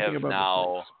 see anything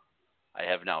about I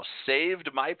have now saved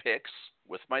my picks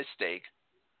with my steak.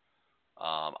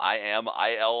 I am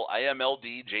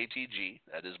IMLDJTG.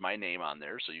 That is my name on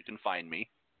there, so you can find me.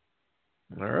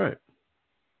 All right.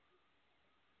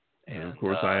 And of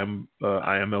course, I am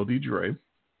LD Dre.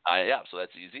 Yeah, so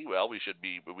that's easy. Well, we should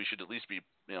at least be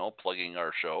plugging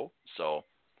our show. So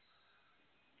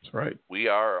that's right. We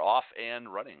are off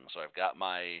and running. So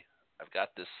I've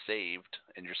got this saved,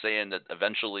 and you're saying that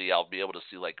eventually I'll be able to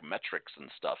see like metrics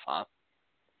and stuff, huh?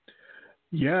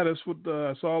 Yeah, that's what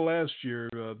I saw last year.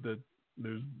 That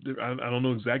I don't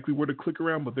know exactly where to click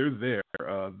around, but they're there.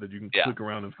 That you can click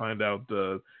around and find out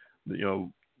your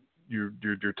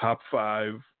top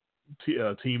 5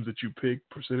 teams that you pick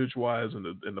percentage wise, and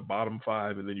the bottom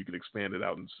 5, and then you can expand it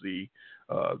out and see.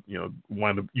 You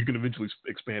can eventually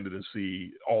expand it and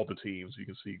see all the teams. You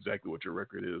can see exactly what your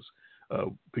record is.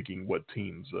 Picking what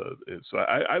teams. So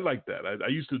I like that. I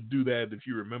used to do that. If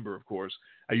you remember, of course,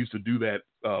 I used to do that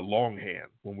longhand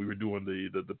when we were doing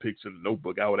the picks in the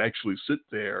notebook. I would actually sit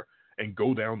there and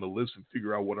go down the list and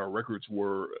figure out what our records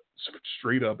were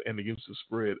straight up and against the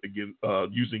spread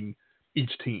using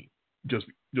each team. Just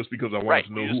because I wanted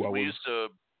to know who I was.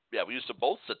 We used to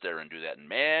both sit there and do that, and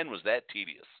man, was that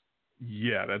tedious.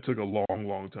 Yeah, that took a long,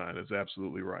 long time. That's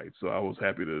absolutely right. So I was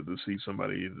happy to see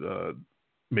somebody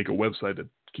make a website that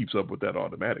keeps up with that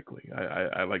automatically.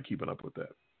 I like keeping up with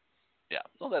that. Yeah,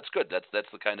 well, that's good. That's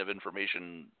the kind of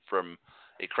information from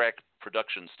a crack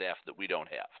production staff that we don't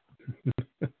have.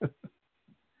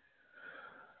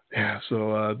 Yeah,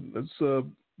 so that's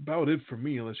about it for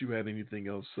me. Unless you had anything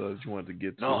else that you wanted to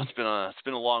get to. No, it's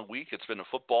been a long week. It's been a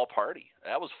football party.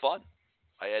 That was fun.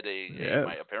 I had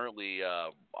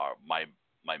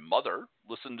my mother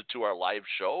listened to our live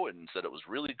show and said it was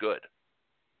really good.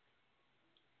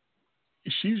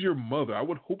 She's your mother. I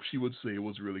would hope she would say it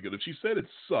was really good. If she said it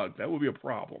sucked, that would be a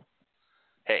problem.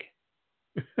 Hey,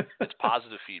 it's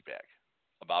positive feedback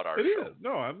about our show. It is.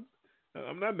 No, I'm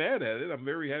not mad at it. I'm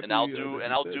very happy. And I'll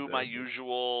do my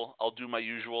usual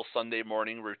Sunday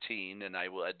morning routine, and I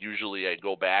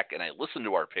go back and I listen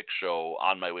to our pick show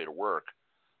on my way to work,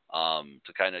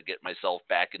 to kind of get myself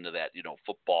back into that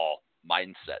football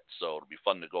mindset. So it'll be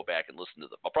fun to go back and listen to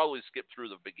them. I'll probably skip through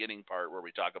the beginning part where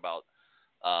we talk about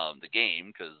the game,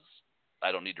 because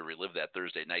I don't need to relive that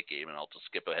Thursday night game, and I'll just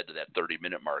skip ahead to that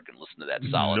 30-minute mark and listen to that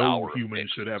solid hour. No human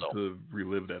should have to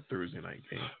relive that Thursday night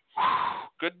game.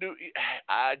 Good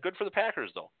for the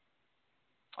Packers, though.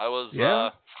 I was,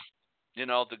 the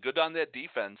good on that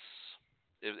defense.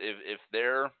 If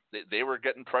they were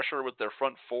getting pressure with their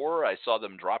front 4, I saw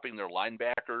them dropping their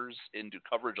linebackers into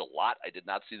coverage a lot. I did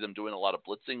not see them doing a lot of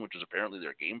blitzing, which is apparently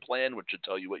their game plan, which should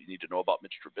tell you what you need to know about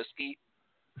Mitch Trubisky.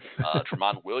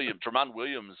 Tremont Williams,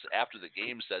 after the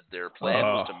game, said their plan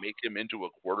was to make him into a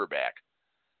quarterback.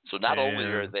 So not only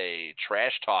are they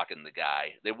trash talking the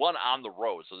guy, they won on the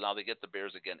road, so now they get the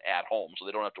Bears again at home, so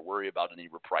they don't have to worry about any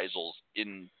reprisals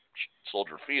in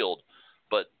Soldier Field.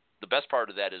 But the best part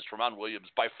of that is Tremont Williams,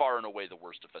 by far and away the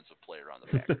worst defensive player on the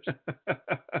Packers.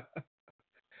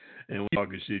 And when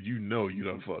talking shit, you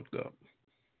done fucked up.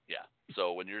 Yeah.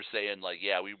 So when you're saying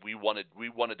we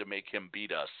wanted to make him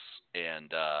beat us,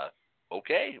 and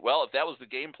okay, well, if that was the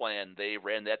game plan, they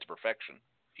ran that to perfection.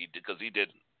 He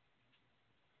didn't.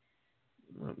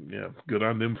 Yeah, good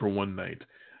on them for one night.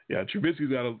 Yeah, Trubisky's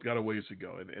got a ways to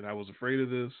go, and I was afraid of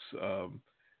this.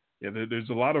 There's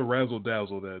a lot of razzle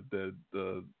dazzle that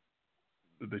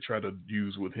they try to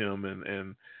use with him,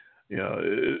 and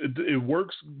it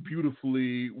works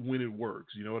beautifully when it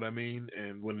works. You know what I mean?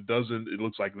 And when it doesn't, it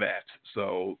looks like that.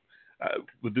 So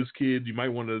with this kid, you might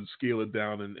want to scale it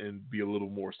down and be a little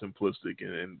more simplistic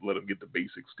and let him get the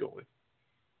basics going.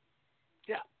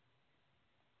 Yeah.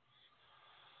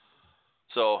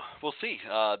 So we'll see.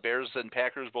 Bears and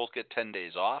Packers both get 10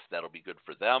 days off. That'll be good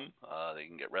for them. They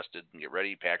can get rested and get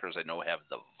ready. Packers, I know, have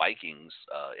the Vikings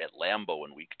at Lambeau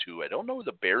in week 2. I don't know who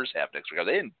the Bears have next week. Are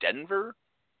they in Denver?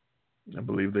 I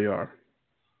believe they are.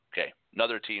 Okay.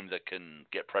 Another team that can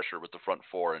get pressure with the front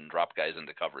 4 and drop guys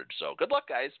into coverage. So good luck,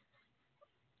 guys.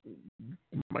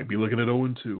 Might be looking at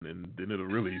 0-2, and then it'll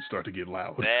really start to get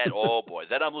loud. Oh boy,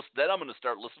 then I'm going to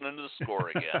start listening to the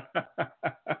score again.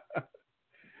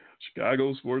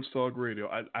 Chicago Sports Talk Radio.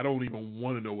 I don't even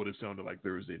want to know what it sounded like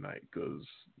Thursday night, because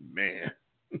man,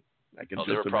 I can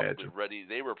just imagine.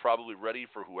 They were probably ready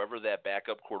for whoever that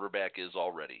backup quarterback is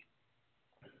already.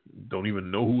 Don't even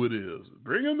know who it is.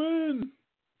 Bring him in.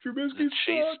 Trubisky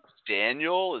Chase sucks.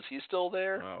 Daniel, is he still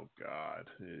there? Oh God,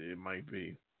 it might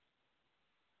be.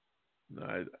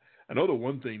 I know the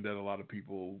one thing that a lot of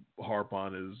people harp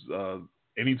on is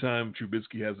anytime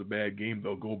Trubisky has a bad game,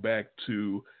 they'll go back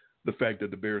to the fact that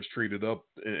the Bears traded up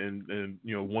and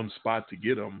one spot to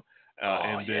get him.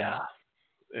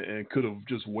 And could have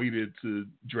just waited to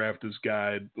draft this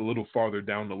guy a little farther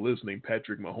down the list named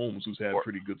Patrick Mahomes, who's had a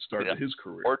pretty good start to his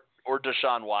career. Or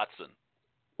Deshaun Watson.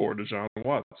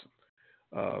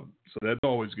 So that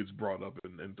always gets brought up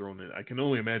and thrown in. I can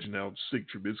only imagine how sick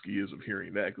Trubisky is of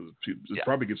hearing that, because it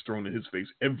probably gets thrown in his face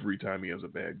every time he has a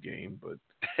bad game. But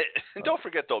and don't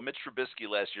forget, though, Mitch Trubisky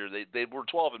last year, they were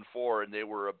 12-4, and they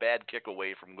were a bad kick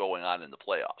away from going on in the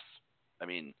playoffs. I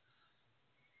mean,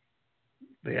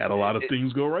 they had a lot of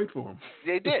things go right for them.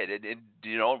 They did,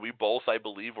 and we both, I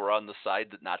believe, were on the side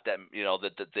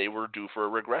that they were due for a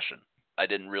regression. I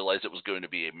didn't realize it was going to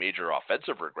be a major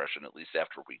offensive regression, at least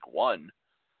after week 1.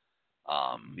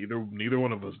 Neither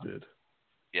one of us did.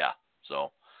 Yeah.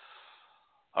 So,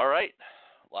 all right.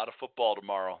 A lot of football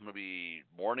tomorrow. I'm going to be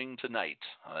morning to night.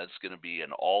 It's going to be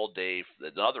an all-day,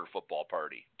 another football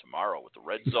party tomorrow with the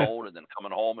Red Zone, and then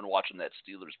coming home and watching that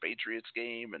Steelers-Patriots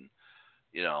game, and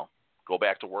go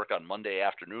back to work on Monday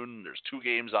afternoon. There's 2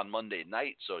 games on Monday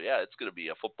night, so yeah, it's going to be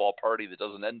a football party that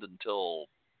doesn't end until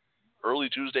early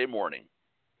Tuesday morning.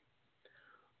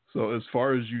 So as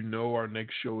far as you know, our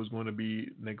next show is going to be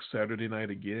next Saturday night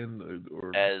again,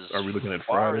 or are we looking at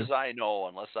Friday? As far as I know,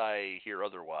 unless I hear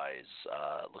otherwise,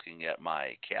 looking at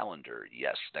my calendar,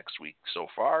 yes, next week so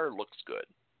far looks good.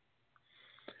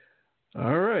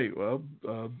 All right. Well,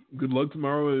 good luck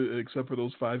tomorrow, except for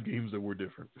those 5 games that were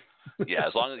different. Yeah,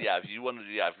 as long as if you want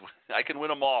to, I can win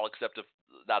them all except if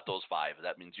not those 5.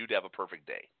 That means you'd have a perfect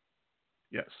day.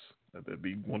 Yes, that'd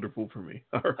be wonderful for me.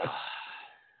 All right.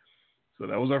 So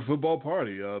that was our football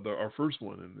party, our first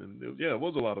one, and it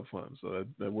was a lot of fun. So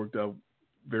that worked out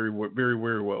very, very,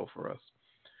 very well for us.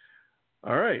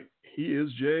 All right. He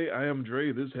is Jay. I am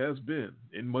Dre. This has been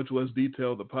In Much Less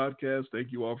Detail, the podcast.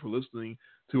 Thank you all for listening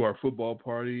to our football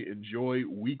party. Enjoy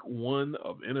week 1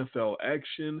 of NFL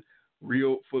action.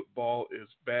 Real football is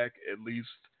back, at least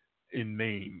in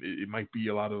name. It might be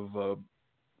a lot of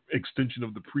extension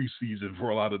of the preseason for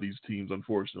a lot of these teams,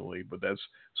 unfortunately, but that's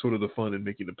sort of the fun in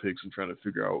making the picks and trying to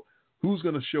figure out who's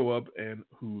going to show up and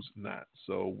who's not.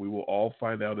 So we will all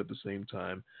find out at the same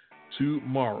time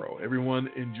tomorrow. Everyone,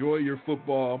 enjoy your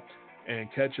football and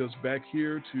catch us back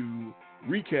here to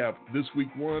recap this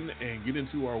week 1 and get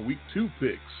into our week 2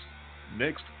 picks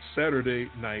next Saturday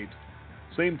night,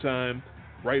 same time,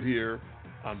 right here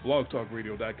on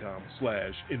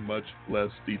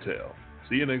blogtalkradio.com/inmuchlessdetail.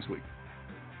 See you next week.